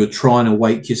trying to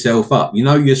wake yourself up.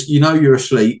 You're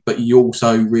asleep, but you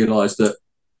also realise that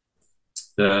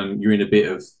you're in a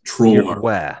bit of You're trauma.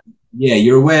 aware. Yeah,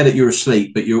 you're aware that you're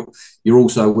asleep, but you're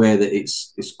also aware that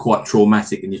it's quite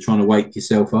traumatic, and you're trying to wake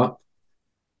yourself up.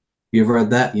 You ever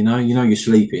had that? You're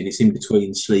sleeping. It's in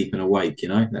between sleep and awake.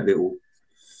 That little.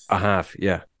 I have.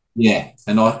 Yeah. Yeah,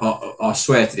 and I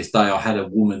swear to this day, I had a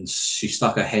woman. She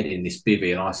stuck her head in this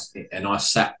bivvy, and I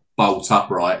sat bolt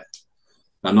upright,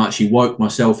 and I actually woke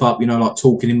myself up. Like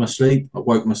talking in my sleep, I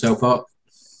woke myself up.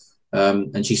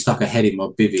 And she stuck her head in my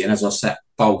bivvy, and as I sat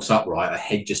bolt upright, her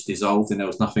head just dissolved, and there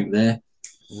was nothing there.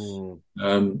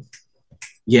 Mm.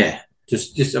 Yeah,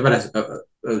 just I've had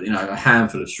a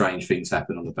handful of strange things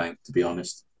happen on the bank, to be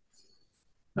honest.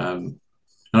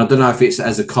 And I don't know if it's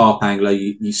as a carp angler,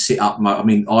 you sit up. I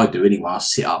mean, I do anyway. I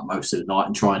sit up most of the night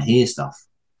and try and hear stuff.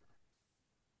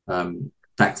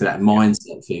 Back to that Yeah.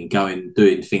 mindset thing,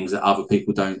 doing things that other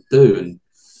people don't do,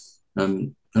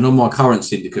 and on my current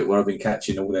syndicate where I've been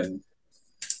catching all them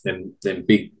them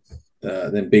big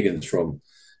ones from.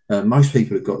 Most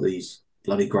people have got these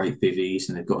bloody great bivvies,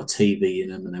 and they've got a TV in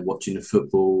them, and they're watching the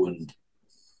football, and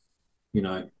you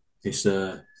know, it's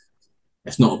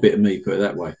not a bit of me, put it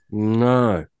that way.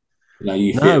 No. You know,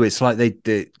 you No, feel it's like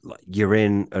like you're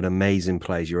in an amazing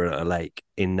place. You're at a lake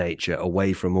in nature,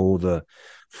 away from all the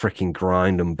freaking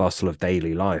grind and bustle of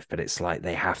daily life. But it's like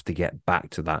they have to get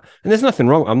back to that. And there's nothing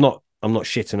wrong. I'm not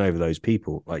shitting over those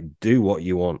people. Like, do what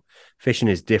you want. Fishing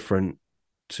is different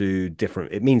to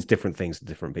different. It means different things to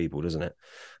different people, doesn't it?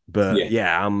 But yeah,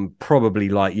 yeah, I'm probably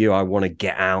like you. I want to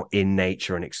get out in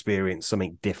nature and experience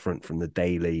something different from the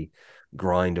daily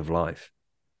grind of life.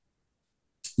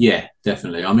 yeah,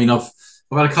 definitely. I mean, I've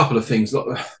had a couple of things.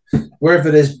 Like,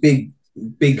 wherever there's big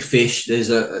fish,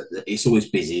 it's always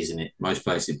busy, isn't it? Most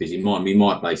places are busy.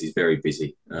 My place is very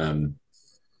busy.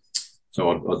 So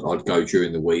I'd go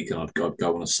during the week, and I'd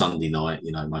go on a Sunday night.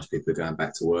 You know, most people are going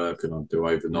back to work, and I'd do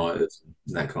overnighters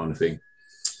and that kind of thing.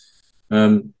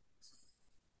 Um,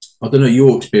 I don't know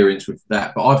your experience with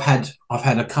that, but I've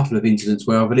had a couple of incidents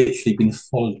where I've literally been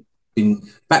followed. Been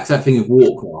back to that thing of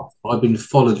Warcraft. I've been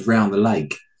followed around the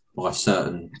lake by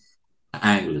certain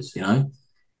anglers, you know,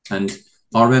 and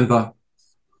I remember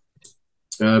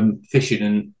fishing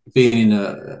and being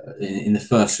in the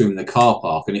first swim in the car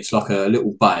park, and it's like a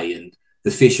little bay, and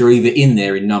the fish are either in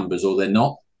there in numbers or they're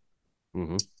not.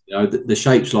 Mm-hmm. You know, the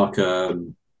shape's like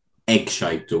egg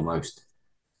shaped almost.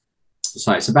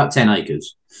 So it's about 10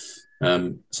 acres.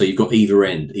 So you've got either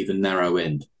end, even narrow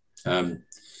end. Um,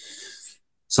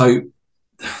 so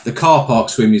the car park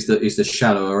swim is the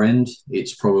shallower end.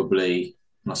 It's probably,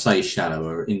 when I say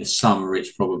shallower, in the summer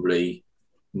it's probably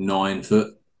 9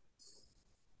 foot,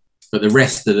 but the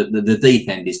rest of the deep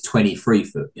end is 23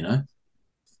 foot. You know,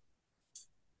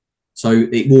 so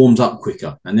it warms up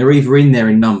quicker, and they're either in there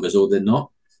in numbers or they're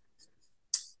not.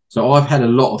 So I've had a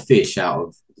lot of fish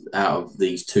out of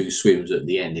these two swims at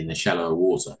the end in the shallower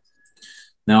water.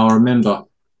 Now I remember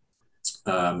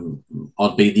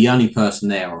I'd be the only person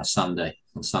there on Sunday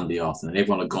afternoon.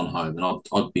 Everyone had gone home, and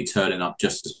I'd be turning up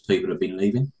just as people had been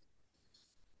leaving.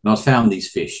 And I'd found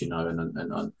these fish, you know,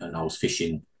 and I was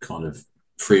fishing kind of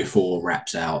 3 or 4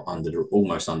 wraps out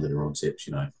almost under the rod tips,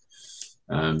 you know.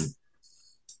 Um,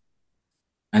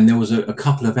 and there was a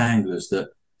couple of anglers that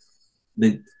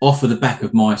off of the back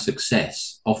of my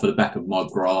success, off of the back of my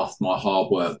graft, my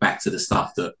hard work, back to the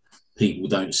stuff that people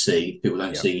don't see. People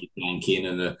don't Yeah. see yanking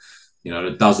and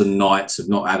the dozen nights of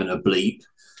not having a bleep.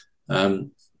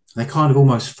 They kind of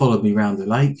almost followed me around the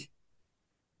lake,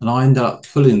 and I ended up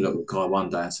pulling the little guy one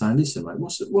day and saying, "Listen, mate,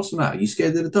 what's the matter? Are you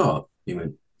scared of the dark?" He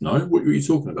went, "No. What are you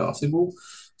talking about?" I said, "Well,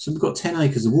 so we've got 10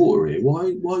 acres of water here. Why are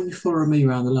you following me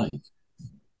around the lake?"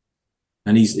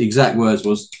 And his exact words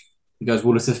was, he goes,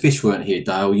 "Well, if the fish weren't here,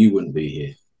 Dale, you wouldn't be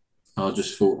here." I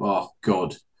just thought, oh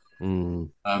God. Mm.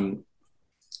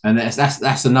 And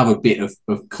that's another bit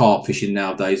of carp fishing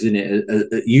nowadays, isn't it?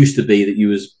 It used to be that you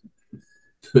was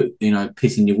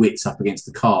pitting your wits up against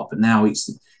the carp, but now it's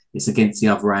against the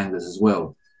other anglers as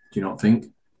well. Do you not think?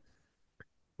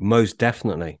 Most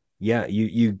definitely. Yeah,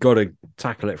 you got to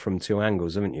tackle it from two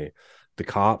angles, haven't you? The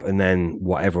carp and then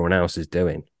what everyone else is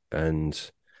doing. And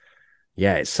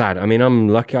yeah, it's sad. I mean, I'm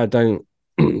lucky I don't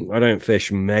I don't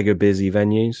fish mega busy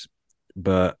venues,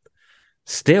 but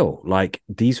still, like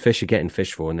these fish are getting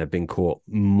fished for and they've been caught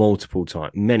multiple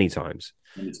times, many times.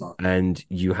 Anytime. And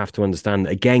you have to understand,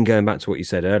 again, going back to what you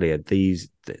said earlier,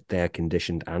 they're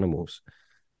conditioned animals.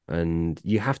 And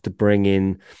you have to bring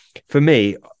in, for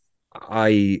me,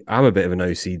 I'm a bit of an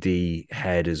OCD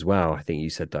head as well. I think you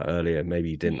said that earlier. Maybe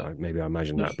you didn't. Maybe I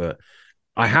imagined that, but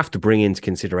I have to bring into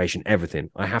consideration everything.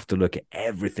 I have to look at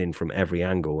everything from every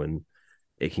angle, and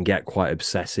it can get quite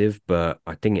obsessive. But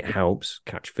I think it helps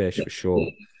catch fish for sure.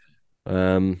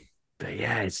 But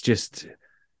yeah, it's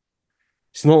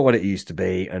not what it used to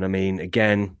be. And I mean,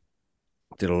 again,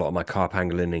 did a lot of my carp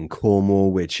angling in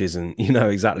Cornwall, which isn't,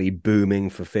 exactly booming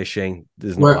for fishing.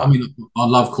 There's not I mean, I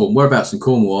love Cornwall. Whereabouts in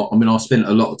Cornwall? I mean, I spent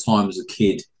a lot of time as a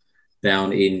kid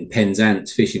down in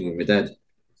Penzance fishing with my dad.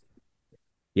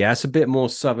 Yeah, it's a bit more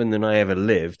southern than I ever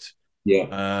lived.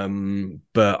 Yeah.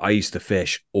 But I used to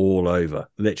fish all over,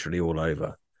 literally all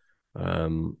over.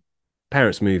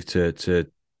 Parents moved to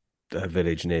a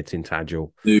village near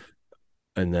Tintagel,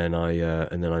 and then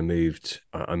I moved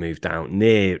down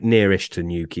nearish to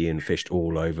Newquay and fished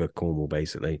all over Cornwall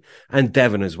basically, and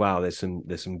Devon as well. There's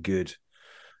some good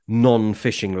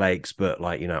non-fishing lakes, but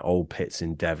like old pits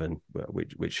in Devon,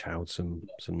 which held some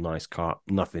nice carp.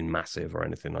 Nothing massive or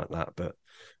anything like that, but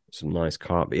some nice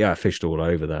carp. But yeah, I fished all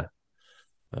over there.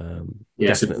 Yeah,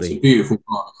 Definitely. it's a beautiful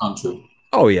part of the country.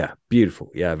 Oh yeah,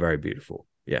 beautiful. Yeah, very beautiful.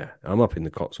 Yeah, I'm up in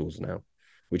the Cotswolds now,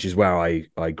 which is where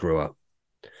I grew up.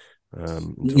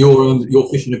 Until I was You're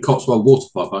fishing the Cotswold water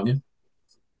park, aren't you?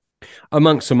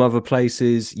 amongst some other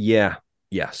places. Yeah,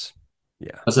 yes,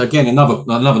 yeah. That's again another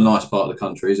nice part of the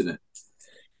country, isn't it?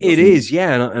 I It think. is,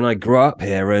 yeah, and I grew up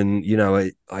here, and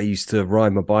I used to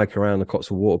ride my bike around the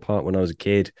Cotswold Water Park when I was a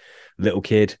kid, little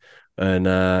kid, and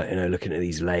looking at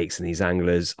these lakes and these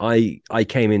anglers. I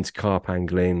came into carp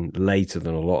angling later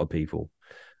than a lot of people.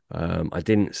 I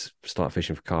didn't start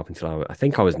fishing for carp until I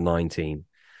think I was 19.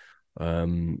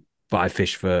 But I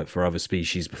fished for other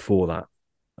species before that.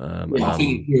 Yeah, I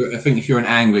think if you're an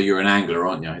angler,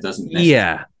 aren't you? It doesn't necessarily.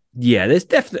 Yeah, yeah. There's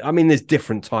definitely, I mean, there's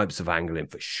different types of angling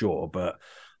for sure, but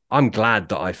I'm glad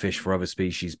that I fish for other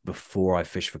species before I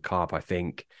fish for carp. I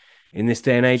think in this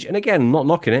day and age, and again, not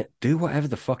knocking it, do whatever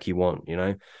the fuck you want, you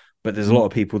know. But there's a lot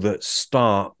of people that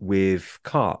start with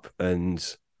carp, and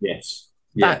Yes.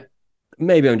 Yeah. that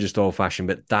maybe I'm just old fashioned,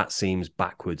 but that seems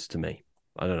backwards to me.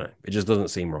 I don't know. It just doesn't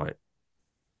seem right.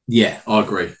 Yeah, I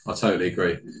agree. I totally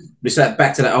agree. It's that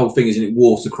back to that old thing, isn't it?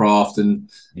 Watercraft and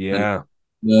Yeah.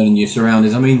 learning your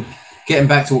surroundings. I mean, getting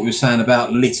back to what we were saying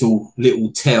about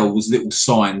little tells, little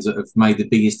signs that have made the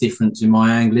biggest difference in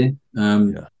my angling.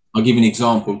 Yeah. I'll give you an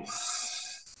example.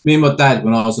 Me and my dad,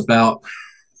 when I was about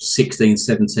 16,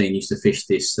 17, used to fish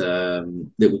this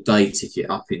little day ticket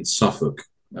up in Suffolk.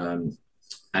 And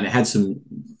it had some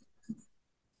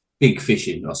big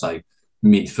fishing, I say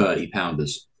mid 30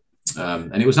 pounders.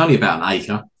 And it was only about an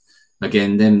acre.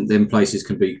 Again, them places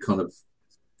can be kind of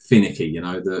finicky, you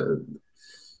know.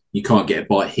 You can't get a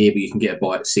bite here, but you can get a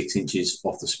bite 6 inches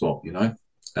off the spot, you know.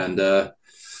 And I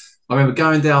remember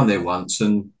going down there once,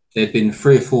 and there'd been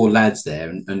 3 or 4 lads there,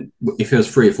 and if there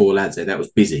was 3 or 4 lads there, that was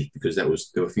busy because I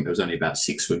think there was only about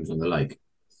 6 swims on the lake.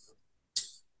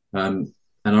 And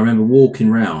I remember walking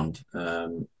round,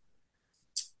 and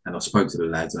I spoke to the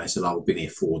lads, and they said, "Oh, we've been here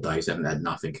 4 days, haven't had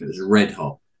nothing." And it was red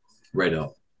hot, red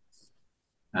hot.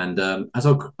 And as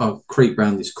I creep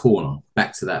round this corner,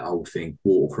 back to that old thing,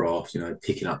 watercraft, you know,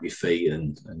 picking up your feet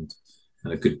and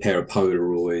a good pair of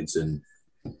Polaroids, and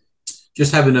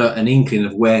just having an inkling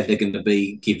of where they're going to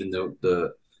be given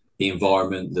the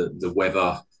environment, the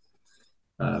weather.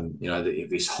 You know, that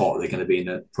if it's hot, they're going to be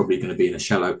probably going to be in a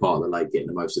shallow part of the lake, getting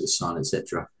the most of the sun,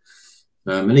 etc.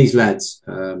 And these lads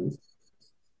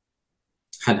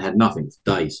hadn't had nothing for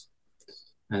days,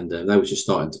 and they were just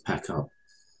starting to pack up.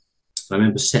 I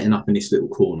remember setting up in this little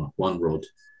corner, one rod,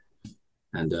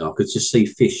 and I could just see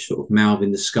fish sort of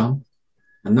mouthing the scum,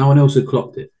 and no one else had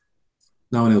clocked it.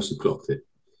 No one else had clocked it.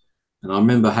 And I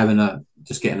remember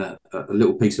just getting a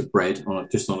little piece of bread on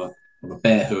a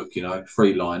bare hook, you know,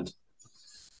 free lined,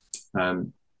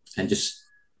 and just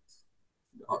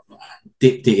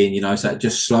dipped it in, you know, so it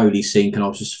just slowly sink, and I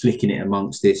was just flicking it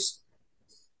amongst this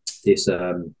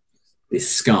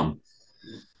scum.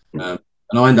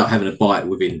 And I ended up having a bite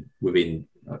within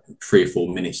 3 or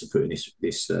 4 minutes of putting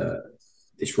this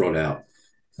rod out,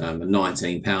 a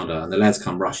 19 pounder, and the lads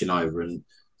come rushing over, and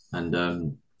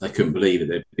they couldn't believe it.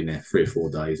 They'd been there 3 or 4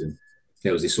 days, and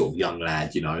there was this sort of young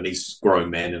lad, you know, and these grown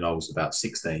men, and I was about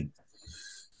 16.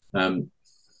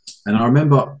 And I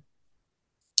remember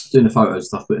doing the photos and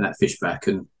stuff, putting that fish back,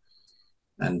 and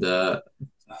a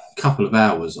couple of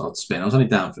hours I'd spent. I was only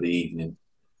down for the evening.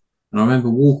 And I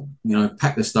remember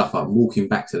pack the stuff up, walking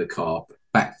back to the car,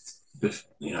 back,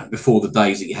 you know, before the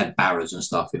days that you had barrows and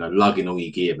stuff, you know, lugging all your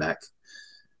gear back.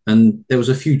 And there was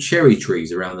a few cherry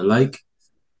trees around the lake.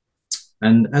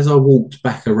 And as I walked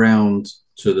back around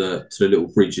to the little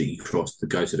bridge that you crossed to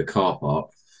go to the car park,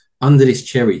 under this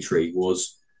cherry tree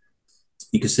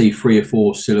you could see 3 or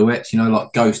 4 silhouettes, you know,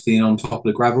 like ghosting on top of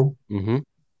the gravel. Mm-hmm.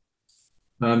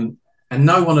 And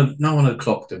no one had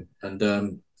clocked them. And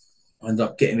I ended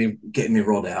up getting my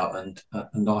rod out,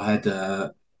 and I had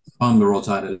one of the rods,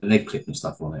 I had a lead clip and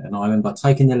stuff on it, and I remember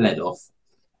taking the lead off,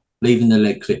 leaving the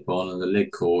lead clip on and the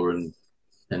lead core, and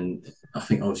I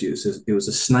think obviously it was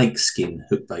a snake skin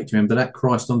hook bait. Do you remember that,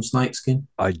 Christ on snake skin?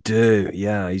 I do.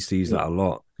 Yeah, I used to use that a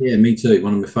lot. Yeah, me too.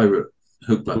 One of my favourite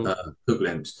hook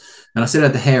lamps. And I still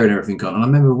had the hair and everything on. And I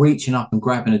remember reaching up and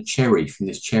grabbing a cherry from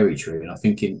this cherry tree, and I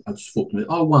just thought,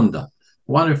 I wonder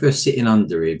if they're sitting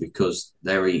under here because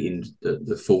they're eating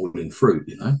the falling fruit,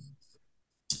 you know.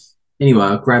 Anyway,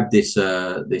 I grabbed this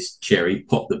cherry,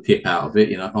 popped the pip out of it,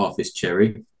 you know, half this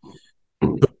cherry,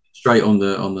 put it straight on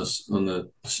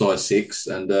the size 6,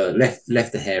 and left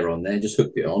the hair on there, just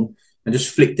hooked it on, and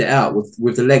just flicked it out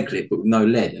with the lead clip, but with no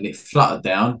lead, and it fluttered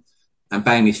down, and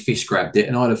bang, this fish grabbed it,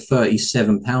 and I had a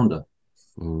 37-pounder.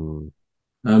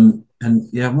 And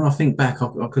yeah, when I think back,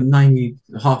 I could name you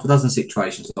half a dozen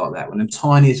situations like that when the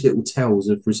tiniest little tells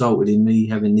have resulted in me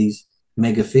having these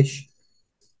mega fish.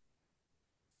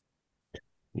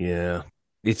 Yeah.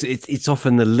 It's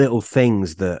often the little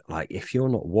things that, like, if you're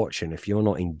not watching, if you're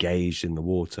not engaged in the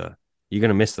water, you're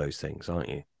gonna miss those things, aren't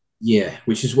you? Yeah,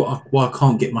 which is why I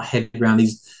can't get my head around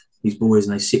these boys,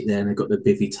 and they sit there and they've got their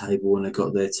bivvy table and they've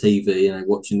got their TV and they're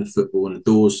watching the football, and the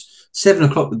doors 7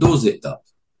 o'clock, the doors lit up.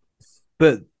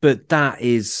 But that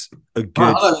is a I good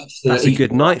don't that's a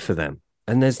good equal night for them.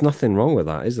 And there's nothing wrong with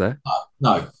that, is there?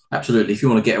 no, absolutely. If you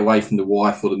want to get away from the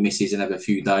wife or the missus and have a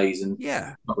few days and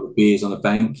Yeah. a couple of beers on the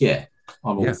bank, yeah,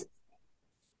 I'm all. Yeah.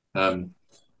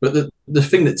 But the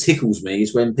thing that tickles me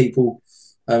is when people,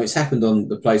 it's happened on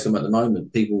the place I'm at the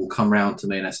moment. People will come round to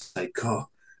me and they say, "God,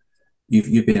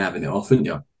 you've been having it off, haven't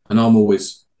you?" And I'm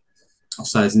always, I'll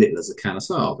say as little as I can. I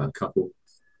say, "Oh, I've had a couple."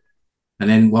 And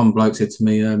then one bloke said to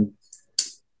me,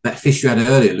 "That fish you had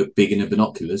earlier looked big in the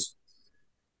binoculars."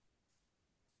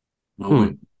 And I Hmm.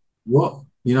 went, "What?"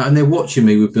 You know, and they're watching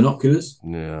me with binoculars.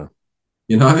 Yeah.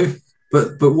 You know,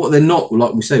 but what they're not,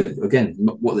 like we said again,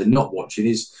 what they're not watching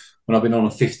is when I've been on a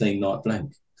 15-night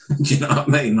blank. Do you know what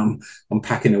I mean? I'm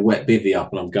packing a wet bivvy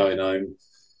up and I'm going home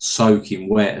soaking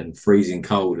wet and freezing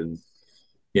cold, and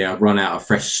yeah, I've run out of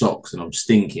fresh socks and I'm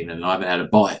stinking and I haven't had a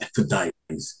bite for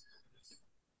days.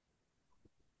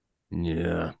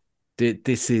 Yeah.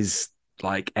 This is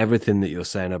like everything that you're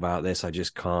saying about this, I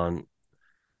can't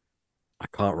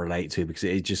relate to because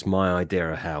it's just my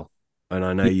idea of hell. And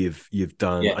I know Yeah, you've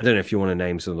done, yeah, I don't know if you want to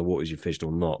name some of the waters you fished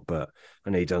or not, but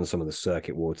I know you've done some of the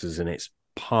circuit waters, and it's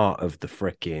part of the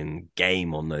freaking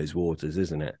game on those waters,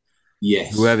 isn't it?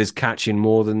 yes. Whoever's catching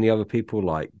more than the other people,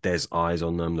 like there's eyes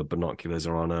on them, the binoculars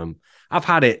are on them. I've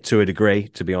had it to a degree,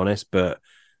 to be honest, but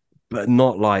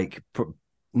not like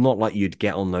you'd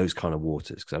get on those kind of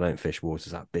waters because I don't fish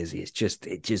waters that busy. It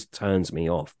just turns me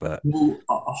off. But Well,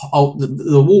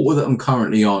 the water that I'm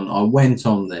currently on, I went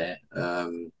on there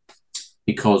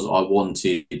because I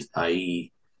wanted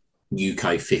a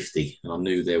UK 50, and I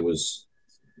knew there was,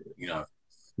 you know,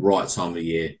 right time of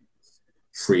year,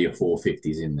 3 or 4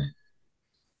 50s in there.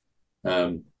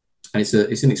 And it's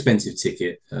an expensive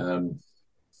ticket.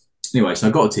 Anyway, so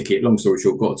I got a ticket. Long story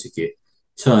short, got a ticket.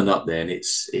 Turned up there, and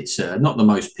it's not the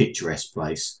most picturesque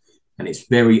place, and it's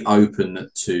very open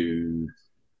to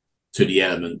the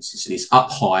elements. It's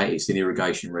up high. It's an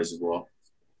irrigation reservoir.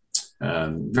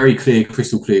 Very clear,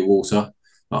 crystal clear water.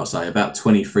 Like I say, about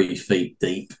 23 feet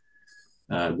deep,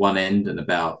 one end, and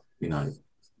about,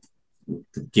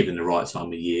 given the right time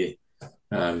of year,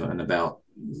 and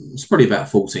it's probably about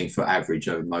 14-foot average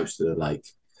over most of the lake.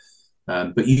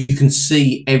 But you can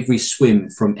see every swim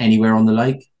from anywhere on the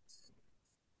lake.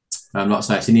 Like I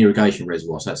say, it's an irrigation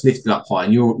reservoir, so it's lifted up high,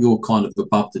 and you're kind of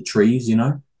above the trees, you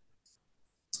know.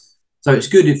 So it's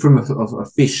good from a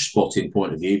fish spotting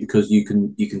point of view because you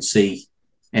can see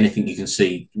anything you can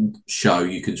see show.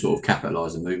 You can sort of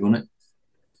capitalise and move on it.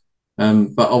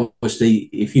 But obviously,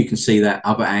 if you can see that,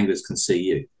 other anglers can see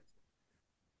you.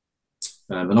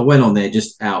 And I went on there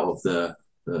just out of the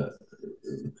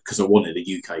because I wanted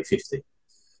a UK 50.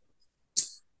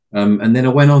 And then I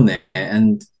went on there,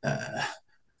 and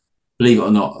believe it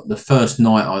or not, the first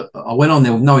night I went on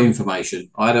there with no information.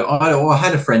 I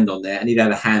had a friend on there, and he'd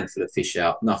had a handful of fish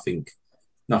out. Nothing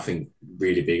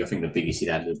really big. I think the biggest he'd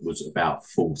had was about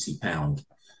 £40.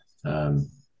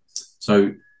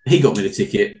 So he got me the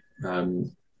ticket,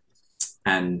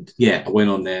 and yeah, I went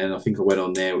on there, and I think I went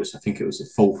on there. I think it was the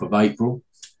 4th of April.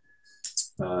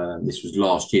 This was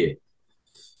last year.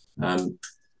 Um,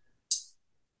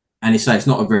 and it's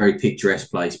not a very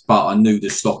picturesque place, but I knew the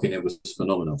stock in it was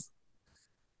phenomenal.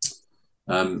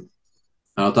 Um,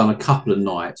 and I'd done a couple of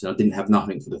nights, and I didn't have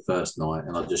nothing for the first night,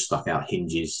 and I just stuck out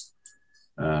hinges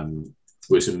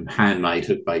with some handmade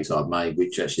hook baits I'd made,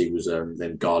 which actually was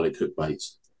them garlic hook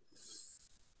baits.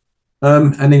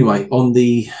 And anyway, on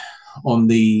the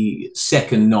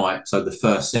second night, so the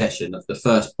first session, the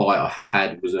first bite I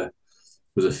had was a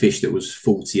fish that was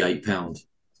 £48,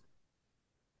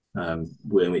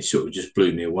 which sort of just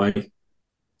blew me away.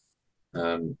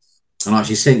 And I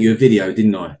actually sent you a video,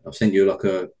 didn't I? I've sent you like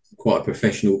quite a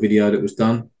professional video that was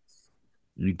done.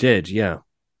 you did, yeah.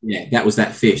 Yeah, that was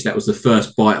that fish. That was the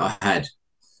first bite I had.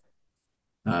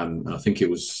 And I think it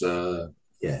was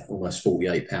almost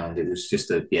 £48. It was just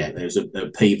there was a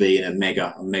PB and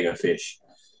a mega fish.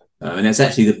 And that's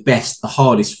actually the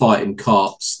hardest fighting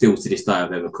carp still to this day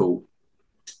I've ever caught.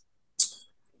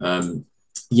 And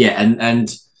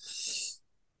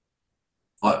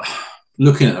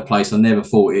looking at the place, I never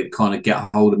thought it'd kind of get a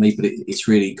hold of me, but it's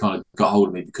really kind of got hold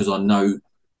of me because I know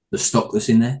the stock that's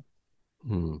in there.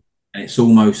 Hmm. And it's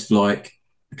almost like,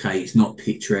 okay, it's not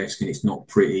picturesque and it's not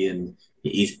pretty and it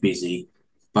is busy,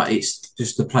 but it's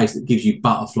just a place that gives you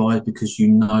butterflies because you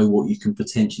know what you can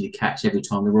potentially catch every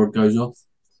time the rod goes off.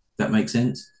 That makes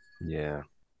sense. Yeah.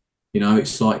 You know,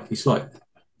 it's like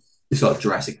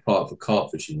Jurassic Park for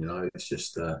carp fishing. You know, it's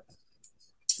just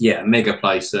yeah, a mega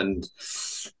place, and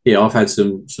yeah, I've had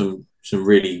some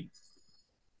really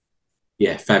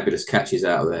fabulous catches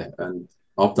out of there, and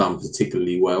I've done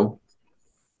particularly well.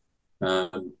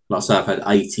 Like I say, I've had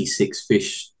 86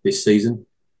 fish this season.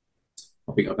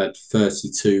 I think I've had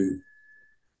 32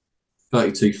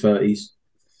 30s.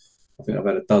 I think I've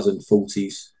had a dozen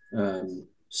 40s,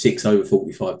 six over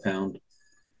 45 pound.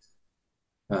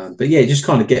 But yeah, it just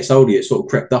kind of gets older. It sort of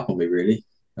crept up on me, really.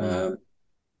 Um,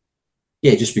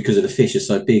 yeah, just because of the fish are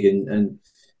so big, and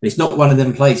it's not one of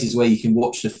them places where you can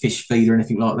watch the fish feed or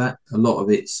anything like that. A lot of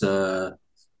it's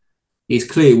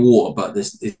clear water, but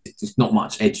there's not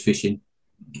much edge fishing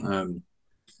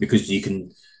because you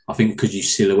can. I think because you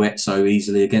silhouette so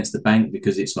easily against the bank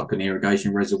because it's like an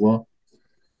irrigation reservoir.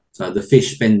 So the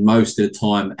fish spend most of the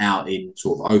time out in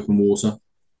sort of open water.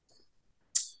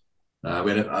 We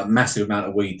had a massive amount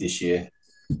of weed this year.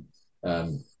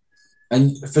 Um,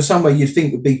 and for somewhere you'd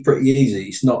think would be pretty easy,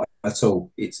 it's not at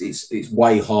all. It's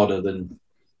way harder than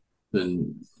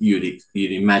you'd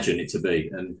imagine it to be.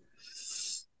 And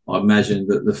I imagine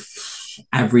that the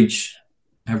average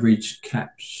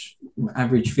catch,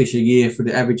 average fish a year for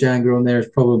the average angler on there is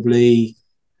probably,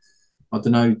 I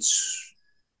don't know,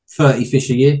 30 fish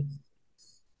a year.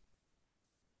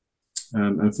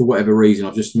 And for whatever reason,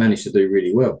 I've just managed to do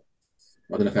really well.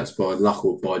 I don't know if that's by luck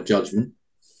or by judgment.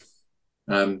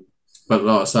 But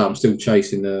like I say, I'm still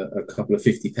chasing a couple of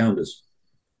 50 pounders.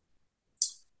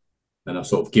 And I've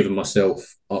sort of given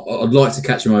myself, I'd like to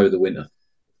catch them over the winter.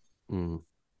 Mm.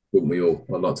 Wouldn't we all?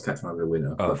 I'd like to catch them over the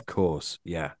winter. Of course.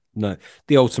 Yeah. No,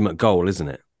 the ultimate goal, isn't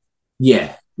it?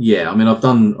 Yeah. Yeah. I mean, I've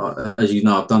done, as you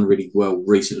know, I've done really well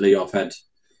recently. I've had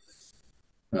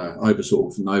over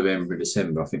sort of November and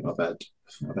December. I think I've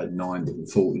had 9 different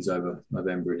 40s over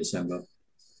November and December.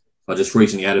 I just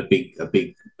recently had a big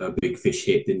fish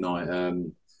hit, didn't I?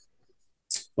 On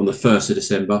the 1st of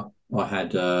December, I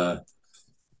had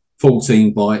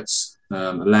 14 bites.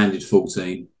 I landed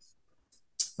 14.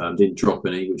 Didn't drop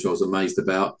any, which I was amazed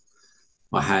about.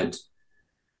 I had,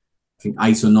 I think,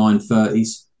 8 or 9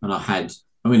 30s, and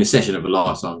a session of a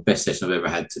lifetime, best session I've ever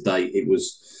had to date.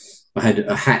 I had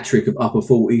a hat trick of upper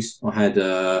 40s. I had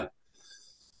a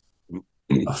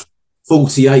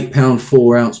 48 pound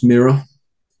 4 ounce mirror,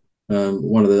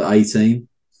 one of the 18.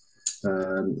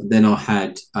 Then I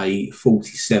had a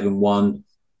 47 1,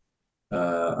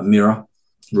 a mirror,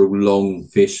 real long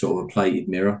fish, sort of a plated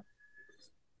mirror.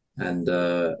 And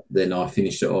then I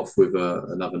finished it off with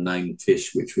another named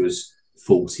fish, which was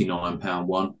 49 pound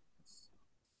 1,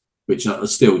 which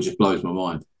still just blows my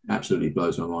mind. Absolutely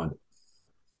blows my mind.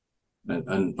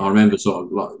 And I remember sort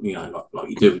of like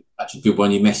you do actually good when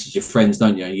you message your friends,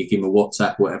 don't you? You give them a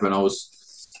WhatsApp, whatever. And I was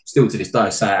still to this day, I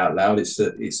say out loud, it's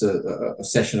a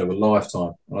session of a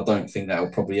lifetime. And I don't think that will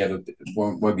probably ever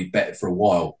won't be better for a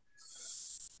while,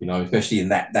 especially in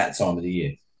that time of the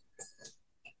year.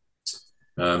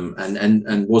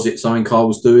 And was it something Carl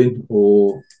was doing,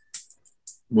 or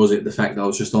was it the fact that I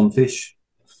was just on fish?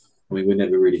 I mean, we're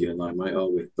never really going to know, mate, are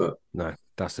we? But no,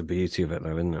 that's the beauty of it,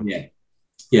 though, isn't it?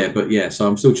 Yeah. So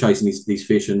I'm still chasing these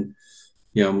fish, and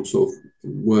I'm sort of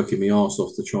working my arse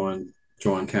off to try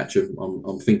and catch them.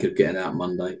 I'm thinking of getting out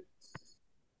Monday,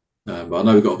 but I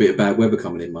know we've got a bit of bad weather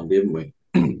coming in Monday, haven't we?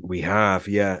 We have,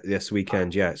 this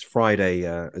weekend. Yeah, it's Friday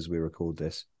as we record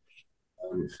this.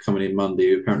 Coming in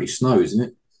Monday, apparently snows, isn't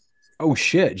it? Oh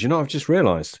shit! Do you know? I've just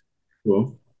realised.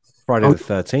 Well, Friday the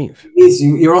 13th.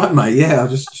 You're right, mate.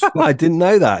 Yeah, I didn't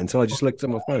know that until I just looked at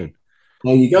my phone.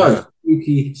 There you go.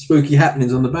 Spooky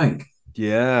happenings on the bank.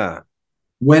 Yeah.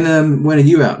 When are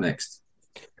you out next?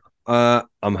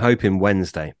 I'm hoping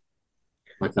Wednesday.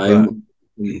 Okay.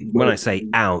 When I say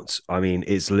out, I mean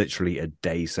it's literally a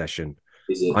day session.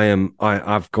 Is it?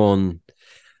 I've gone.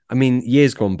 I mean,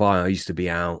 years gone by, I used to be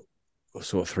out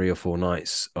sort of 3 or 4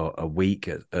 nights a week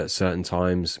at certain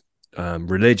times,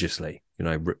 religiously.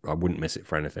 I wouldn't miss it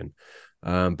for anything.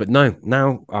 But no,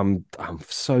 now I'm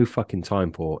so fucking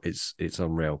time poor. It's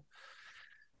unreal.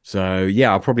 So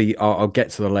yeah, I'll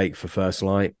get to the lake for first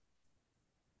light.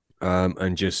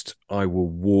 And just I will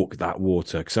walk that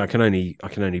water because I can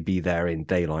only be there in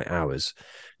daylight hours.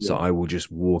 So I will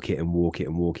just walk it and walk it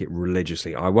and walk it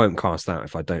religiously. I won't cast out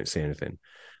if I don't see anything.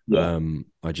 Yeah.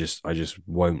 I just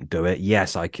won't do it.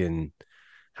 Yes, I can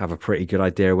have a pretty good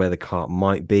idea where the carp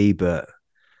might be, but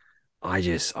I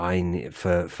need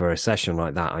for a session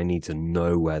like that, I need to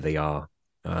know where they are.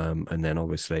 And then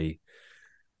obviously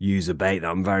use a bait that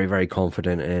I'm very, very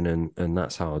confident in, and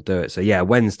that's how I'll do it. So yeah,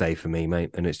 Wednesday for me,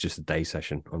 mate, and it's just a day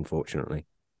session, unfortunately.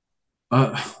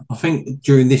 I think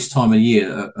during this time of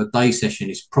year, a day session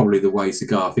is probably the way to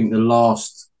go. I think the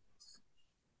last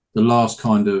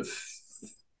kind of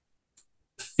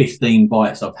 15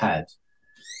 bites I've had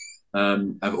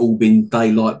have all been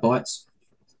daylight bites.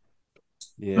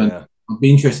 And Yeah. it'd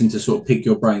be interesting to sort of pick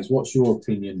your brains. What's your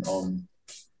opinion on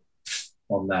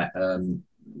that?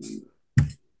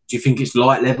 Do you think it's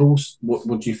light levels?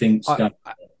 What do you think's going?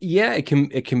 Yeah, it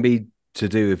can be to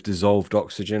do with dissolved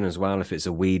oxygen as well. If it's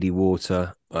a weedy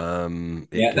water, it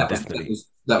Yeah, can that was that definitely. was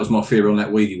that was my theory on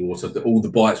that weedy water. That all the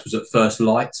bites was at first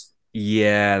light.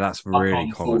 Yeah, that's I really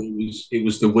kind of thought common. it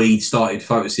was the weed started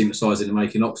photosynthesizing and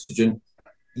making oxygen.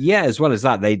 Yeah, as well as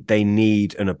that, they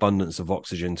need an abundance of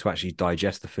oxygen to actually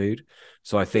digest the food.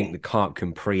 So I think Yeah, the carp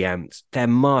can preempt. They're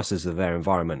masters of their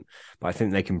environment, but I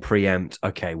think they can preempt.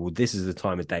 Okay, well, this is the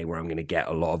time of day where I'm going to get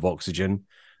a lot of oxygen.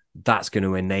 That's going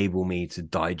to enable me to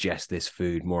digest this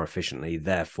food more efficiently.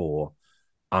 Therefore,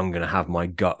 I'm going to have my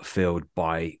gut filled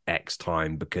by X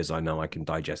time because I know I can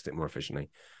digest it more efficiently.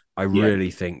 I yeah,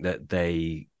 really think that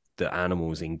the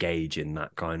animals engage in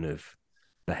that kind of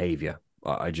behavior.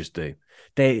 I just do.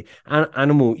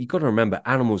 Animal. You got to remember,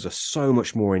 animals are so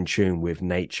much more in tune with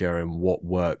nature and what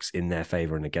works in their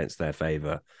favor and against their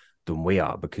favor than we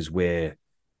are because we're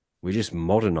just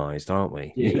modernized, aren't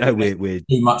we? yeah. We're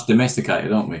Too much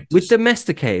domesticated, aren't we? we're Just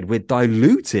domesticated, we're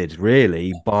diluted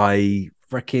really by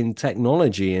freaking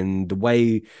technology and the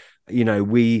way,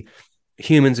 we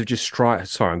humans have just strived.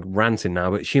 Sorry, I'm ranting now,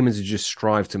 but humans have just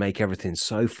strived to make everything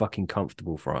so fucking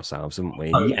comfortable for ourselves, haven't we?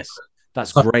 And totally. yes,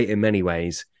 that's great in many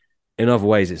ways. In other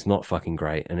ways, it's not fucking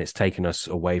great, and it's taken us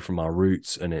away from our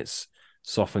roots, and it's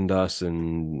softened us,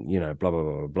 and blah blah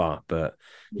blah blah blah. But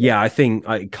Yeah, yeah, I think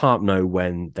I can't know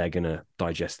when they're gonna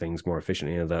digest things more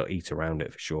efficiently, and they'll eat around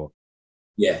it for sure.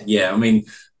 yeah, yeah. I mean,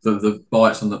 the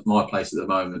bites on my place at the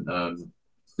moment,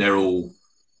 they're all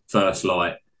first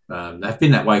light. They've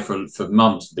been that way for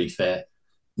months. To be fair,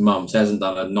 months hasn't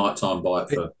done a nighttime bite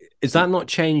for. Is that not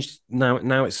changed now?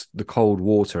 Now it's the cold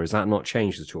water. Is that not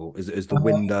changed at all? Is the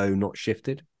window not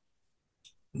shifted?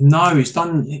 No, it's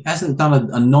done. It hasn't done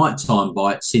a nighttime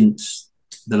bite since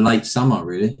the late summer,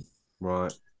 really.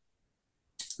 Right.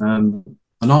 Um,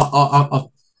 and I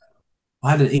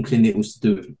had an inkling it was to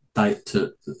do with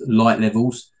to light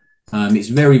levels. It's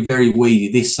very very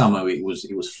weedy. This summer it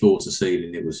was floor to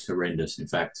ceiling. It was horrendous, in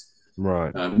fact,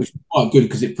 Right. which was quite good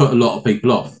because it put a lot of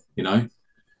people off,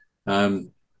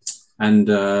 Um, and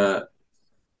I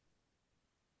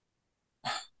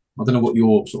don't know what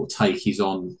your sort of take is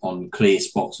on clear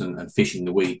spots and fishing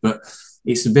the weed, but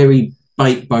it's a very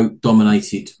bait boat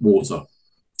dominated water.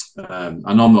 And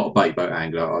I'm not a bait boat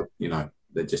angler.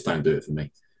 They just don't do it for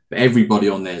me. But everybody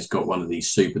on there's got one of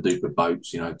these super duper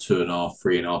boats, 2.5,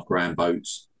 3.5 grand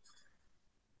boats,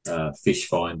 fish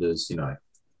finders,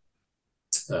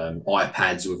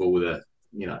 iPads with all the,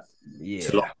 to Yeah.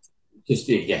 like, just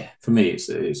yeah. For me, it's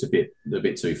a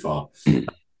bit too far.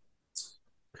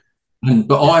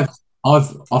 But Yeah.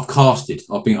 I've casted.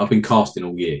 I've been casting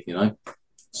all year,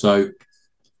 So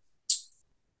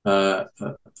uh,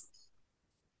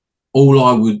 all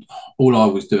I would, all I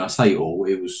was doing, I say all,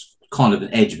 it was kind of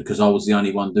an edge because I was the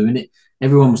only one doing it.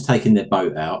 Everyone was taking their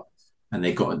boat out, and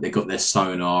they got their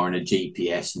sonar and a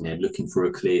GPS, and they're looking for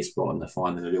a clear spot, and they're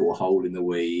finding a little hole in the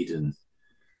weed, and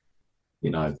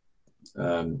you know,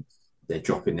 um, they're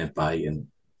dropping their bait, and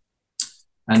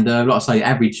like I say,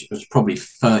 average was probably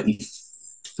 30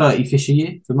 fish a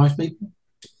year for most people.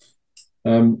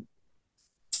 Um,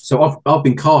 so I've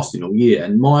been casting all year,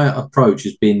 and my approach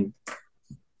has been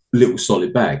little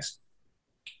solid bags.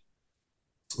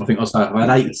 I think I've had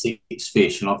 86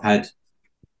 fish, and I've had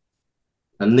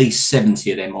at least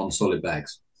 70 of them on solid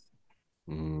bags.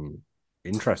 Mm,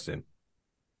 interesting.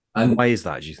 And Why is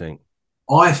that, do you think?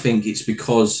 I think it's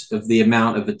because of the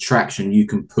amount of attraction you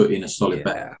can put in a solid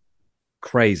bag. Yeah.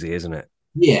 Crazy, isn't it?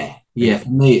 Yeah, yeah. It For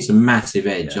me, it's a massive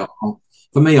edge. yeah.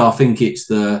 For me, I think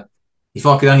it's if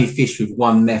I could only fish with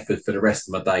one method for the rest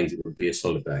of my days, it would be a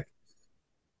solid bag.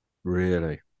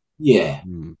 Really? Yeah,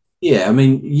 Mm. yeah. I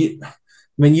mean,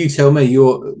 you tell me.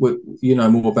 You know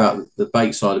more about the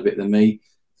bait side of it than me.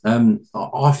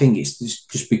 I think it's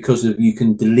just because of you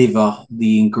can deliver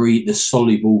the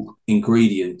soluble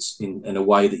ingredients in a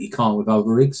way that you can't with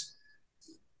other rigs.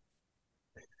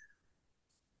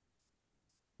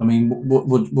 I mean,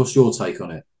 what's your take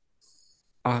on it?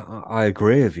 I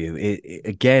agree with you.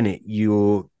 Again,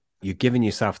 you're giving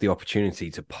yourself the opportunity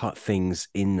to put things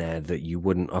in there that you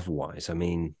wouldn't otherwise. I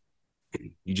mean,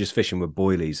 you're just fishing with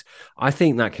boilies. I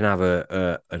think that can have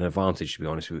an advantage, to be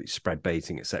honest, with spread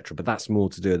baiting, etc. But that's more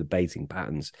to do with the baiting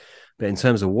patterns. But in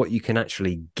terms of what you can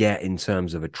actually get in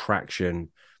terms of attraction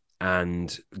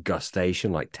and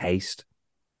gustation, like taste,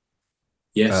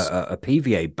 Yes. a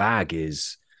PVA bag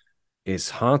is it's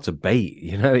hard to bait.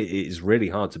 You know, it is really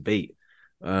hard to beat.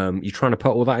 You're trying to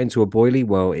put all that into a boilie.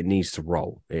 Well, it needs to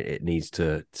roll. It needs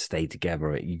to stay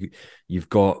together. You've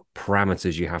got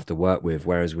parameters you have to work with.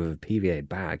 Whereas with a PVA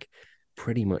bag,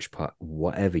 pretty much put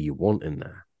whatever you want in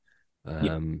there.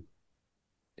 Yeah.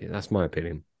 Yeah, that's my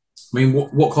opinion. I mean,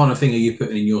 what kind of thing are you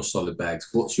putting in your solid bags?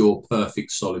 What's your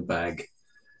perfect solid bag?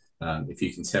 If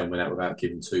you can tell me that without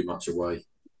giving too much away.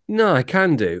 No, I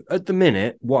can do. At the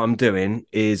minute, what I'm doing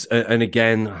is, and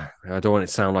again, I don't want it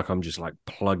to sound like I'm just like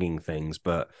plugging things,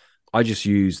 but I just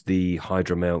use the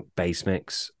Hydro Milk base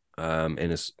mix in a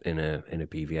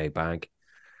PVA bag,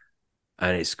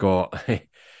 and it's got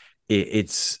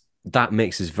it's that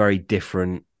mix is very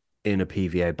different in a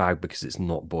PVA bag because it's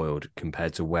not boiled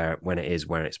compared to when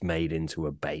it's made into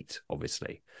a bait,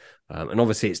 obviously. And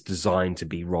obviously it's designed to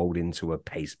be rolled into a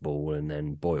paste ball and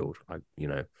then boiled, like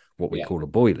what we Yeah. call a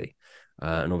boilie.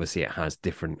 And obviously it has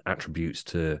different attributes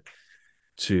to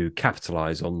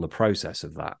capitalize on the process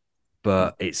of that,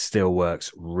 but it still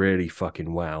works really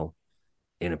fucking well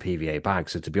in a PVA bag.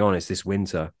 So to be honest, this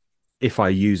winter, if I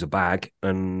use a bag,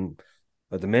 and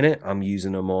at the minute I'm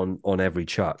using them on every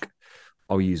chuck,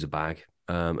 I'll use a bag,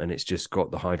 and it's just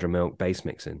got the Hydro Milk base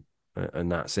mixing,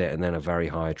 and that's it, and then a very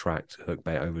high attract hook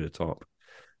bait over the top.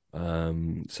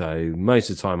 So most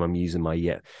of the time I'm using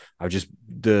I just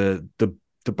the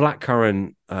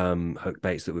blackcurrant hook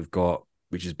baits that we've got,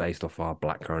 which is based off our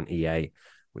blackcurrant EA,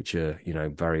 which are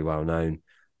very well known.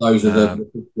 Those are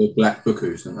the black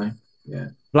bukus, aren't they? Yeah.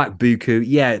 Black buku,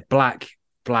 yeah, black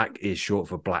is short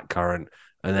for blackcurrant,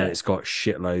 and then Yeah. it's got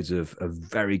shitloads of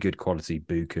very good quality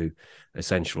buku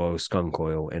essential oil, skunk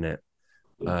oil in it.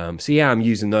 So yeah, I'm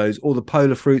using those. All the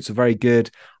polar fruits are very good.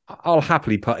 I'll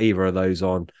happily put either of those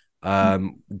on.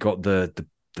 Got the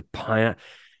pine.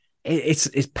 It's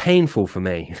painful for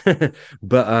me,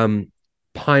 but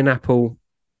pineapple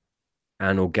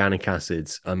and organic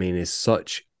acids, I mean, is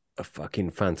such a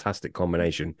fucking fantastic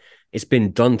combination. It's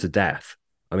been done to death.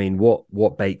 I mean,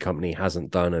 what bait company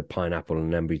hasn't done a pineapple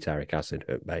and embutyric acid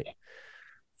hook bait?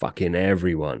 Fucking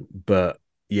everyone. But I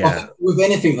yeah. think with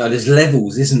anything though, there's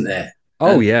levels, isn't there?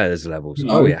 Oh And yeah, there's levels. you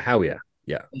Oh know, yeah, hell yeah.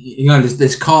 Yeah.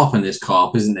 there's carp and there's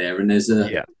carp, isn't there? And there's a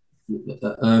Yeah.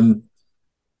 um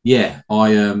yeah,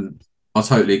 I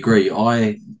totally agree.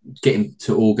 I getting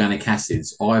to organic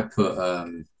acids, I put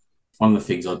one of the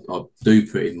things I do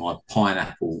put in my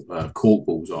pineapple cork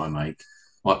balls I make,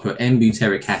 I put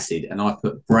embutyric acid and I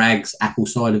put Bragg's apple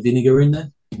cider vinegar in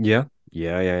there. Yeah.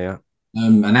 Yeah.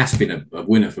 And that's been a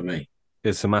winner for me.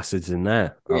 There's some acids in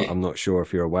there. Yeah. I'm not sure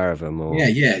if you're aware of them or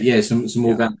Yeah. Some yeah.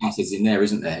 organic acids in there,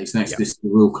 isn't there? It's next Yeah. to this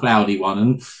real cloudy one,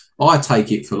 and I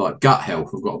take it for like gut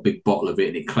health. I've got a big bottle of it,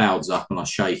 and it clouds up, and I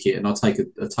shake it, and I take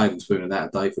a tablespoon of that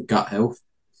a day for gut health.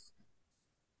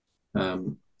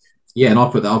 Um, yeah, and I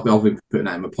put that. I've been putting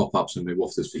that in my pop ups and my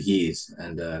wafters for years,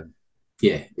 and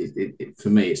yeah, for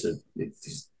me, it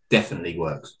just definitely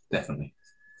works. Definitely.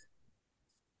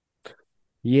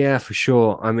 Yeah, for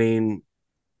sure. I mean,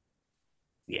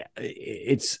 yeah,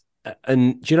 it's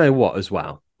and do you know what as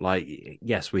well? Like,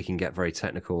 yes, we can get very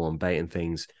technical on bait and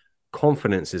things.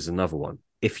 Confidence is another one.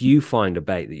 If you find a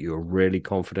bait that you're really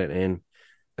confident in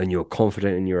and you're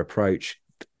confident in your approach,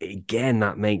 again,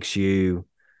 that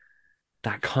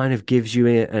kind of gives you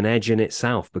an edge in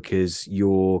itself because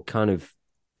you're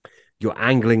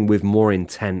angling with more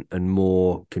intent and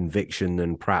more conviction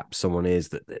than perhaps someone is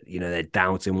that they're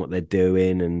doubting what they're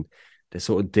doing and they're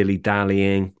sort of dilly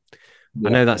dallying. I Yeah.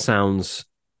 know that sounds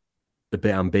a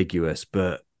bit ambiguous,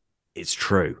 but it's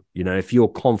true. If you're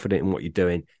confident in what you're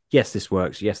doing, yes, this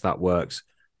works. Yes, that works.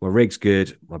 My rig's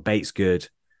good. My bait's good.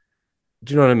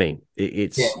 Do you know what I mean? Yeah.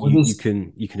 It's Well, you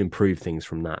can improve things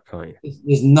from that, can't you?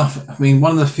 there's nothing. I mean,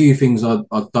 one of the few things I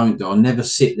don't do, I never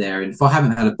sit there and if I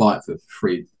haven't had a bite for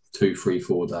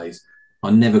 4 days,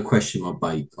 I never question my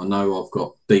bait. I know I've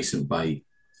got decent bait.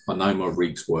 I know my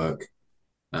rigs work.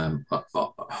 This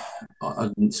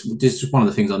is one of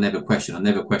the things I never question. I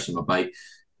never question my bait.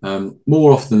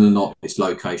 More often than not, it's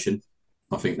location.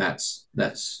 I think that's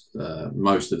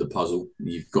most of the puzzle.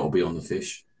 You've got to be on the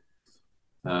fish.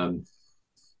 Um,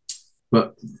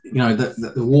 but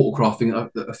the watercraft thing,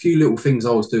 a few little things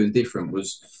I was doing different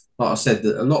was, like I said,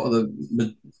 that a lot of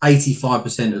the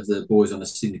 85% of the boys on the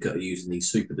syndicate are using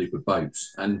these super duper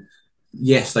boats, and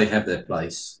yes, they have their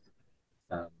place,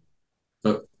 um,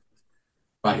 but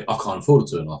I can't afford a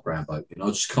 2.5 grand boat. You know,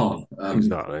 I just can't.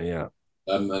 Exactly. Yeah.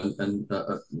 You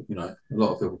know, a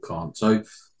lot of people can't. So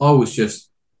I was just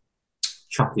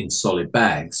chucking solid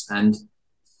bags, and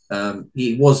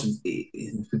it was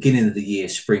in the beginning of the year,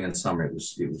 spring and summer. It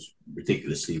was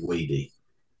ridiculously weedy,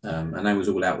 and they was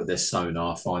all out with their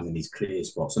sonar finding these clear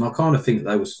spots. And I kind of think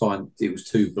they was fine. It was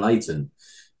too blatant.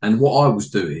 And what I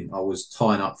was doing, I was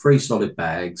tying up 3 solid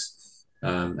bags,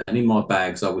 and in my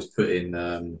bags I was putting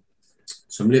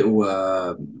some little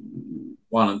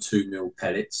 1 and 2 mil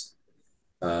pellets.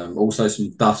 Also some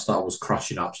dust that I was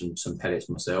crushing up some pellets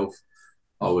myself.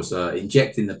 I was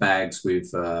injecting the bags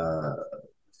with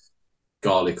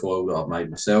garlic oil that I've made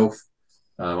myself.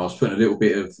 I was putting a little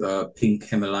bit of pink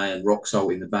Himalayan rock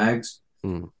salt in the bags.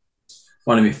 Mm.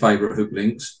 One of my favourite hook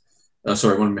links. One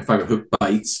of my favourite hook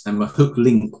baits, and my hook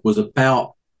link was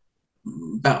about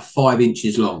 5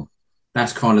 inches long.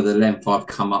 That's kind of the length I've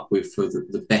come up with for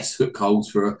the best hook holds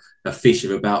for a fish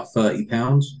of about 30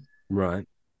 pounds. Right.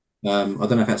 I don't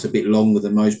know if that's a bit longer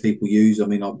than most people use. I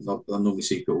mean, I normally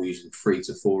see people using 3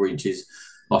 to 4 inches.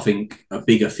 I think a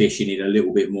bigger fish, you need a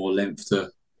little bit more length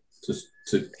to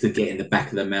get in the back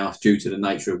of the mouth due to the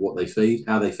nature of what they feed,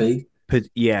 how they feed. But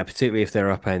yeah, particularly if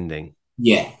they're upending.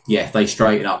 Yeah, if they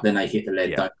straighten up, then they hit the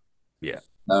lead. Yeah. Don't Yeah.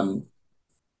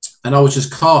 And I was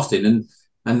just casting,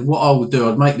 and what I would do,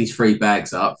 I'd make these 3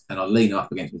 bags up, and I'd lean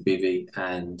up against my bivvy,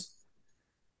 and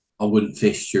I wouldn't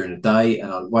fish during the day,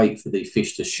 and I'd wait for the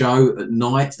fish to show at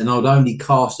night, and I'd only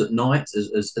cast at night,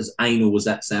 as anal as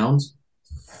that sounds.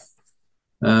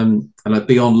 And I'd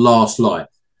be on last light,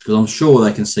 because I'm sure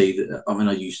they can see that. I mean,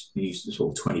 I use the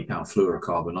sort of 20 pound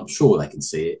fluorocarbon. I'm sure they can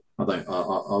see it.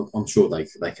 I'm sure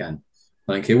they can.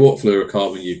 I don't care what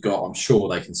fluorocarbon you've got. I'm sure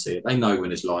they can see it. They know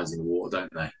when there's lines in the water,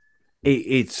 don't they?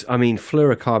 I mean,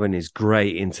 fluorocarbon is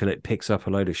great until it picks up a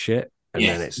load of shit, and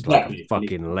Yes, then it's exactly. like a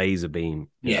fucking laser beam.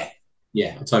 Yeah,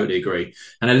 I totally agree.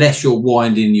 And unless you're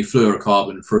winding your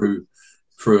fluorocarbon through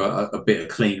a bit of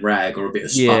clean rag or a bit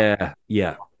of sponge,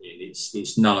 Yeah.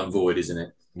 it's null and void, isn't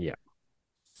it? Yeah.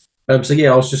 So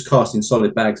yeah, I was just casting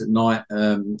solid bags at night,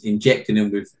 injecting them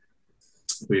with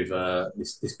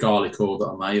this garlic oil that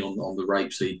I made on the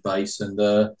rapeseed base, and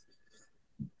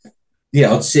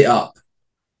I'd sit up,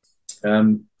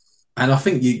 and I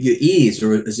think your ears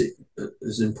are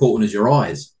as important as your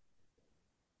eyes.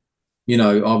 You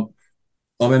know,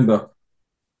 I remember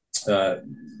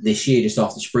this year, just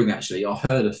after spring, actually, I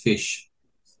heard a fish.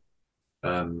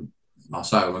 I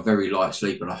say I'm a very light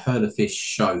sleeper, and I heard a fish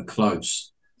show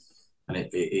close, and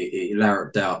it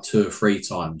larruped out 2 or 3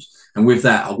 times. And with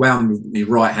that, I wound my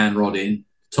right hand rod in,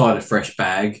 tied a fresh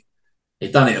bag.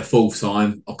 It done it a 4th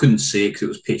time. I couldn't see it because it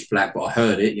was pitch black, but I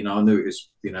heard it. You know, I knew it was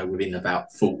within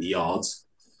about 40 yards,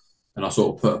 and I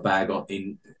sort of put a bag on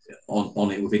it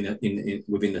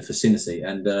within the vicinity,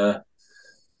 and I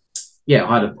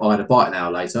had a bite an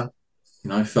hour later.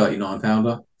 39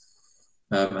 pounder.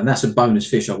 And that's a bonus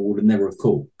fish I would have never have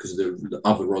caught because the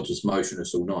other rods was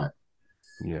motionless all night.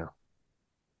 Yeah.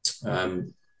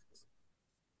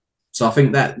 So I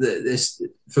think that this,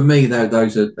 for me,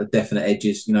 those are definite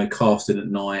edges. Casting at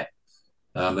night,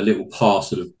 a little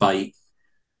parcel of bait.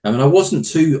 I mean, I wasn't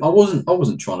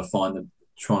trying to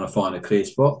find a clear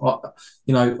spot.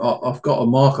 I've got a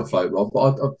marker float rod,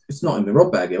 but it's not in the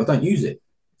rod bag yet. I don't use it.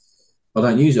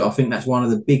 I think that's one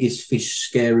of the biggest fish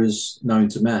scarers known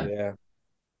to man. Yeah.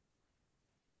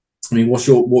 I mean, what's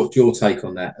your take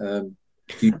on that?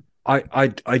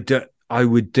 I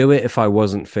would do it if I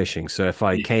wasn't fishing. So if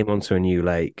I came onto a new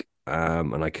lake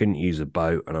and I couldn't use a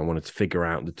boat and I wanted to figure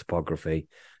out the topography,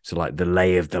 so like the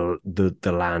lay of the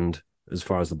land as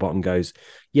far as the bottom goes,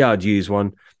 yeah, I'd use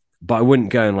one, but I wouldn't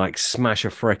go and like smash a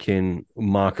freaking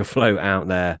marker float out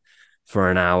there for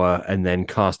an hour and then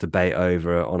cast a bait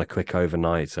over on a quick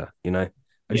overnighter. I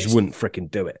just wouldn't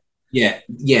freaking do it. Yeah.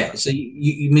 So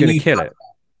you kill it.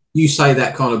 You say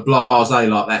that kind of blasé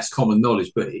like that's common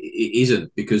knowledge, but it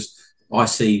isn't, because I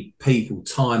see people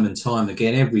time and time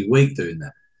again every week doing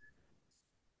that.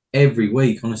 Every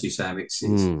week, honestly, Sam, it's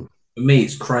for me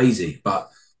it's crazy, but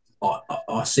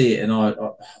I see it and I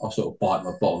sort of bite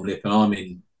my bottom lip, and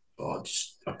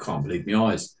I can't believe my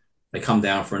eyes. They come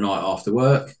down for a night after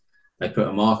work, they put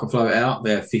a marker float out,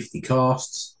 they have 50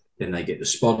 casts, then they get the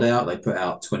spot out, they put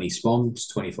out 20 spombs,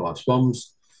 25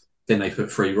 spombs. Then they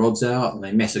put 3 rods out and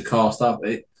they mess a cast up.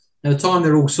 And the time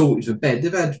they're all sorted for bed,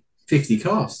 they've had 50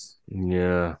 casts.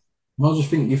 Yeah. I just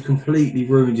think you've completely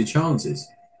ruined your chances.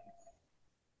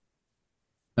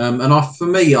 For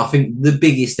me, I think the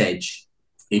biggest edge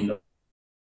the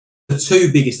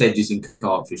 2 biggest edges in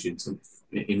carp fishing,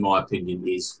 in my opinion,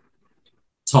 is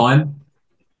time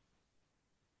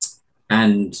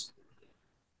and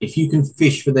if you can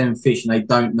fish for them fish and they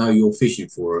don't know you're fishing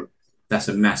for them, that's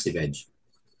a massive edge.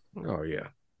 Oh yeah,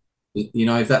 You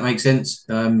know, if that makes sense.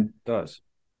 it does.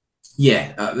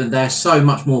 Yeah, they're so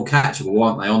much more catchable,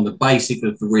 aren't they? On the basic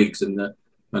of the rigs and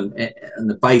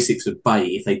the basics of bait,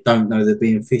 if they don't know they're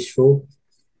being fished for,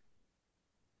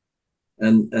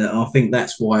 and I think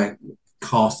that's why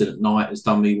casting at night has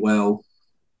done me well.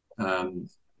 Um,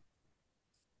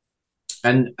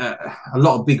 and a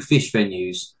lot of big fish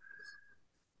venues,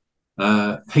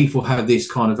 people have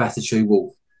this kind of attitude.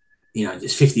 Well, you know,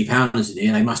 there's 50 pounders in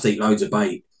here; they must eat loads of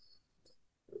bait.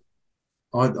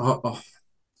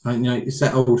 You know, it's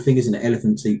that old thing, isn't it?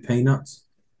 Elephants eat peanuts.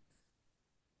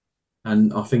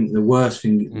 And I think Mm. the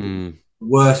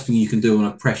worst thing you can do on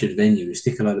a pressured venue is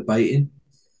stick a load of bait in.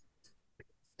 I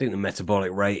think the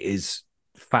metabolic rate is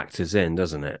factors in,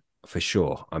 doesn't it? For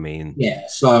sure. I mean, Yeah,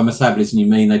 slower metabolism. You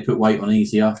mean they put weight on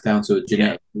easier down to a yeah,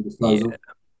 genetic yeah, disposal?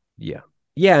 yeah,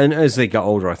 yeah. And as they get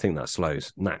older, I think that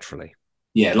slows naturally.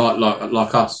 Yeah,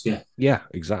 like us. Yeah, Yeah,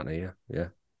 exactly. Yeah, yeah,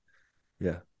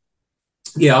 yeah.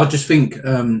 yeah. I just think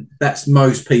that's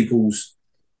most people's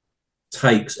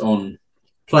takes on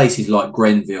places like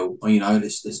Grenville. You know,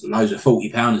 there's loads of 40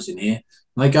 pounders in here.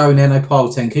 And they go in there and they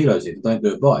pile 10 kilos in. Don't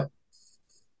do a bite.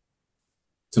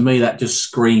 To me, that just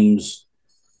screams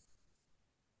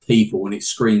people and it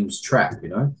screams trap. You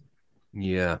know.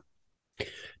 Yeah.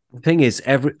 The thing is,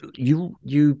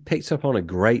 you picked up on a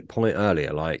great point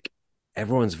earlier. Like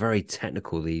everyone's very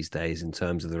technical these days in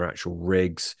terms of their actual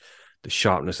rigs, the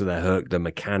sharpness of their hook, the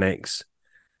mechanics.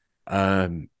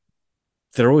 Um,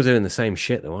 they're all doing the same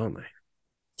shit though, aren't they?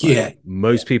 Like Yeah,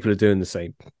 most people are doing the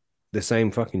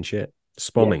same fucking shit. yeah,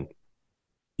 Spomming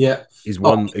yeah. is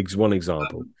Oh, one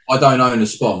example. I don't own a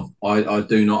Spom. I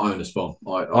do not own a Spom.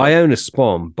 I own a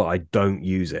Spom, but I don't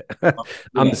use it. I'm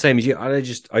the Yeah, same as you. I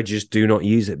just do not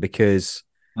use it because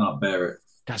can't bear it.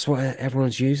 that's what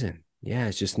everyone's using. Yeah,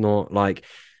 it's just not like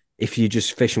if you're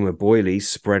just fishing with boilies,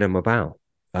 spread them about.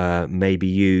 Maybe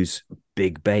use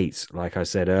big baits, like I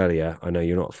said earlier. I know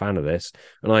you're not a fan of this,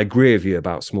 and I agree with you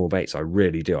about small baits. I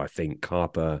really do. I think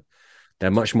carp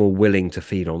they're much more willing to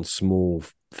feed on small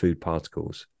food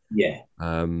particles. Yeah,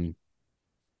 Um,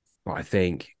 but I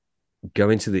think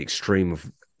going to the extreme of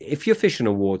if you're fishing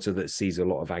a water that sees a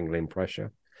lot of angling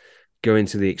pressure, going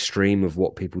to the extreme of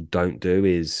what people don't do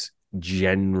is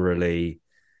generally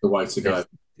the way to go.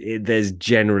 there's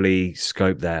generally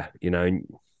scope there, you know.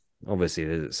 Obviously,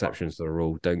 there's exceptions to the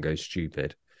rule. Don't go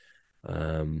stupid.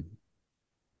 Um,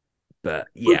 but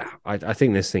yeah, I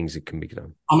think there's things that can be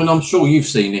done. I mean, I'm sure you've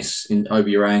seen this in over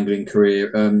your angling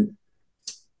career.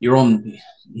 You're on,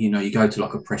 you know, you go to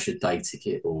like a pressured day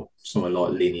ticket or somewhere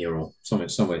like Linear or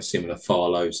somewhere similar,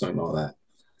 Farlow, something like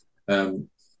that.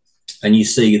 And you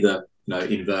see the, you know,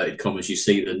 inverted commas, you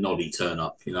see the noddy turn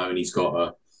up, you know, and he's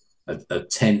got a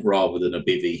tent rather than a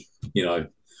bivvy, you know,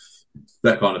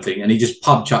 that kind of thing. And he just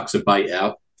pub chucks a bait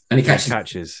out and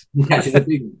Catches. he catches a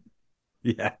big one,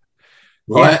 Yeah.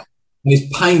 right? Yeah. And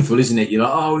it's painful, isn't it? You're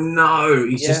like, oh no,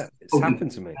 he's Yeah. just It's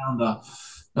happened to me. pounder.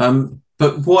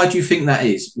 But why do you think that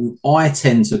is? I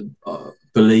tend to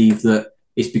believe that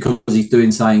it's because he's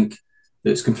doing something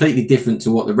that's completely different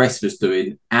to what the rest of us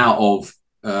doing out of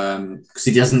because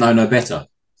he doesn't know no better.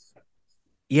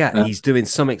 Yeah, Uh, he's doing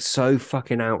something so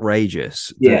fucking outrageous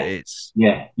that yeah, it's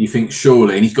yeah. You think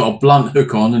surely, and he's got a blunt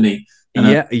hook on, and a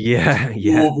yeah, yeah,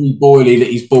 yeah, Aubrey boilie that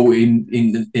he's bought in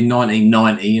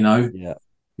 1990.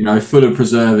 yeah, Full of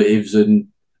preservatives and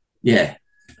yeah,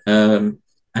 and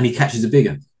he catches a big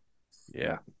one,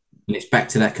 yeah. and it's back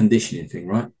to that conditioning thing,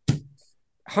 right?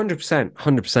 100%,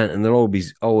 100%. And there'll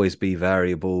always be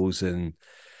variables. And,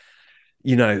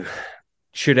 you know,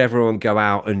 should everyone go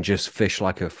out and just fish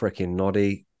like a freaking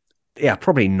noddy? Yeah,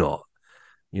 probably not.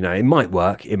 You know, it might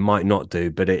work, it might not do,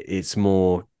 but it's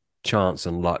more chance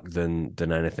and luck than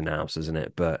anything else, isn't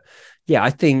it? But yeah, I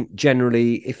think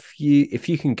generally if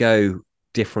you can go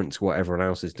different to what everyone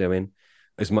else is doing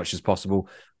as much as possible,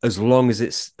 as long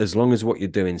as what you're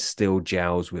doing still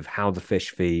gels with how the fish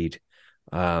feed,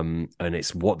 and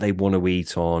it's what they want to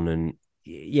eat on, and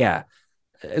yeah,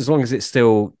 as long as it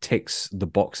still ticks the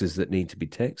boxes that need to be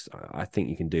ticked, I think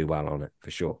you can do well on it for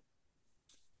sure.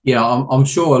 Yeah, I'm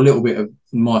sure a little bit of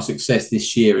my success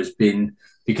this year has been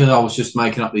because I was just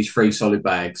making up these free solid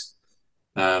bags.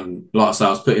 Like I say, I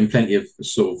was putting plenty of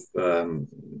sort of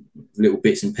little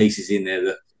bits and pieces in there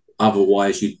that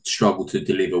otherwise you'd struggle to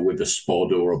deliver with a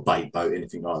spod or a bait boat,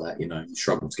 anything like that. You know, you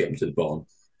struggle to get them to the bottom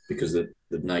because of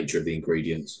the nature of the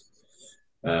ingredients.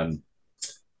 And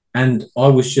I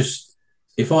was just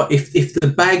if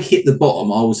the bag hit the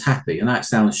bottom, I was happy. And that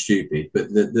sounds stupid, but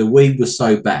the weed was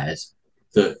so bad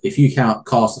that if you can't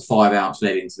cast a 5 ounce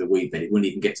lead into the weed bed, it wouldn't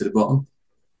even get to the bottom.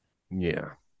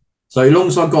 Yeah. So as long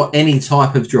as I got any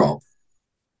type of drop,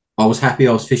 I was happy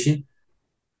I was fishing.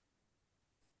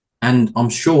 And I'm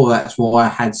sure that's why I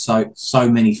had so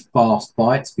many fast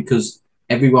bites, because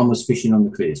everyone was fishing on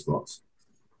the clear spots,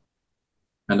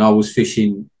 and I was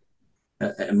fishing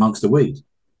amongst the weed,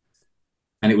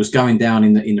 and it was going down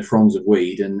in the fronds of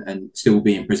weed and still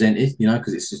being presented,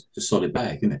 because it's just a solid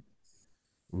bag, isn't it?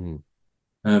 Mm.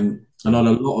 And I had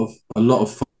a lot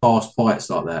of fast bites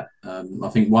like that. I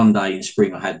think one day in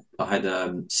spring I had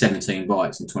 17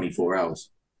 bites in 24 hours.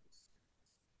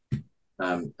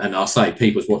 And I say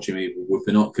people's watching me with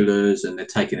binoculars and they're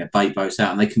taking their bait boats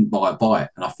out and they couldn't buy a bite.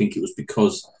 And I think it was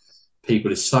because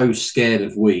people are so scared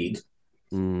of weed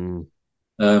Mm.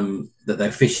 that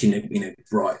they're fishing in a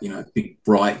bright, big,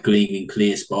 bright, gleaming,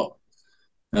 clear spot.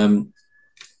 Um,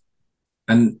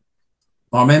 and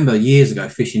I remember years ago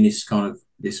fishing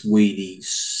this weedy,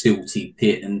 silty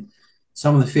pit, and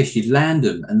some of the fish you'd land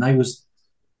them, and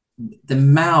the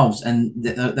mouths and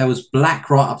there was black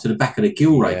right up to the back of the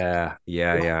gill rake. Yeah.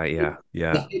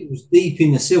 It was deep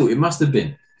in the silt. It must have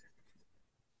been.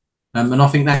 And I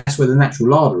think that's where the natural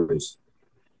larder is.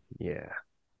 Yeah.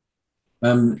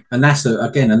 And that's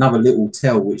again another little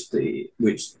tell which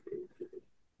is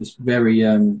very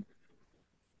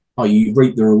oh, you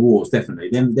reap the rewards definitely.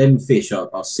 Them fish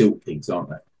are silt pigs, aren't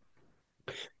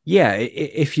they? Yeah,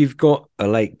 if you've got a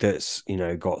lake that's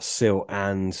got silt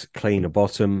and cleaner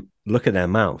bottom, look at their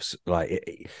mouths.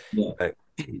 Like Yeah.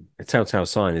 a telltale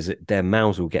sign is that their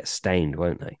mouths will get stained,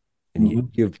 won't they? And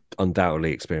you've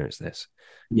undoubtedly experienced this.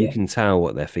 You Yeah. can tell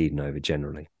what they're feeding over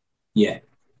generally. Yeah.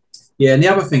 Yeah. And the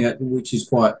other thing which is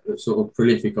quite sort of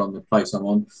prolific on the place I'm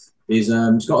on is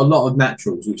it's got a lot of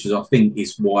naturals, which is I think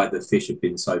is why the fish have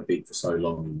been so big for so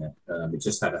long in there. It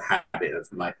just had a habit of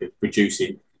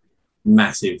producing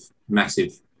massive,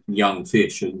 massive young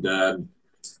fish, and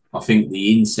I think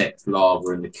the insect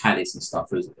larvae and the caddis and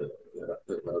stuff is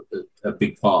a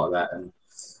big part of that. And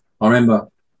I remember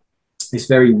it's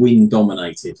very wind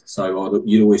dominated, so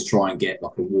you'd always try and get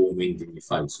like a warm wind in your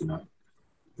face.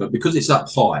 But because it's up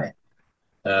high,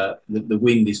 the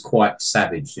wind is quite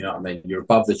savage. You know what I mean? You're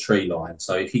above the tree line,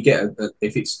 so if you get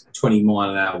if it's 20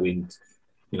 mile an hour wind,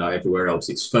 everywhere else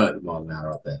it's 30 mile an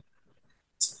hour up there.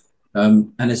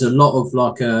 And there's a lot of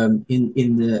like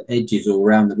in the edges or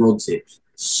around the rod tips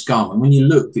scum, and when you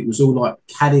looked, it was all like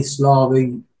caddis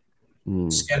larvae,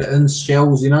 skeletons,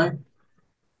 shells, like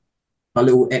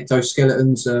little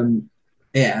ectoskeletons.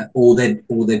 Yeah, or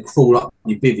they'd crawl up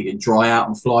your bivvy and dry out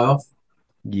and fly off.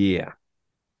 Yeah.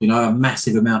 A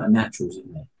massive amount of naturals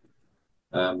in there.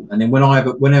 And then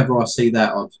whenever I see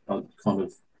that,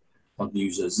 I'd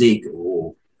use a zig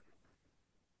or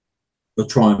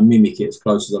try and mimic it as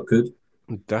close as I could.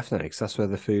 Definitely, because that's where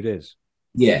the food is.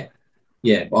 Yeah,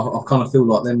 yeah. But I kind of feel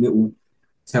like them little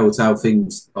telltale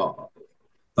things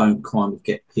don't kind of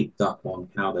get picked up on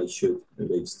how they should, at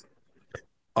least.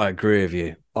 I agree with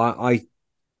you.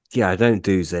 I don't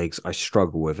do zigs. I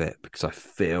struggle with it because I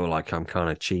feel like I'm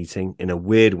kind of cheating in a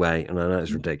weird way, and I know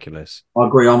it's ridiculous. I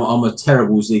agree. I'm a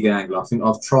terrible zig angler. I think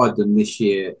I've tried them this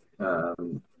year. I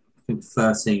think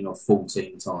 13 or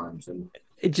 14 times, and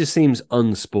It just seems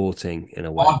unsporting in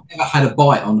a way. I've never had a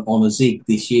bite on a zig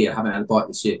this year. I haven't had a bite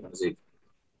this year on a zig.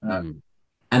 And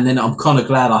then I'm kind of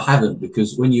glad I haven't,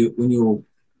 because when you're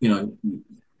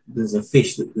there's a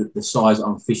fish that the size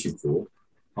I'm fishing for,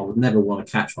 I would never want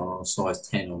to catch one on a size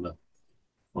 10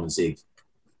 on a zig.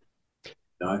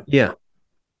 Yeah.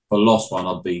 If I lost one,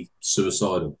 I'd be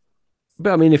suicidal.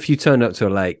 But I mean, if you turned up to a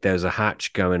lake, there's a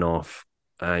hatch going off,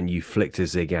 and you flicked a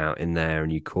zig out in there,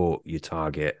 and you caught your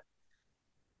target,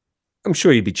 I'm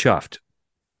sure you'd be chuffed.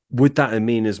 Would that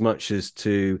mean as much as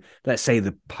to, let's say,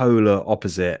 the polar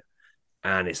opposite,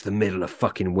 and it's the middle of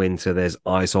fucking winter, there's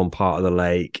ice on part of the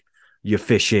lake, you're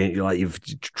fishing,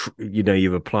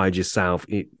 you've applied yourself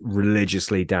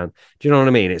religiously down. Do you know what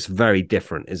I mean? It's very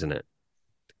different, isn't it?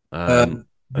 And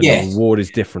yes. the reward is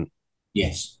different.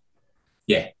 Yes.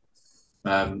 Yeah.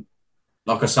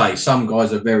 Like I say, some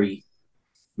guys are very,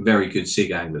 very good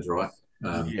sig anglers, right?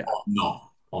 Yeah. I'm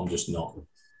not. I'm just not.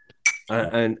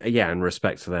 And in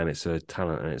respect to them, it's a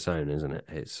talent on its own, isn't it?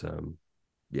 It's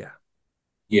yeah.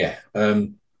 Yeah.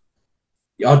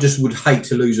 I just would hate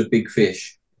to lose a big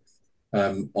fish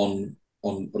on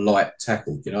a light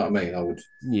tackle. Do you know what I mean? I would.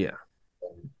 Yeah.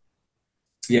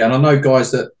 Yeah, and I know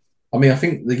guys that. I mean, I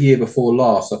think the year before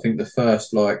last, I think the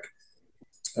first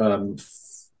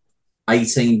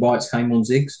 18 bites came on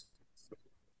zigs.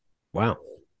 Wow.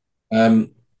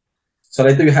 So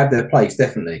they do have their place,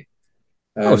 definitely.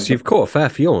 So you've caught a fair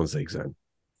few on zigs then.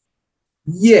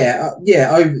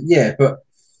 but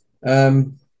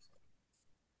um,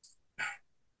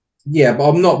 yeah, but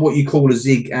I'm not what you call a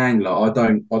zig angler. I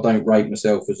don't rate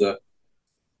myself as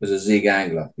a zig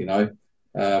angler.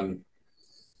 Um,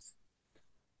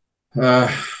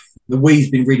 uh, the weed's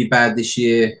been really bad this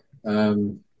year.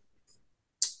 Um,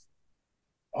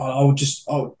 I would just,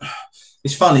 oh,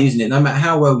 it's funny, isn't it? No matter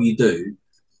how well you do,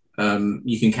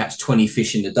 you can catch 20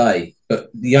 fish in a day, but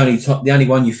the only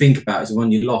one you think about is the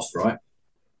one you lost, right?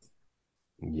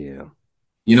 Yeah.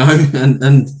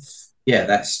 And yeah,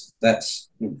 that's.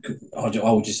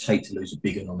 I would just hate to lose a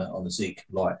big one on the zig.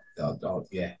 Like,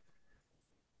 yeah,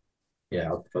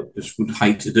 yeah, I just would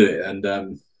hate to do it.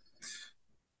 And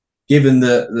given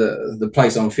the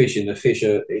place I'm fishing, the fish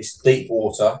are it's deep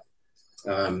water,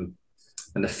 um,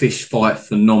 and the fish fight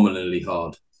phenomenally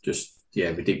hard. Just yeah,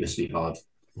 ridiculously hard.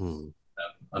 Mm.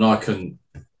 And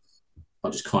I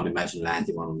just can't imagine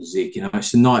landing one on the zig.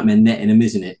 It's a nightmare netting them,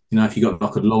 isn't it? If you got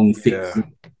like a long, thick,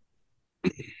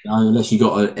 Yeah. unless you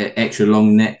got an extra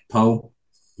long net pole.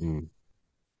 Mm.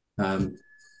 Um,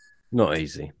 Not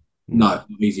easy. no, No.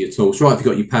 not easy at all. It's right if you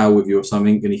got your pal with you or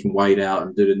something, and you can wade out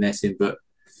and do the netting. But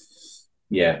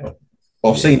yeah,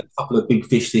 I've Yeah. seen a couple of big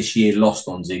fish this year lost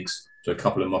on zigs to a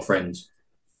couple of my friends,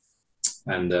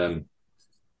 and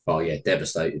oh yeah,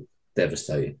 devastated,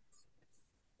 devastated.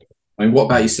 I mean, what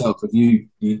about Mm. yourself? Have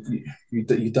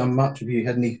you done much? Have you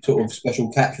had any sort of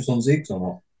special captures on zigs or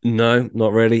not? No,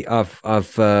 not really. I've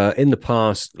in the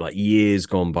past, like years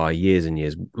gone by, years and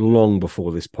years, long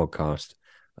before this podcast,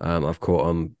 I've caught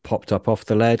them popped up off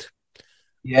the lead.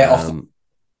 Yeah, off the Um,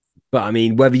 but I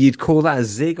mean, whether you'd call that a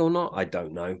zig or not, I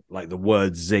don't know. Like the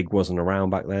word zig wasn't around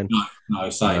back then. no, no,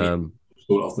 same. Yeah, Um,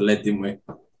 sort of off the lead, didn't we?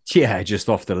 yeah, just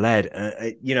off the lead.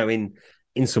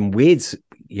 In some weird,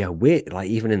 yeah, weird. Like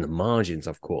even in the margins,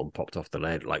 I've caught them popped off the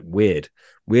lead. Like weird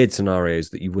scenarios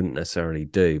that you wouldn't necessarily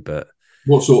do. But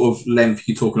What sort of length are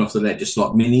you talking off the lead? Just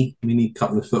like mini,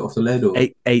 couple of foot off the lead, or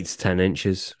eight to 10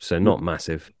 inches, so not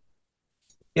massive.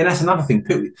 yeah, that's another thing.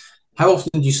 How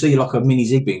often do you see like a mini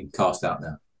zig being cast out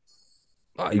now?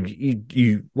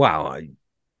 Wow.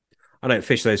 I don't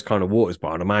fish those kind of waters, but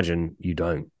I'd imagine you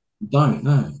don't. You don't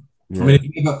know. I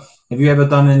mean, Yeah. have you ever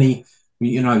done any?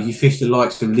 You fished the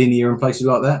likes of Linear and places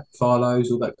like that,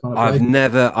 Farlow's, all that kind of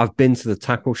place. I've been to the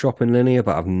tackle shop in Linear,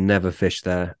 but I've never fished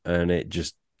there, and it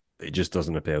just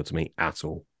doesn't appeal to me at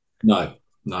all. No,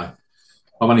 no.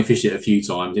 I've only fished it a few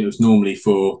times. It was normally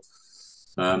for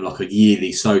like a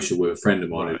yearly social with a friend of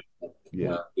mine Right.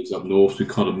 Yeah. who lives up north. We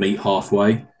kind of meet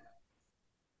halfway.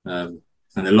 And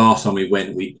the last time we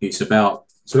went, it's about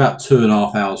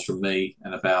 2.5 hours from me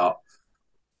and about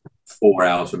 4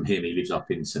 hours from him. He lives up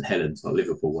in St Helens, like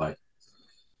Liverpool way.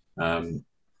 Um,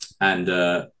 and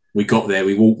we got there.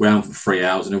 We walked around for 3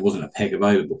 hours, and there wasn't a peg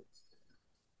available.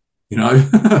 You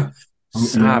know,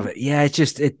 Savage. Yeah,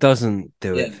 it doesn't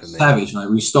do yeah, it for me. savage,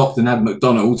 mate. We stopped and had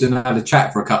McDonald's and had a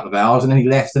chat for a couple of hours, and then he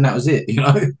left, and that was it.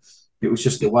 It was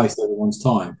just a waste of everyone's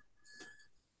time.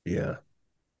 Yeah.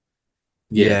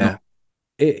 Yeah, Yeah.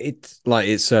 It's like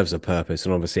it serves a purpose,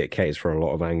 and obviously it caters for a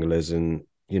lot of anglers, and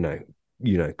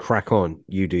crack on,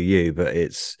 you do you, but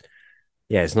it's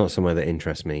not somewhere that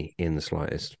interests me in the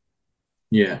slightest.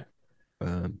 yeah,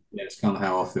 Um, yeah. It's kind of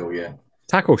how I feel. Yeah,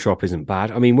 tackle shop isn't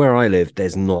bad. I mean, where I live,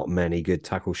 there's not many good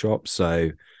tackle shops.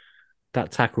 So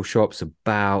that tackle shop's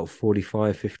about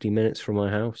 45, 50 minutes from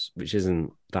my house, which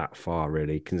isn't that far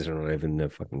really, considering I live in the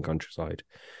fucking countryside.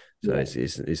 So yeah.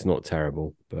 it's not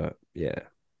terrible, but yeah,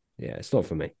 it's not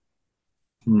for me.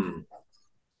 Hmm.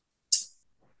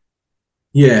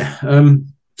 Yeah.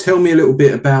 Tell me a little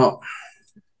bit about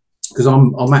because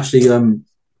I'm actually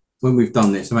when we've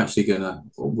done this, I'm actually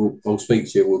I'll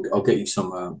speak to you. I'll get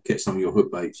you get some of your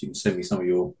hook baits. You can send me some of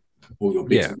your all your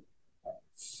bits. Yeah.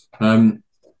 Um,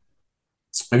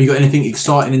 have you got anything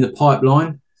exciting in the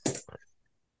pipeline?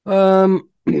 Um,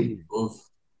 Of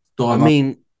I dive up.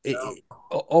 mean,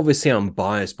 obviously I'm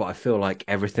biased, but I feel like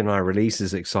everything I release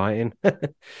is exciting, if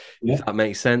Yeah. that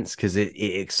makes sense, because it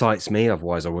excites me.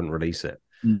 Otherwise, I wouldn't release it.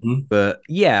 Hmm. But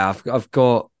yeah, I've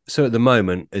got so at the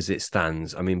moment as it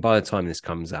stands. I mean, by the time this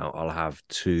comes out, I'll have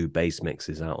two base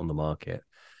mixes out on the market.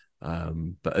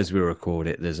 But as we record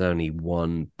it, there's only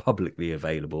one publicly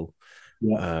available,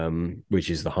 Yeah. which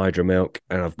is the Hydro Milk,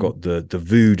 and I've got the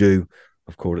Voodoo.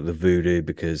 I've called it the Voodoo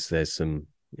because there's some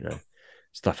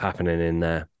stuff happening in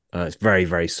there. It's very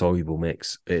very soluble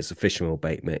mix. It's a fish meal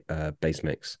base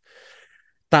mix.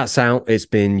 That's out. It's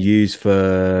been used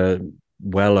for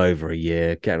well over a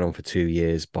year, getting on for 2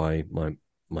 years by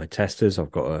my testers.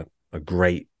 I've got a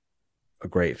great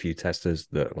few testers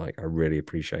that like I really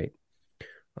appreciate.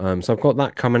 So I've got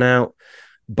that coming out.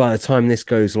 by the time this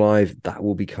goes live, that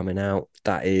will be coming out.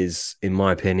 That is, in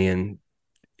my opinion,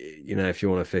 if you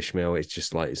want a fish meal, it's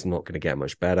just like it's not going to get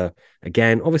much better.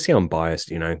 Again, obviously, I'm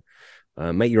biased.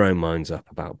 Make your own minds up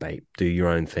about bait. Do your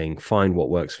own thing. Find what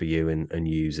works for you and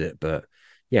use it. But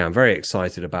yeah, I'm very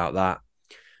excited about that.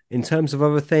 In terms of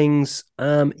other things,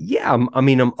 I'm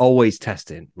always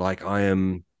testing. Like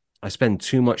I spend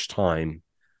too much time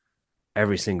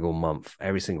every single month,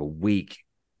 every single week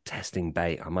testing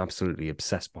bait. I'm absolutely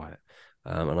obsessed by it.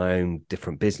 And I own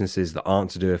different businesses that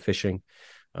aren't to do with fishing.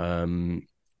 And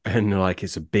like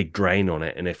it's a big drain on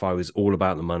it. And if I was all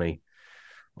about the money,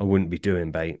 I wouldn't be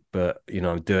doing bait. But I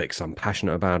do it because I'm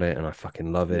passionate about it and I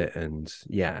fucking love it. And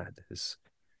yeah,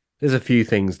 there's a few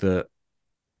things that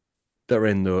are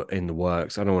in the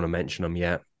works. I don't want to mention them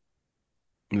yet.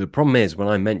 The problem is when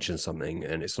I mention something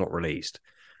and it's not released,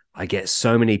 I get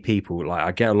so many people, like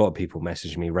I get a lot of people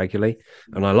messaging me regularly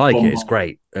and I like it. It's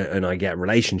great. And I get a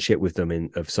relationship with them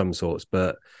of some sorts,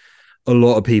 but a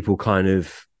lot of people kind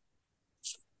of,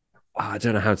 I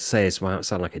don't know how to say this without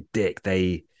sound like a dick.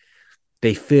 They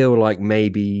feel like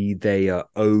maybe they are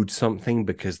owed something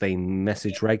because they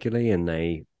message regularly and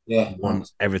they want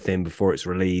everything before it's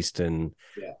released. And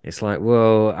it's like,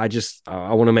 well,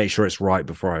 I want to make sure it's right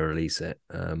before I release it.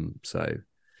 So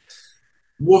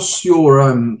what's your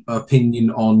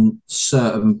opinion on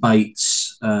certain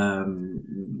baits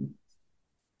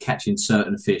catching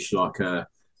certain fish, like a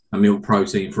milk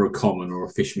protein for a common or a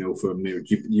fish meal for a meal?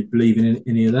 Do you believe in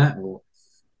any of that? Or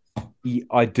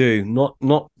I do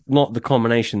not the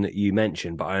combination that you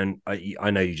mentioned, but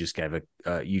I know you just gave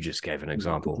an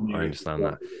example. I understand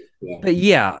that. But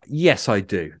yes, I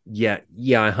do. Yeah,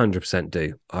 I 100%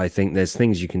 do. I think there's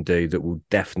things you can do that will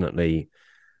definitely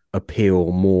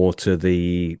appeal more to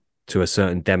a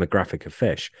certain demographic of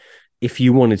fish. If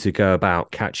you wanted to go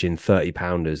about catching 30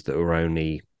 pounders that were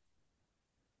only,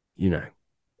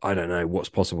 I don't know what's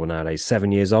possible nowadays,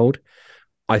 7 years old,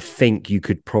 I think you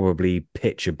could probably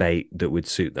pitch a bait that would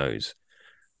suit those.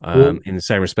 In the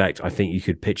same respect, I think you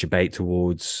could pitch a bait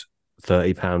towards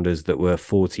 30 pounders that were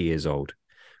 40 years old.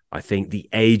 I think the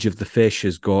age of the fish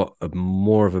has got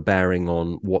more of a bearing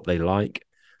on what they like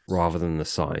rather than the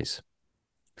size,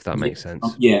 if that makes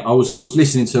sense. Yeah, I was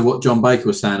listening to what John Baker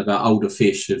was saying about older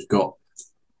fish have got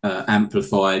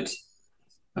amplified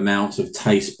amounts of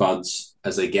taste buds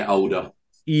as they get older.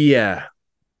 Yeah.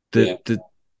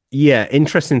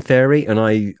 Interesting theory. And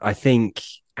I think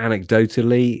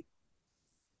anecdotally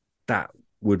that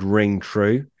would ring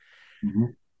true. Mm-hmm.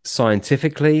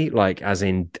 Scientifically, like as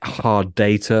in hard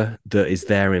data that is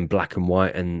there in black and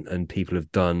white, and people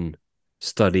have done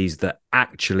studies that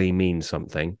actually mean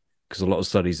something, because a lot of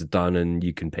studies are done and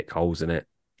you can pick holes in it,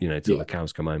 till the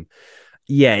cows come home.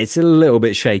 Yeah, it's a little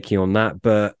bit shaky on that,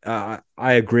 but I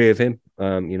agree with him.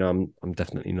 I'm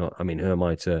definitely not. I mean, who am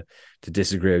I to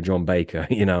disagree with John Baker?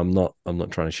 I'm not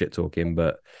trying to shit talk him,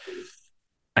 but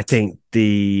I think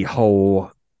the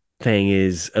whole thing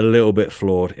is a little bit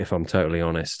flawed, if I'm totally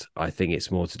honest. I think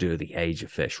it's more to do with the age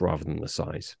of fish rather than the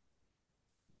size.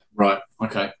 Right.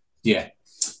 Okay. Yeah.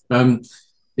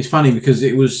 It's funny because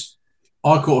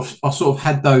I sort of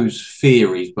had those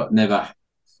theories, but never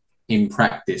in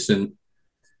practice. And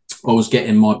I was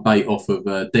getting my bait off of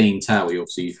Dean Towie.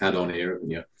 Obviously, you've had on here, haven't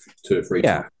you, 2 or 3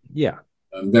 times. Yeah.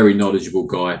 Very knowledgeable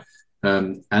guy.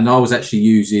 And I was actually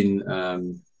using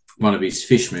one of his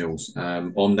fish meals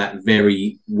on that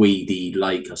very weedy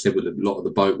lake. I said with a lot of the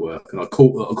boat work, and I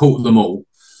caught them all,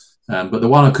 but the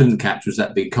one I couldn't catch was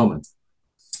that big common.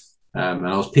 And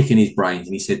I was picking his brains,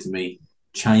 and he said to me,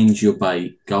 "Change your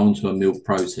bait, go onto a milk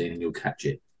protein, and you'll catch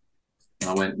it." And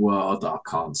I went, "Well, I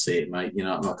can't see it, mate.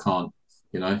 I can't.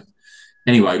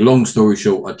 Anyway, long story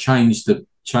short, I changed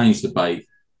the bait.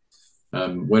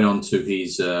 Went on to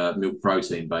his milk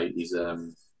protein bait, his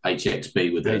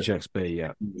HXB with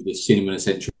the cinnamon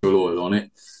essential oil on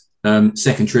it.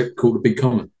 Second trip, caught the big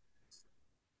common.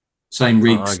 Same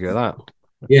rigs. Can't argue with that.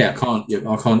 Yeah,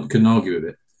 I couldn't argue with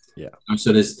it. Yeah.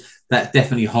 So that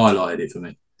definitely highlighted it for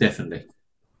me. Definitely.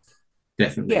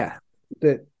 Yeah.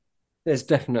 There's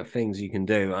definite things you can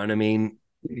do, and I mean,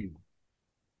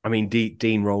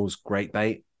 Dean rolls great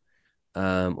bait.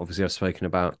 Obviously, I've spoken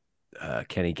about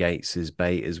Kenny Gates's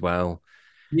bait as well.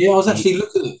 Yeah, I was actually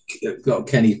looking at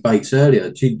Kenny's baits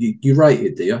earlier. You rate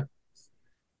it, do you?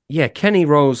 Yeah, Kenny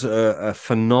rolls a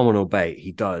phenomenal bait.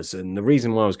 He does, and the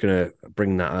reason why I was going to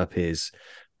bring that up is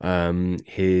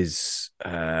his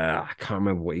I can't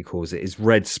remember what he calls it. His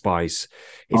red spice.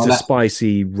 It's a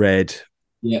spicy red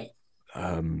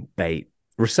bait.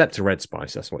 Receptor red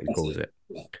spice. That's what he calls it.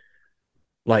 Yeah.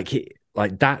 Like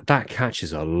like that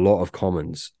catches a lot of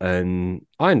commons, and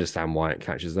I understand why it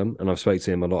catches them, and I've spoken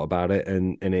to him a lot about it,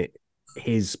 and it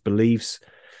his beliefs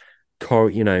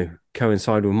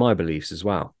coincide with my beliefs as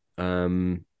well.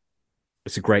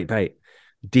 It's a great bait.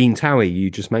 Dean Towie, you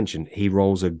just mentioned, he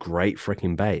rolls a great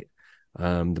freaking bait.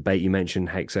 The bait you mentioned,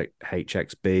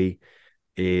 HXB,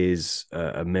 is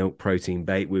a milk protein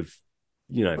bait with,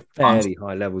 fairly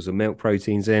high levels of milk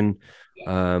proteins in,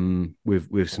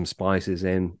 with some spices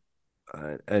in,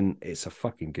 and it's a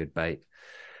fucking good bait.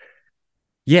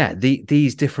 Yeah,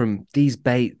 these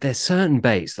bait, there's certain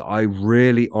baits that I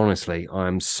really, honestly,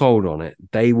 I'm sold on it.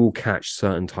 They will catch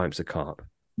certain types of carp.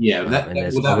 Yeah, And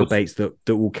there's other baits that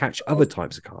will catch other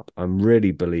types of carp. I'm a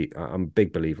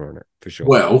big believer on it for sure.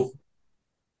 Well,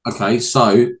 okay,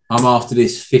 so I'm after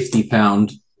this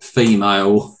 £50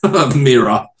 female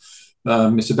mirror.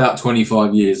 It's about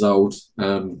 25 years old.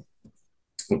 I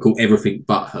call everything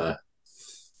but her.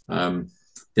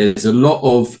 There's a lot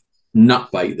of nut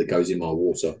bait that goes in my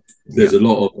water. There's a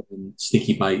lot of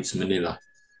sticky baits, manila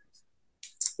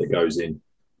that goes in.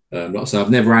 Like I say, I've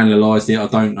never analysed it. I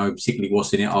don't know particularly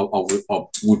what's in it. I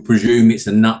would presume it's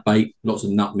a nut bait. Lots of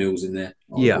nut mills in there.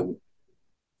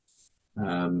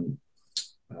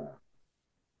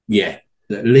 Yeah,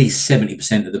 at least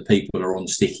 70% of the people are on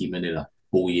sticky manila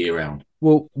all year round.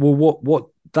 Well, what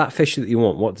that fish that you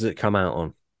want? What does it come out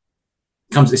on?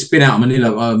 It's spin out of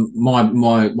manila. My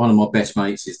one of my best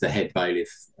mates is the head bailiff.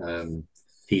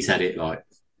 He's had it like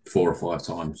 4 or 5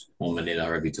 times on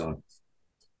manila every time.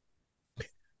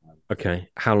 Okay,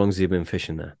 how long has he been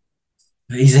fishing there?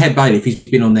 He's a head bailiff. He's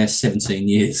been on there 17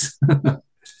 years.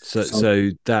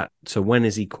 So when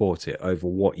has he caught it? Over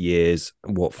what years?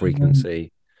 What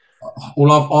frequency?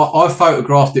 Well, I've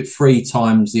photographed it 3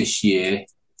 times this year,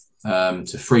 to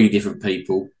 3 different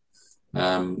people.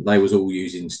 They was all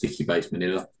using sticky bait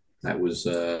manila. That was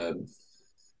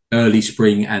early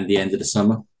spring and the end of the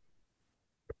summer.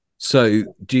 So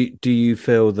do you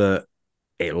feel that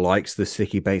it likes the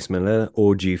sticky bait manila,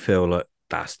 or do you feel like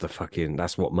that's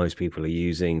what most people are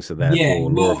using, so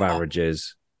therefore law of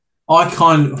averages? I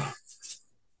kind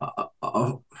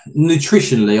of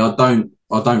nutritionally, I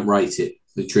don't rate it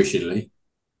nutritionally,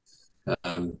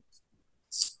 but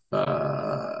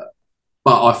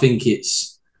I think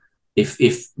it's if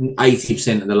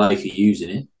 80% of the lake are using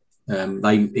it,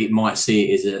 it might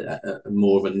see it as a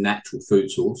more of a natural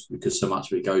food source because so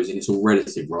much of it goes in. It's all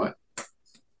relative, right?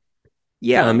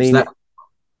 Yeah, I mean,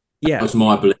 that's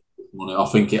my belief on it. I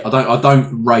think I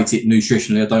don't rate it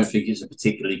nutritionally. I don't think it's a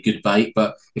particularly good bait,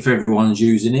 but if everyone's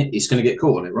using it, it's going to get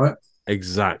caught on it, right?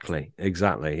 Exactly.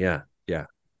 Yeah.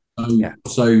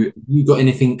 So you got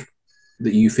anything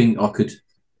that you think I could,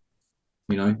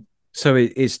 So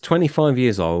it's 25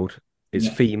 years old. It's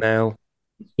female.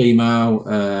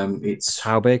 It's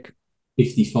how big?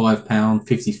 £55.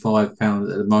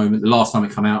 £55 at the moment. The last time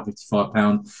it came out,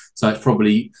 £55. So it's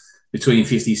probably between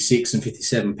 £56 and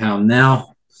 £57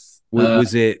 now.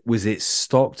 Was it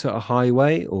stocked at a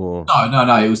highway or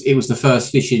no? It was the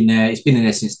first fish in there. It's been in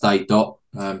there since day dot.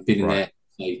 Been in there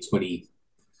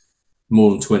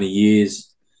more than 20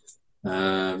 years.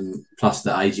 Plus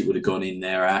the age it would have gone in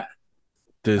there at.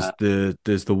 Does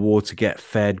the water get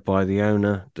fed by the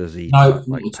owner? Does he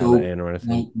pellet in or anything?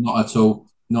 No, not at all.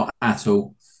 Not at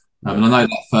all. And I know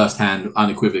that firsthand,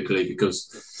 unequivocally,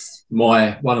 because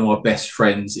one of my best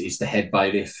friends is the head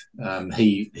bailiff.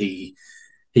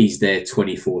 He's there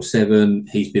 24/7.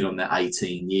 He's been on there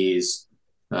 18 years.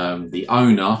 The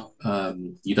owner,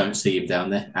 you don't see him down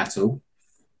there at all.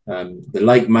 The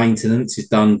lake maintenance is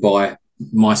done by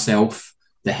myself,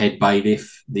 the head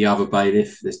bailiff, the other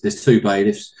bailiff. There's 2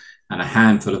 bailiffs and a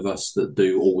handful of us that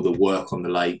do all the work on the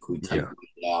lake. We take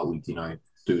it out, we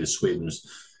do the swims,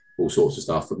 all sorts of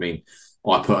stuff. I mean,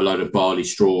 I put a load of barley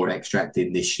straw extract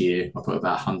in this year. I put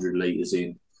about 100 litres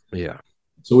in. Yeah.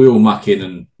 So we all muck in,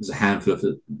 and there's a handful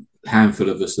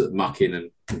of us that muck in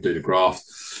and do the graft.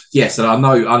 Yes, and I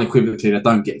know unequivocally they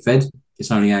don't get fed.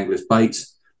 It's only anglers'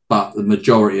 baits, but the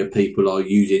majority of people are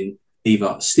using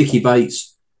either sticky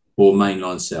baits or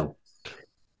mainline cell.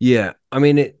 Yeah, I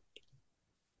mean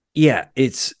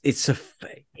it's a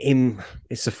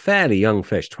fairly young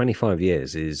fish. 25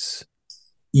 years is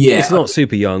it's not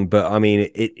super young, but I mean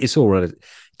it's all relative.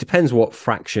 Depends what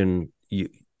fraction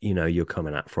you're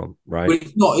coming at from, right?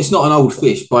 Well, it's not an old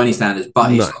fish by any standards,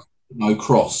 but it's no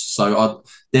cross. So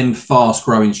them fast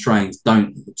growing strains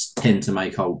don't tend to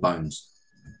make old bones.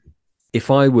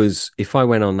 If I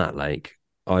went on that lake,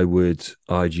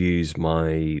 I'd use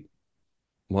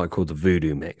what I call the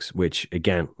voodoo mix, which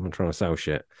again, I'm not trying to sell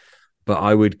shit, but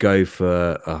I would go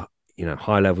for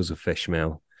high levels of fish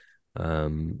meal.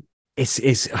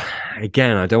 it's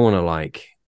again, I don't want to like,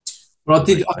 But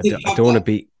I don't want to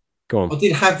be. Go on. I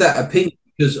did have that opinion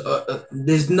because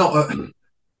there's not a.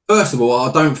 First of all,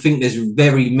 I don't think there's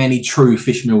very many true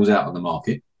fish meals out on the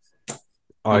market.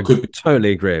 I could be,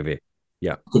 totally agree with you.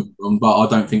 Yeah, but I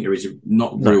don't think there is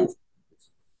real.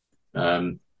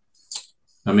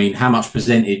 I mean, how much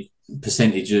percentage,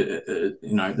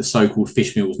 the so-called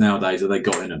fish meals nowadays have they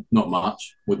got in them? Not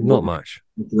much. Not much.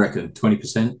 What do you reckon?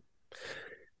 20%?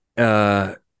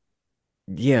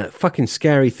 Yeah, fucking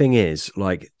scary thing is,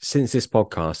 like, since this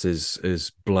podcast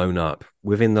is blown up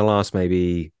within the last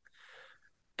maybe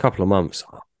couple of months,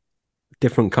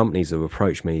 different companies have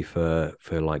approached me for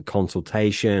like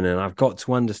consultation, and I've got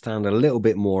to understand a little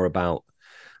bit more about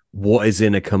what is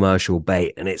in a commercial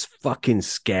bait, and it's fucking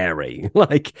scary.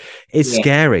 Like, it's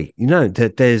scary,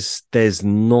 that there's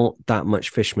not that much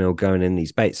fish meal going in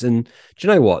these baits. And do you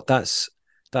know what? That's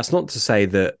not to say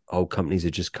that companies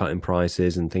are just cutting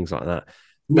prices and things like that.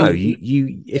 No,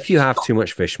 you if you have too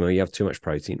much fish meal, you have too much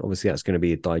protein. Obviously, that's going to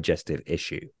be a digestive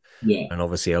issue. Yeah. And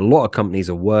obviously, a lot of companies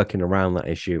are working around that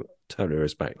issue. Totally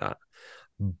respect that.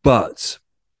 But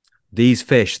these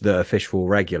fish that are fish full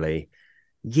regularly,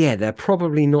 they're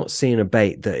probably not seeing a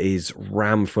bait that is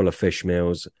rammed full of fish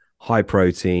meals, high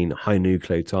protein, high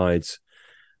nucleotides,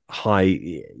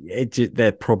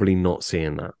 they're probably not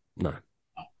seeing that. No.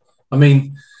 I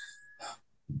mean,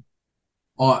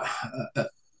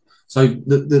 so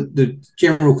the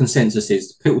general consensus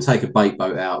is people take a bait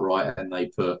boat out, right, and they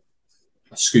put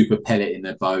a scoop of pellet in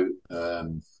their boat, a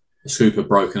scoop of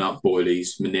broken up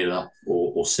boilies, Manila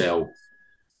or Cell.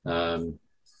 Maybe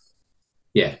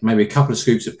a couple of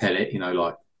scoops of pellet,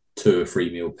 like 2 or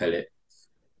 3 meal pellet,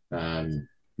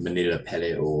 Manila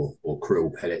pellet or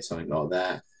krill pellet, something like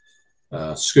that.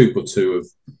 A scoop or 2 of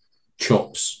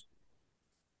chops,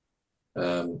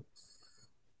 and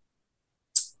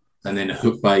then a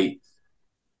hook bait.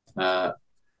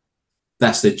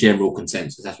 That's the general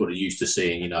consensus. That's what they're used to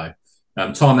seeing,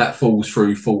 Time that falls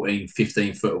through 14,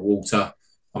 15 foot of water.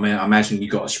 I mean, I imagine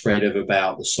you've got a spread of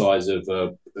about the size of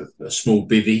a small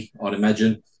bivvy, I'd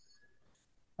imagine.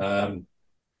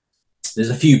 There's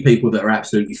a few people that are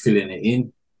absolutely filling it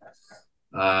in.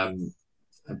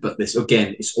 But this,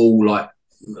 again, it's all like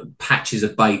patches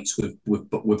of baits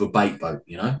with a bait boat,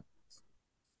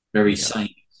 Very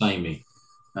samey.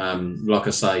 Like I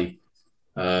say,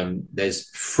 there's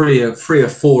three or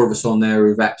 4 of us on there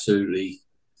who've absolutely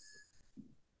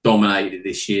dominated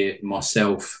this year.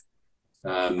 Myself,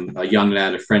 a young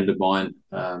lad, a friend of mine,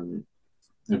 a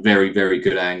very, very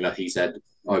good angler. He's had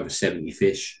over 70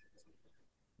 fish.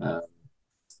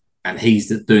 And he's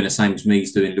doing the same as me.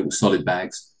 He's doing little solid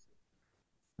bags.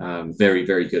 Very,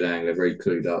 very good angler, very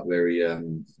clued up, very,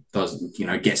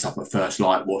 gets up at first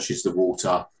light, watches the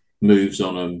water, moves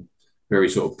on them, very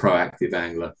sort of proactive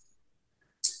angler.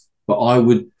 But I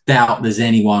would doubt there's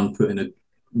anyone putting a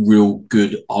real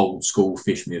good old school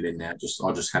fish meal in there. I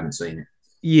just haven't seen it.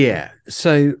 Yeah.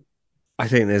 So I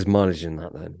think there's mileage in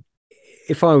that then.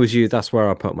 If I was you, that's where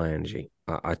I put my energy.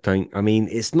 I mean,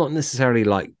 it's not necessarily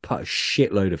like put a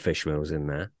shitload of fish meals in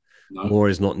there. No. More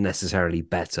is not necessarily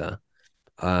better.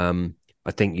 I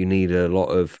think you need a lot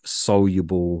of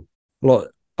soluble, a lot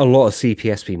of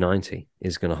CPSP 90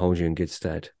 is going to hold you in good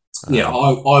stead.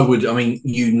 I would. I mean,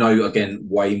 again,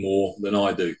 way more than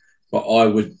I do. But I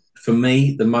would, for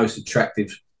me, the most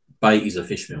attractive bait is a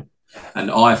fish meal.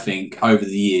 And I think over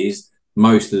the years,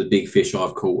 most of the big fish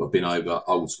I've caught have been over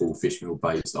old school fish meal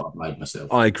baits that I've made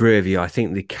myself. I agree with you. I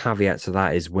think the caveat to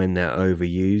that is when they're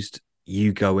overused,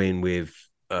 you go in with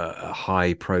a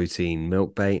high protein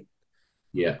milk bait.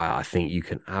 Yeah. I think you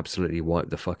can absolutely wipe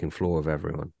the fucking floor of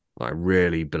everyone. I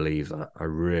really believe that. I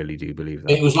really do believe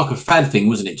that. It was like a fad thing,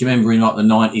 wasn't it? Do you remember in like the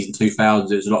 90s and 2000s,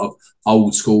 there was a lot of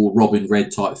old school Robin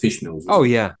Red type fish meals? Oh,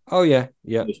 yeah. Oh, yeah.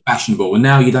 Yeah. It was fashionable. And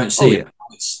now you don't see it.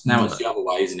 It's the other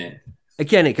way, isn't it?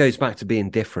 Again, it goes back to being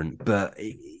different. But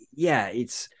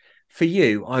it's for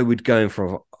you, I would go in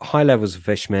for high levels of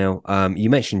fish meal. You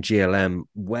mentioned GLM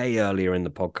way earlier in the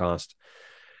podcast.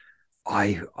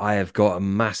 I have got a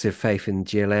massive faith in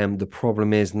GLM. The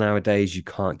problem is nowadays you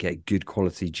can't get good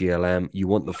quality GLM. You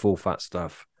want the full fat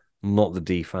stuff, not the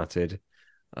defatted.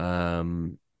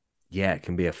 It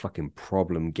can be a fucking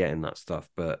problem getting that stuff,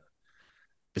 but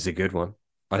it's a good one.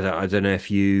 I don't know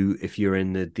if you're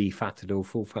in the defatted or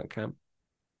full fat camp.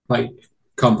 Like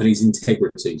companies'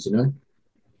 integrities,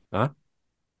 Huh?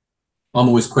 I'm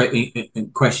always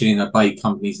questioning a bait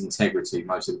company's integrity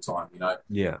most of the time,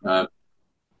 Yeah.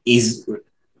 Is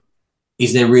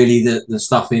there really the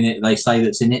stuff in it they say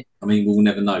that's in it? I mean, we'll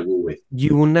never know, will we?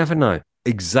 You will never know.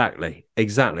 Exactly.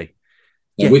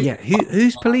 Yeah.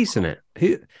 Who's policing it?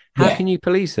 How Yeah, can you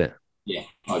police it? yeah,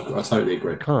 I totally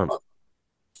agree. Can't.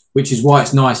 Which is why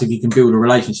it's nice if you can build a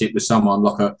relationship with someone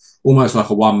like almost like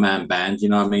a one man band. You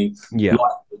know what I mean? Yeah.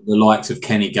 Like the likes of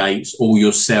Kenny Gates or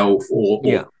yourself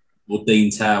Yeah. or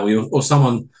Dean Tower or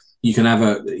someone you can have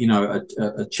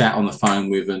a chat on the phone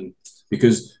with, and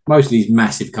because most of these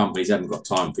massive companies haven't got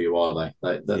time for you, are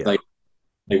they? Yeah.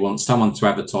 They want someone to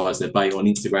advertise their bait on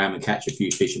Instagram and catch a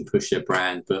few fish and push their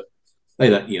brand, but they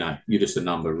don't. You're just a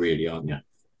number, really, aren't you?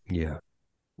 Yeah.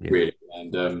 Yeah. Really,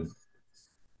 and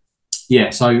yeah.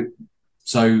 So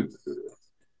an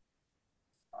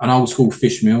old school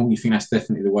fish meal. You think that's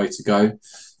definitely the way to go.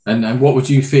 And what would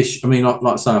you fish? I mean, like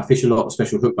I say, I fish a lot of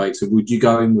special hook baits. So would you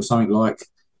go in with something like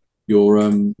your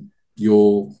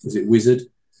is it Wizard?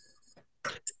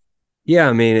 Yeah,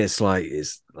 I mean, it's like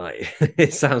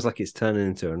it sounds like it's turning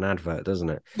into an advert, doesn't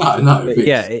it? No, no, But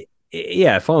yeah,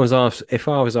 yeah. If I was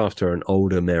after an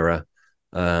older mirror,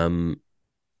 um,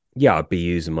 yeah, I'd be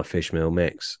using my fish meal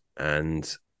mix, and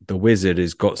the Wizard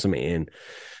has got something in.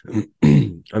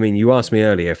 I mean, you asked me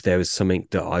earlier if there was something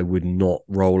that I would not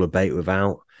roll a bait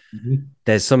without. mm-hmm.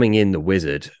 There's something in the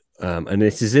Wizard, and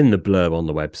this is in the blurb on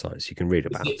the website, so you can read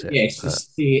about it. Yes,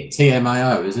 it's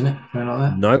TMAO, isn't it? Something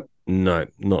like that. No, no,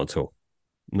 not at all.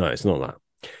 No, it's not that.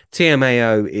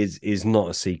 TMAO is not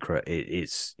a secret.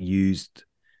 It's used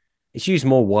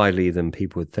more widely than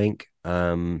people would think.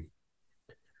 But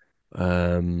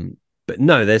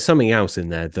no, there's something else in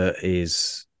there that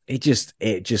is it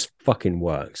just fucking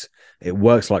works. It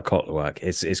works like clockwork.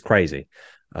 It's crazy.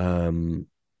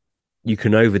 You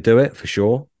can overdo it for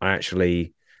sure. And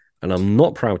I'm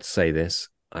not proud to say this,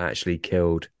 I actually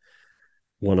killed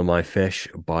one of my fish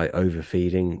by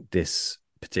overfeeding this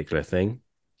particular thing.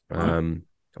 Right. And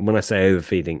when I say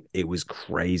overfeeding, it was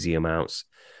crazy amounts.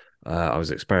 I was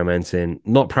experimenting,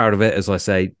 not proud of it, as I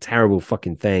say, terrible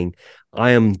fucking thing.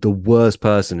 I am the worst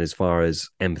person as far as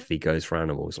empathy goes for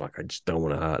animals. Like, I just don't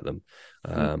want to hurt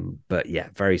them. But yeah,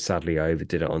 very sadly, I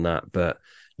overdid it on that. But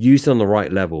used on the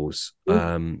right levels,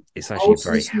 it's actually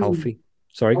very healthy.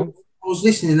 Sorry, go on. I was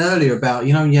listening earlier about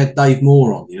you had Dave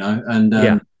Moore on, and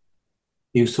Yeah.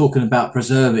 he was talking about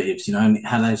preservatives, and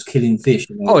how they was killing fish.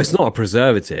 Oh, it's not a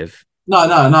preservative. No,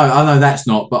 no, no. I know that's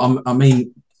not, but I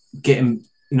mean, getting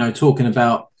talking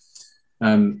about.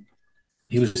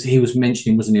 He was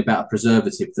mentioning, wasn't he, about a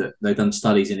preservative that they've done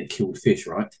studies and it killed fish,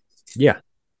 right? Yeah.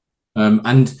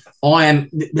 And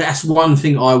that's one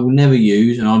thing I will never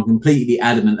use, and I'm completely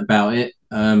adamant about it.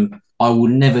 I will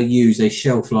never use a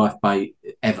shelf life bait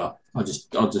ever. I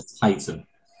just hate them.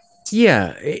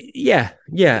 Yeah,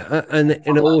 yeah. And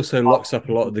it also locks up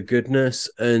a lot of the goodness.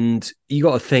 And you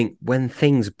got to think when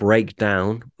things break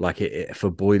down, like if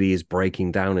a boilie is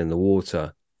breaking down in the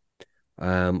water,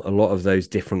 a lot of those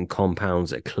different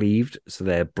compounds are cleaved, so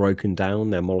they're broken down.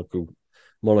 Their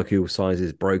molecule size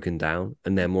is broken down,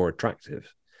 and they're more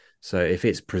attractive. So if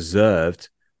it's preserved,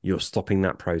 you're stopping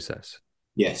that process.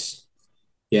 Yes,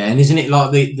 yeah, and isn't it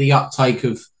like the uptake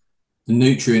of the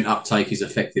nutrient uptake is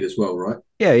affected as well, right?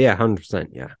 Yeah, 100%.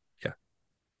 Yeah, yeah,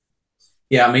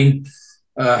 Yeah, I mean,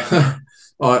 I,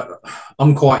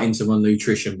 I'm quite into my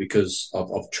nutrition because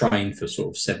I've trained for sort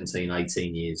of 17,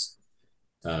 18 years.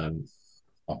 Um,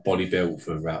 I bodybuilt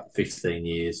for about 15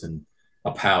 years and I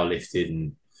power lifted.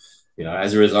 And,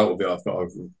 as a result of it, I've got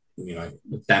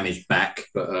a damaged back.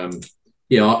 But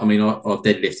yeah, I mean, I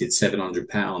deadlifted 700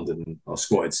 pounds and I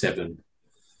squatted seven.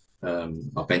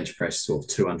 I bench pressed sort of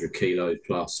 200 kilos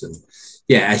plus. And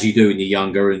yeah, as you do when you're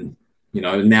younger. And,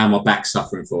 now my back's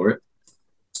suffering for it.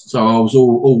 So I was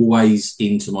always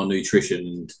into my nutrition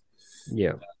and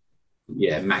yeah.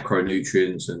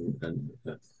 macronutrients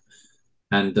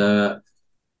and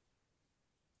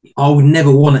I would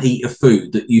never want to eat a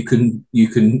food that you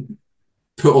can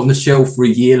put on the shelf for a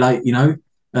year late,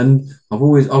 And I've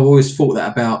always thought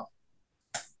that about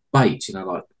baits,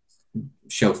 like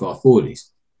shelf life boilies,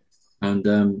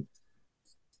 and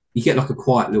you get like a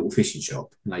quiet little fishing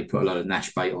shop, and they put a load of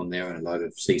Nash bait on there and a load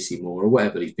of CC Moore or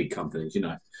whatever these big companies,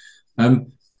 and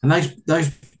those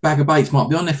bag of baits might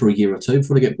be on there for a year or two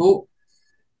before they get bought.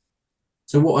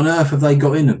 So what on earth have they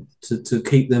got in them to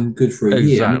keep them good for a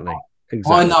year? Exactly.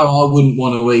 I know I wouldn't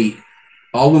want to eat.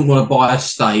 I wouldn't want to buy a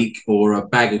steak or a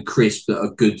bag of crisps that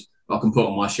are good. I can put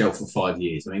on my shelf for 5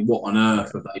 years. I mean, what on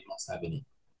earth have they must have in it?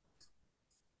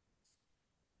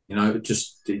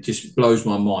 It just blows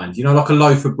my mind. Like a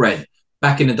loaf of bread.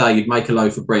 Back in the day, you'd make a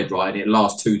loaf of bread, right, and it'd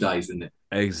last 2 days, wouldn't it?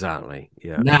 Exactly.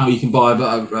 Yeah. Now you can buy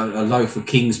a loaf of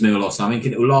King's Meal or something,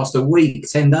 and it will last a week,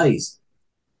 10 days.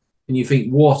 And you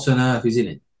think, what on earth is in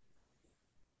it?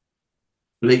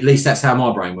 At least that's how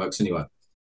my brain works, anyway.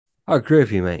 I agree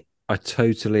with you, mate. I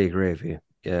totally agree with you.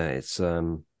 Yeah, it's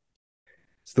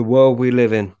It's the world we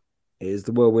live in. It is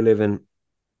the world we live in.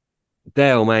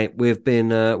 Dale, mate, we've been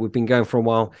going for a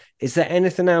while. Is there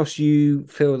anything else you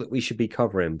feel that we should be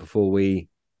covering before we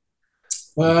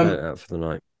head Um, out for the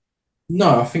night?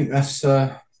 no, I think that's.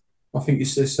 I think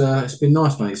it's been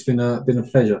nice, mate. It's been a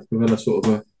pleasure. We've had a sort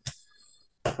of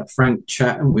a frank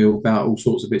chat, and we all about all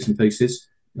sorts of bits and pieces.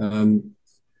 What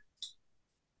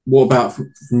about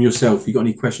from yourself? You got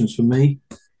any questions for me?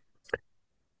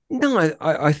 No,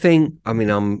 I think I mean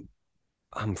I'm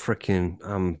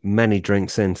many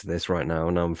drinks into this right now,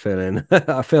 and I'm feeling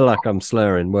I feel like I'm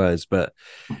slurring words, but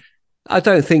I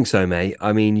don't think so, mate.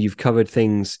 I mean, you've covered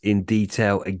things in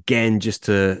detail again, just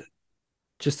to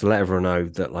let everyone know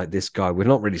that like this guy, we've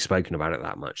not really spoken about it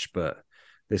that much, but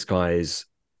this guy has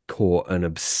caught an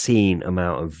obscene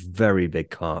amount of very big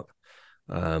carp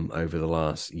over the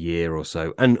last year or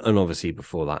so, and obviously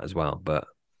before that as well. But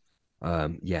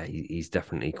yeah, he's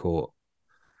definitely caught.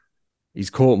 He's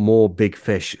caught more big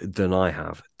fish than I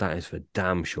have. That is for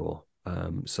damn sure.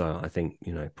 So I think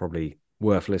probably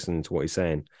worth listening to what he's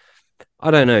saying. I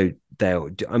don't know,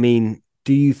 Dale. I mean,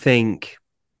 do you think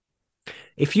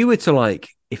if you were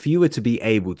to be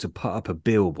able to put up a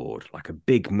billboard, like a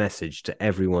big message to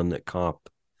everyone that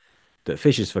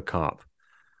fishes for carp,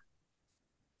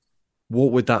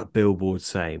 what would that billboard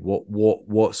say?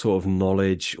 What sort of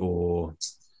knowledge or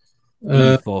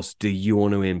Uh, ethos do you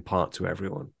want to impart to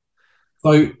everyone?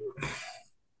 so,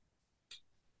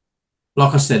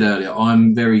 like I said earlier,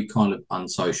 I'm very kind of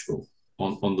unsociable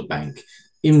on the bank.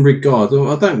 In regard,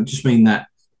 I don't just mean that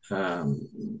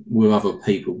with other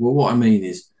people, but what I mean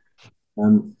is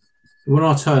um, when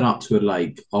I turn up to a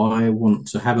lake, I want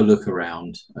to have a look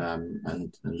around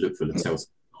and look for the telltale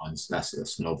signs.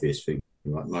 That's an obvious thing,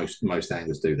 right? Most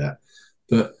anglers do that,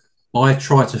 but I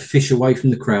try to fish away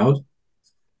from the crowd.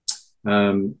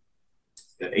 Um,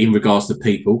 in regards to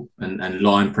people and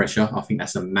line pressure, I think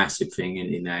that's a massive thing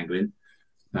in angling.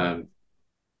 Um,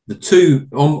 the two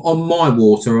on my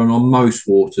water and on most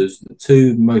waters, the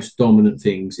two most dominant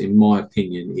things, in my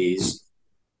opinion, is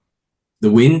the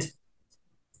wind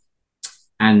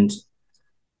and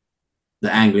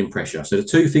the angling pressure. So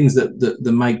the two things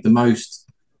that make the most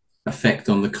effect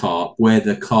on the carp, where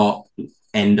the carp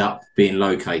end up being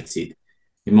located,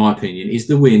 in my opinion, is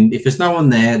the wind. If there's no one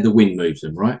there, the wind moves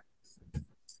them, right? Yeah,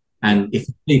 And if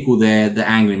people there, the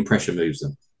angling pressure moves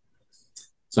them.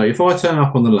 So if I turn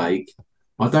up on the lake,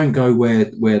 I don't go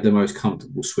where the most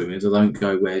comfortable swimmers. I don't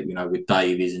go where with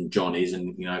Davies and Johnnies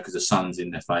and because the sun's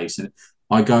in their face, and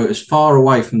I go as far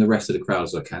away from the rest of the crowd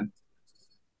as I can.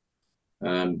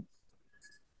 Um,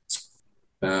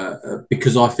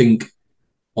 because I think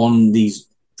on these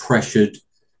pressured,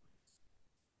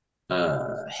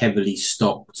 heavily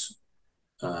stocked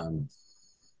um,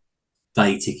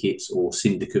 day tickets or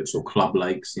syndicates or club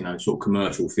lakes, sort of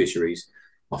commercial fisheries,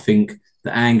 I think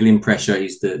the angling pressure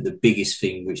is the biggest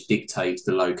thing which dictates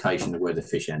the location of where the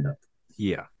fish end up.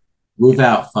 yeah, yeah,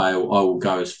 Without fail, I will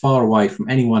go as far away from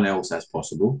anyone else as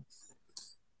possible.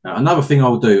 Another thing I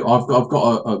will do, I've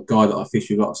got a guy that I fish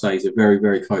with, like I say, he's a very,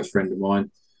 very close friend of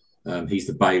mine. He's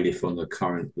the bailiff on the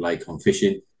current lake I'm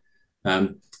fishing.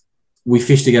 Um, we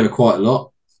fish together quite a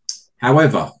lot.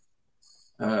 However,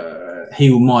 he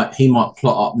might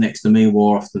plot up next to me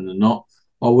more often than not.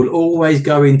 I will always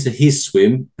go into his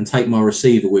swim and take my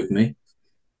receiver with me,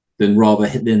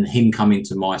 than him come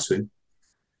into my swim.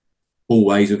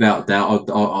 Always, without doubt.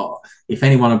 If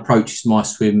anyone approaches my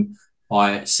swim,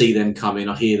 I see them coming,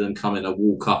 I hear them coming, I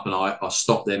walk up and I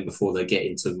stop them before they get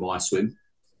into my swim,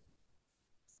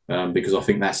 because I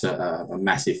think that's a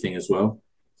massive thing as well.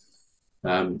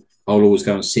 I'll always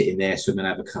go and sit in their swim and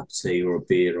have a cup of tea or a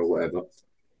beer or whatever.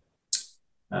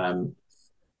 Um,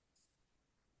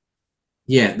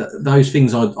 yeah, those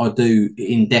things I do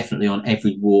indefinitely on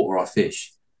every water I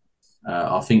fish.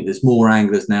 I think there's more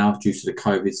anglers now due to the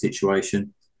COVID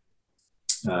situation.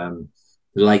 The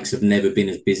lakes have never been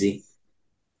as busy.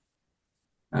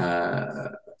 Uh,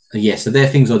 yeah, so they're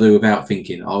things I do without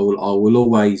thinking. I will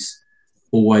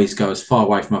always go as far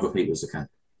away from other people as I can,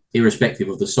 irrespective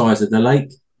of the size of the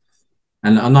lake.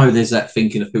 And I know there's that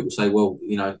thinking of people say, well,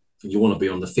 you want to be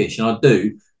on the fish, and I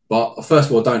do. But first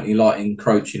of all, I don't really like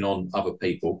encroaching on other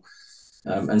people.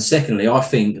 And secondly, I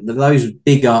think that those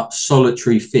bigger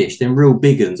solitary fish, them real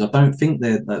big ones, I don't think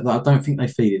they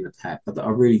feed in the pack. I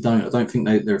really don't. I don't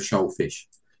think they're a shoal fish.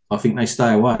 I think they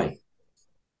stay away.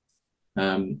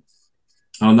 Um,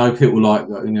 I know people like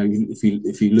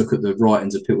if you look at the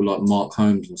writings of people like Mark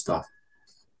Holmes and stuff,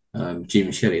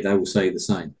 Jim Shelley, they will say the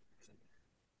same.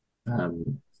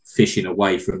 Fishing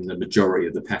away from the majority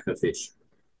of the packer fish.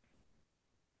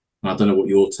 I don't know what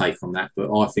your take on that,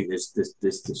 but I think there's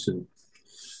some.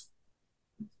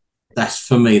 That's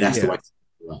for me. That's the Yeah. way.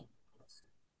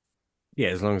 Yeah,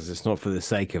 as long as it's not for the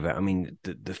sake of it. I mean,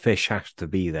 the fish have to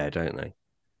be there, don't they?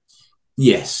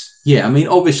 Yes, yeah. I mean,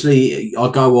 obviously,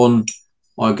 I go on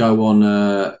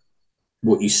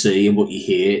what you see and what you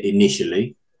hear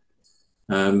initially.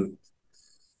 Um,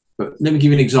 but let me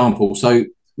give you an example. So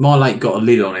my lake got a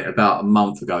lid on it about a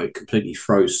month ago. It completely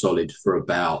froze solid for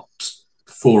about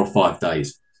 4 or 5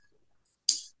 days.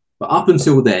 But up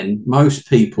until then, most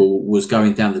people was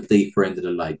going down the deeper end of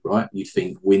the lake, right? You'd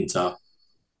think winter,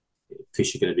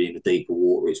 fish are going to be in the deeper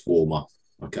water, it's warmer.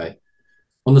 Okay.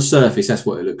 On the surface, that's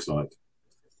what it looks like.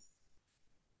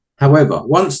 However,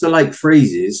 once the lake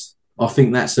freezes, I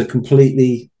think that's a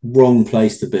completely wrong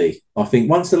place to be. I think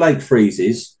once the lake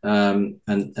freezes, and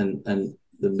the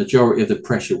majority of the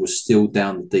pressure was still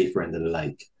down the deeper end of the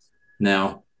lake.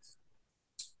 Now,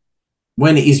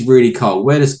 when it is really cold,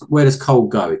 where does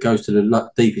cold go? It goes to the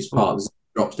deepest part,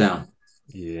 drops down,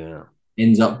 Yeah.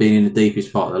 ends up being in the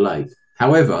deepest part of the lake.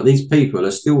 However, these people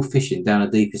are still fishing down the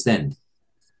deepest end.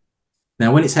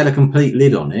 Now, when it's had a complete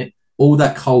lid on it, all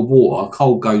that cold water,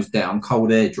 cold goes down,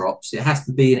 cold air drops. It has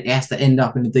to end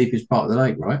up in the deepest part of the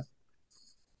lake, right?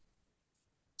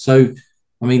 So,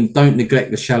 I mean, don't neglect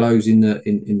the shallows in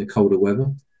the colder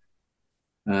weather.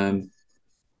 Um,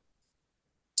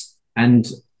 and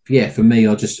yeah, for me,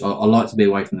 I like to be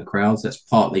away from the crowds. That's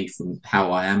partly from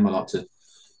how I am. I like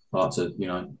to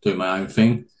do my own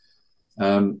thing.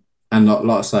 And like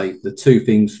I say, the two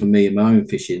things for me in my own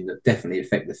fishing that definitely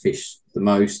affect the fish the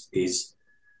most is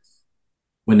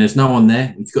when there's no one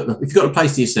there. If you've got the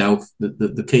place to yourself,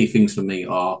 the key things for me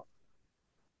are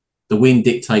the wind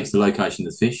dictates the location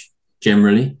of the fish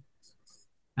generally,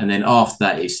 and then after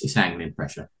that it's angling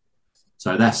pressure.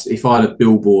 So that's if I had a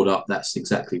billboard up, that's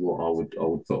exactly what I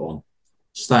would put on.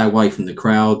 Stay away from the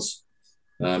crowds,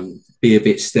 be a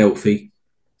bit stealthy,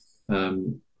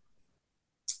 um,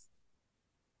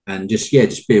 and just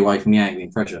be away from the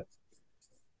angling pressure.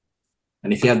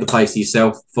 And if you have the place to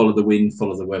yourself, follow the wind,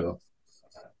 follow the weather.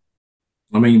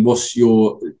 I mean,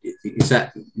 is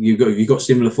that you got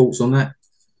similar thoughts on that?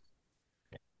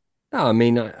 No, I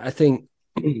mean, I think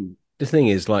the thing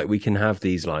is, like, we can have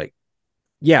these, like,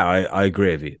 yeah, I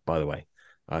agree with you, by the way.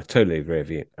 I totally agree with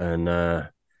you. And the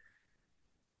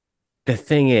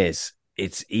thing is,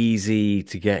 it's easy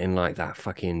to get in like that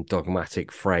fucking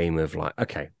dogmatic frame of like,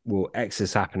 okay, well, X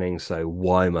is happening, so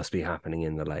Y must be happening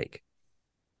in the lake.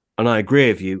 And I agree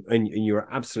with you, and you're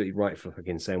absolutely right for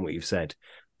fucking saying what you've said,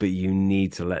 but you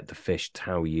need to let the fish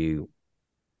tell you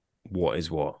what is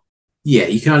what. Yeah,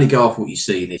 you can only go off what you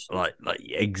see initially. Like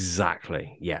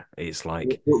exactly. Yeah. It's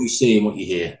like, What you see and what you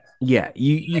hear. yeah,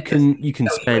 you can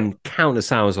spend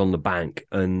countless hours on the bank,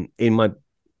 and in my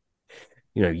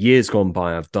years gone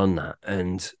by, I've done that,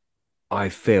 and I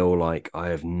feel like I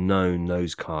have known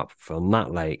those carp from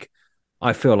that lake.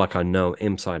 I feel like I know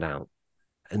inside out.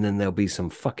 And then there'll be some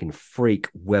fucking freak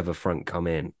weather front come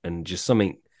in, and just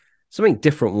something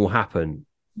different will happen,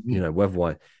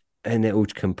 weather-wise, and it will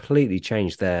completely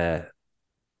change their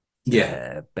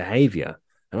Yeah. behavior.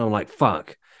 And I'm like,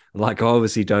 fuck. Like, I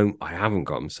haven't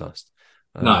got them sussed.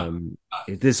 No.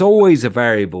 There's always a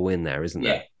variable in there, isn't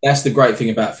Yeah. there? That's the great thing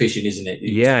about fishing, isn't it?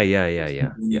 Yeah.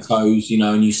 Your toes,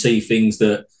 and you see things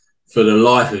that for the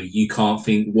life of you can't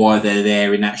think why they're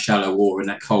there in that shallow water in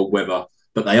that cold weather,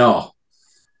 but they are.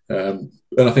 And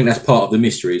I think that's part of the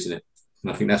mystery, isn't it?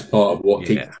 And I think that's part of what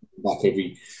keeps Yeah.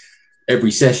 back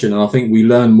every session. And I think we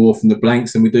learn more from the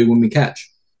blanks than we do when we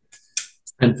catch.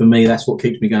 And for me, that's what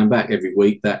keeps me going back every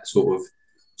week. That sort of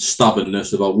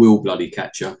stubbornness of I will bloody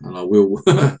catch you, and I will,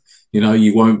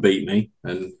 you won't beat me.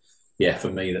 And yeah, for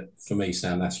me,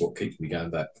 Sam, that's what keeps me going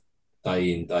back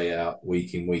day in, day out,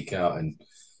 week in, week out. And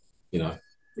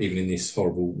even in this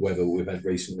horrible weather we've had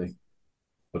recently,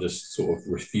 I just sort of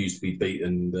refuse to be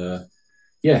beaten. And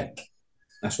yeah,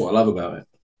 that's what I love about it.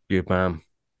 Good man.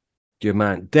 Good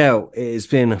man. Dale, it has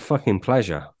been a fucking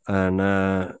pleasure.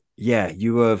 And yeah,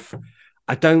 you have.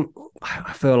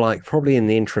 I feel like probably in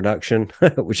the introduction,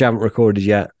 which I haven't recorded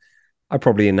yet, I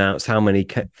probably announced how many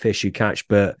fish you catch.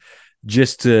 But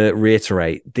just to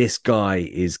reiterate, this guy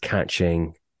is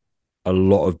catching a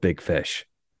lot of big fish.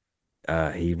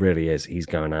 He really is. He's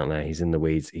going out there. He's in the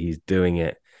weeds. He's doing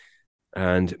it.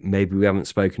 And maybe we haven't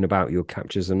spoken about your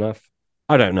captures enough.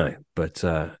 I don't know. But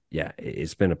yeah,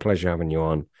 it's been a pleasure having you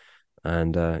on.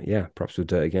 And yeah, perhaps we'll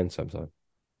do it again sometime.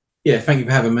 Yeah, thank you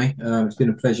for having me. It's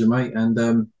been a pleasure, mate.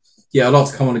 And yeah, I'd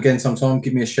like to come on again sometime.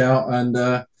 Give me a shout. And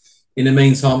in the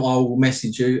meantime, I will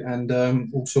message you and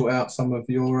we'll sort out some of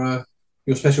your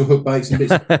special hook baits and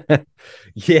bits.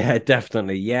 Yeah,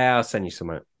 definitely. Yeah, I'll send you some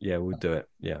out. Yeah, we'll do it.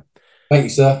 Yeah. Thank you,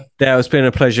 sir. Dale, it's been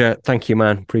a pleasure. Thank you,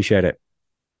 man. Appreciate it.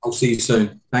 I'll see you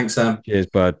soon. Thanks, Sam. Cheers,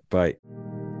 bud. Bye.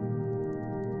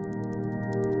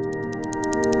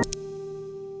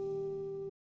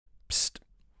 Psst.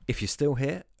 If you're still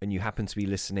here and you happen to be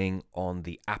listening on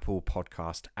the Apple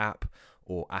Podcast app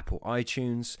or Apple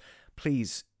iTunes,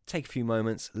 please take a few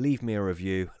moments, leave me a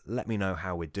review, let me know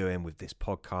how we're doing with this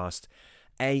podcast.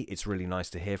 A, it's really nice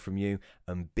to hear from you,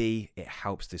 and B, it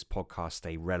helps this podcast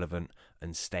stay relevant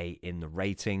and stay in the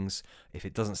ratings. If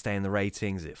it doesn't stay in the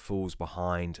ratings, it falls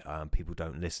behind, people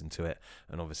don't listen to it,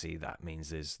 and obviously that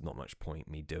means there's not much point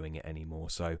me doing it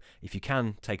anymore. So if you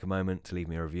can take a moment to leave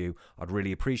me a review, I'd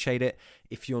really appreciate it.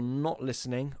 If you're not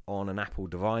listening on an Apple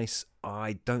device,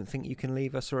 I don't think you can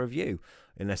leave us a review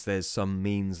unless there's some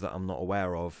means that I'm not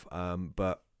aware of,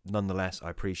 but nonetheless,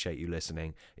 I appreciate you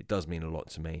listening. It does mean a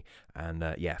lot to me. And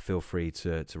feel free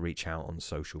to reach out on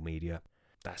social media.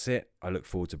 That's it. I look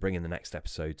forward to bringing the next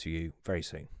episode to you very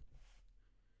soon.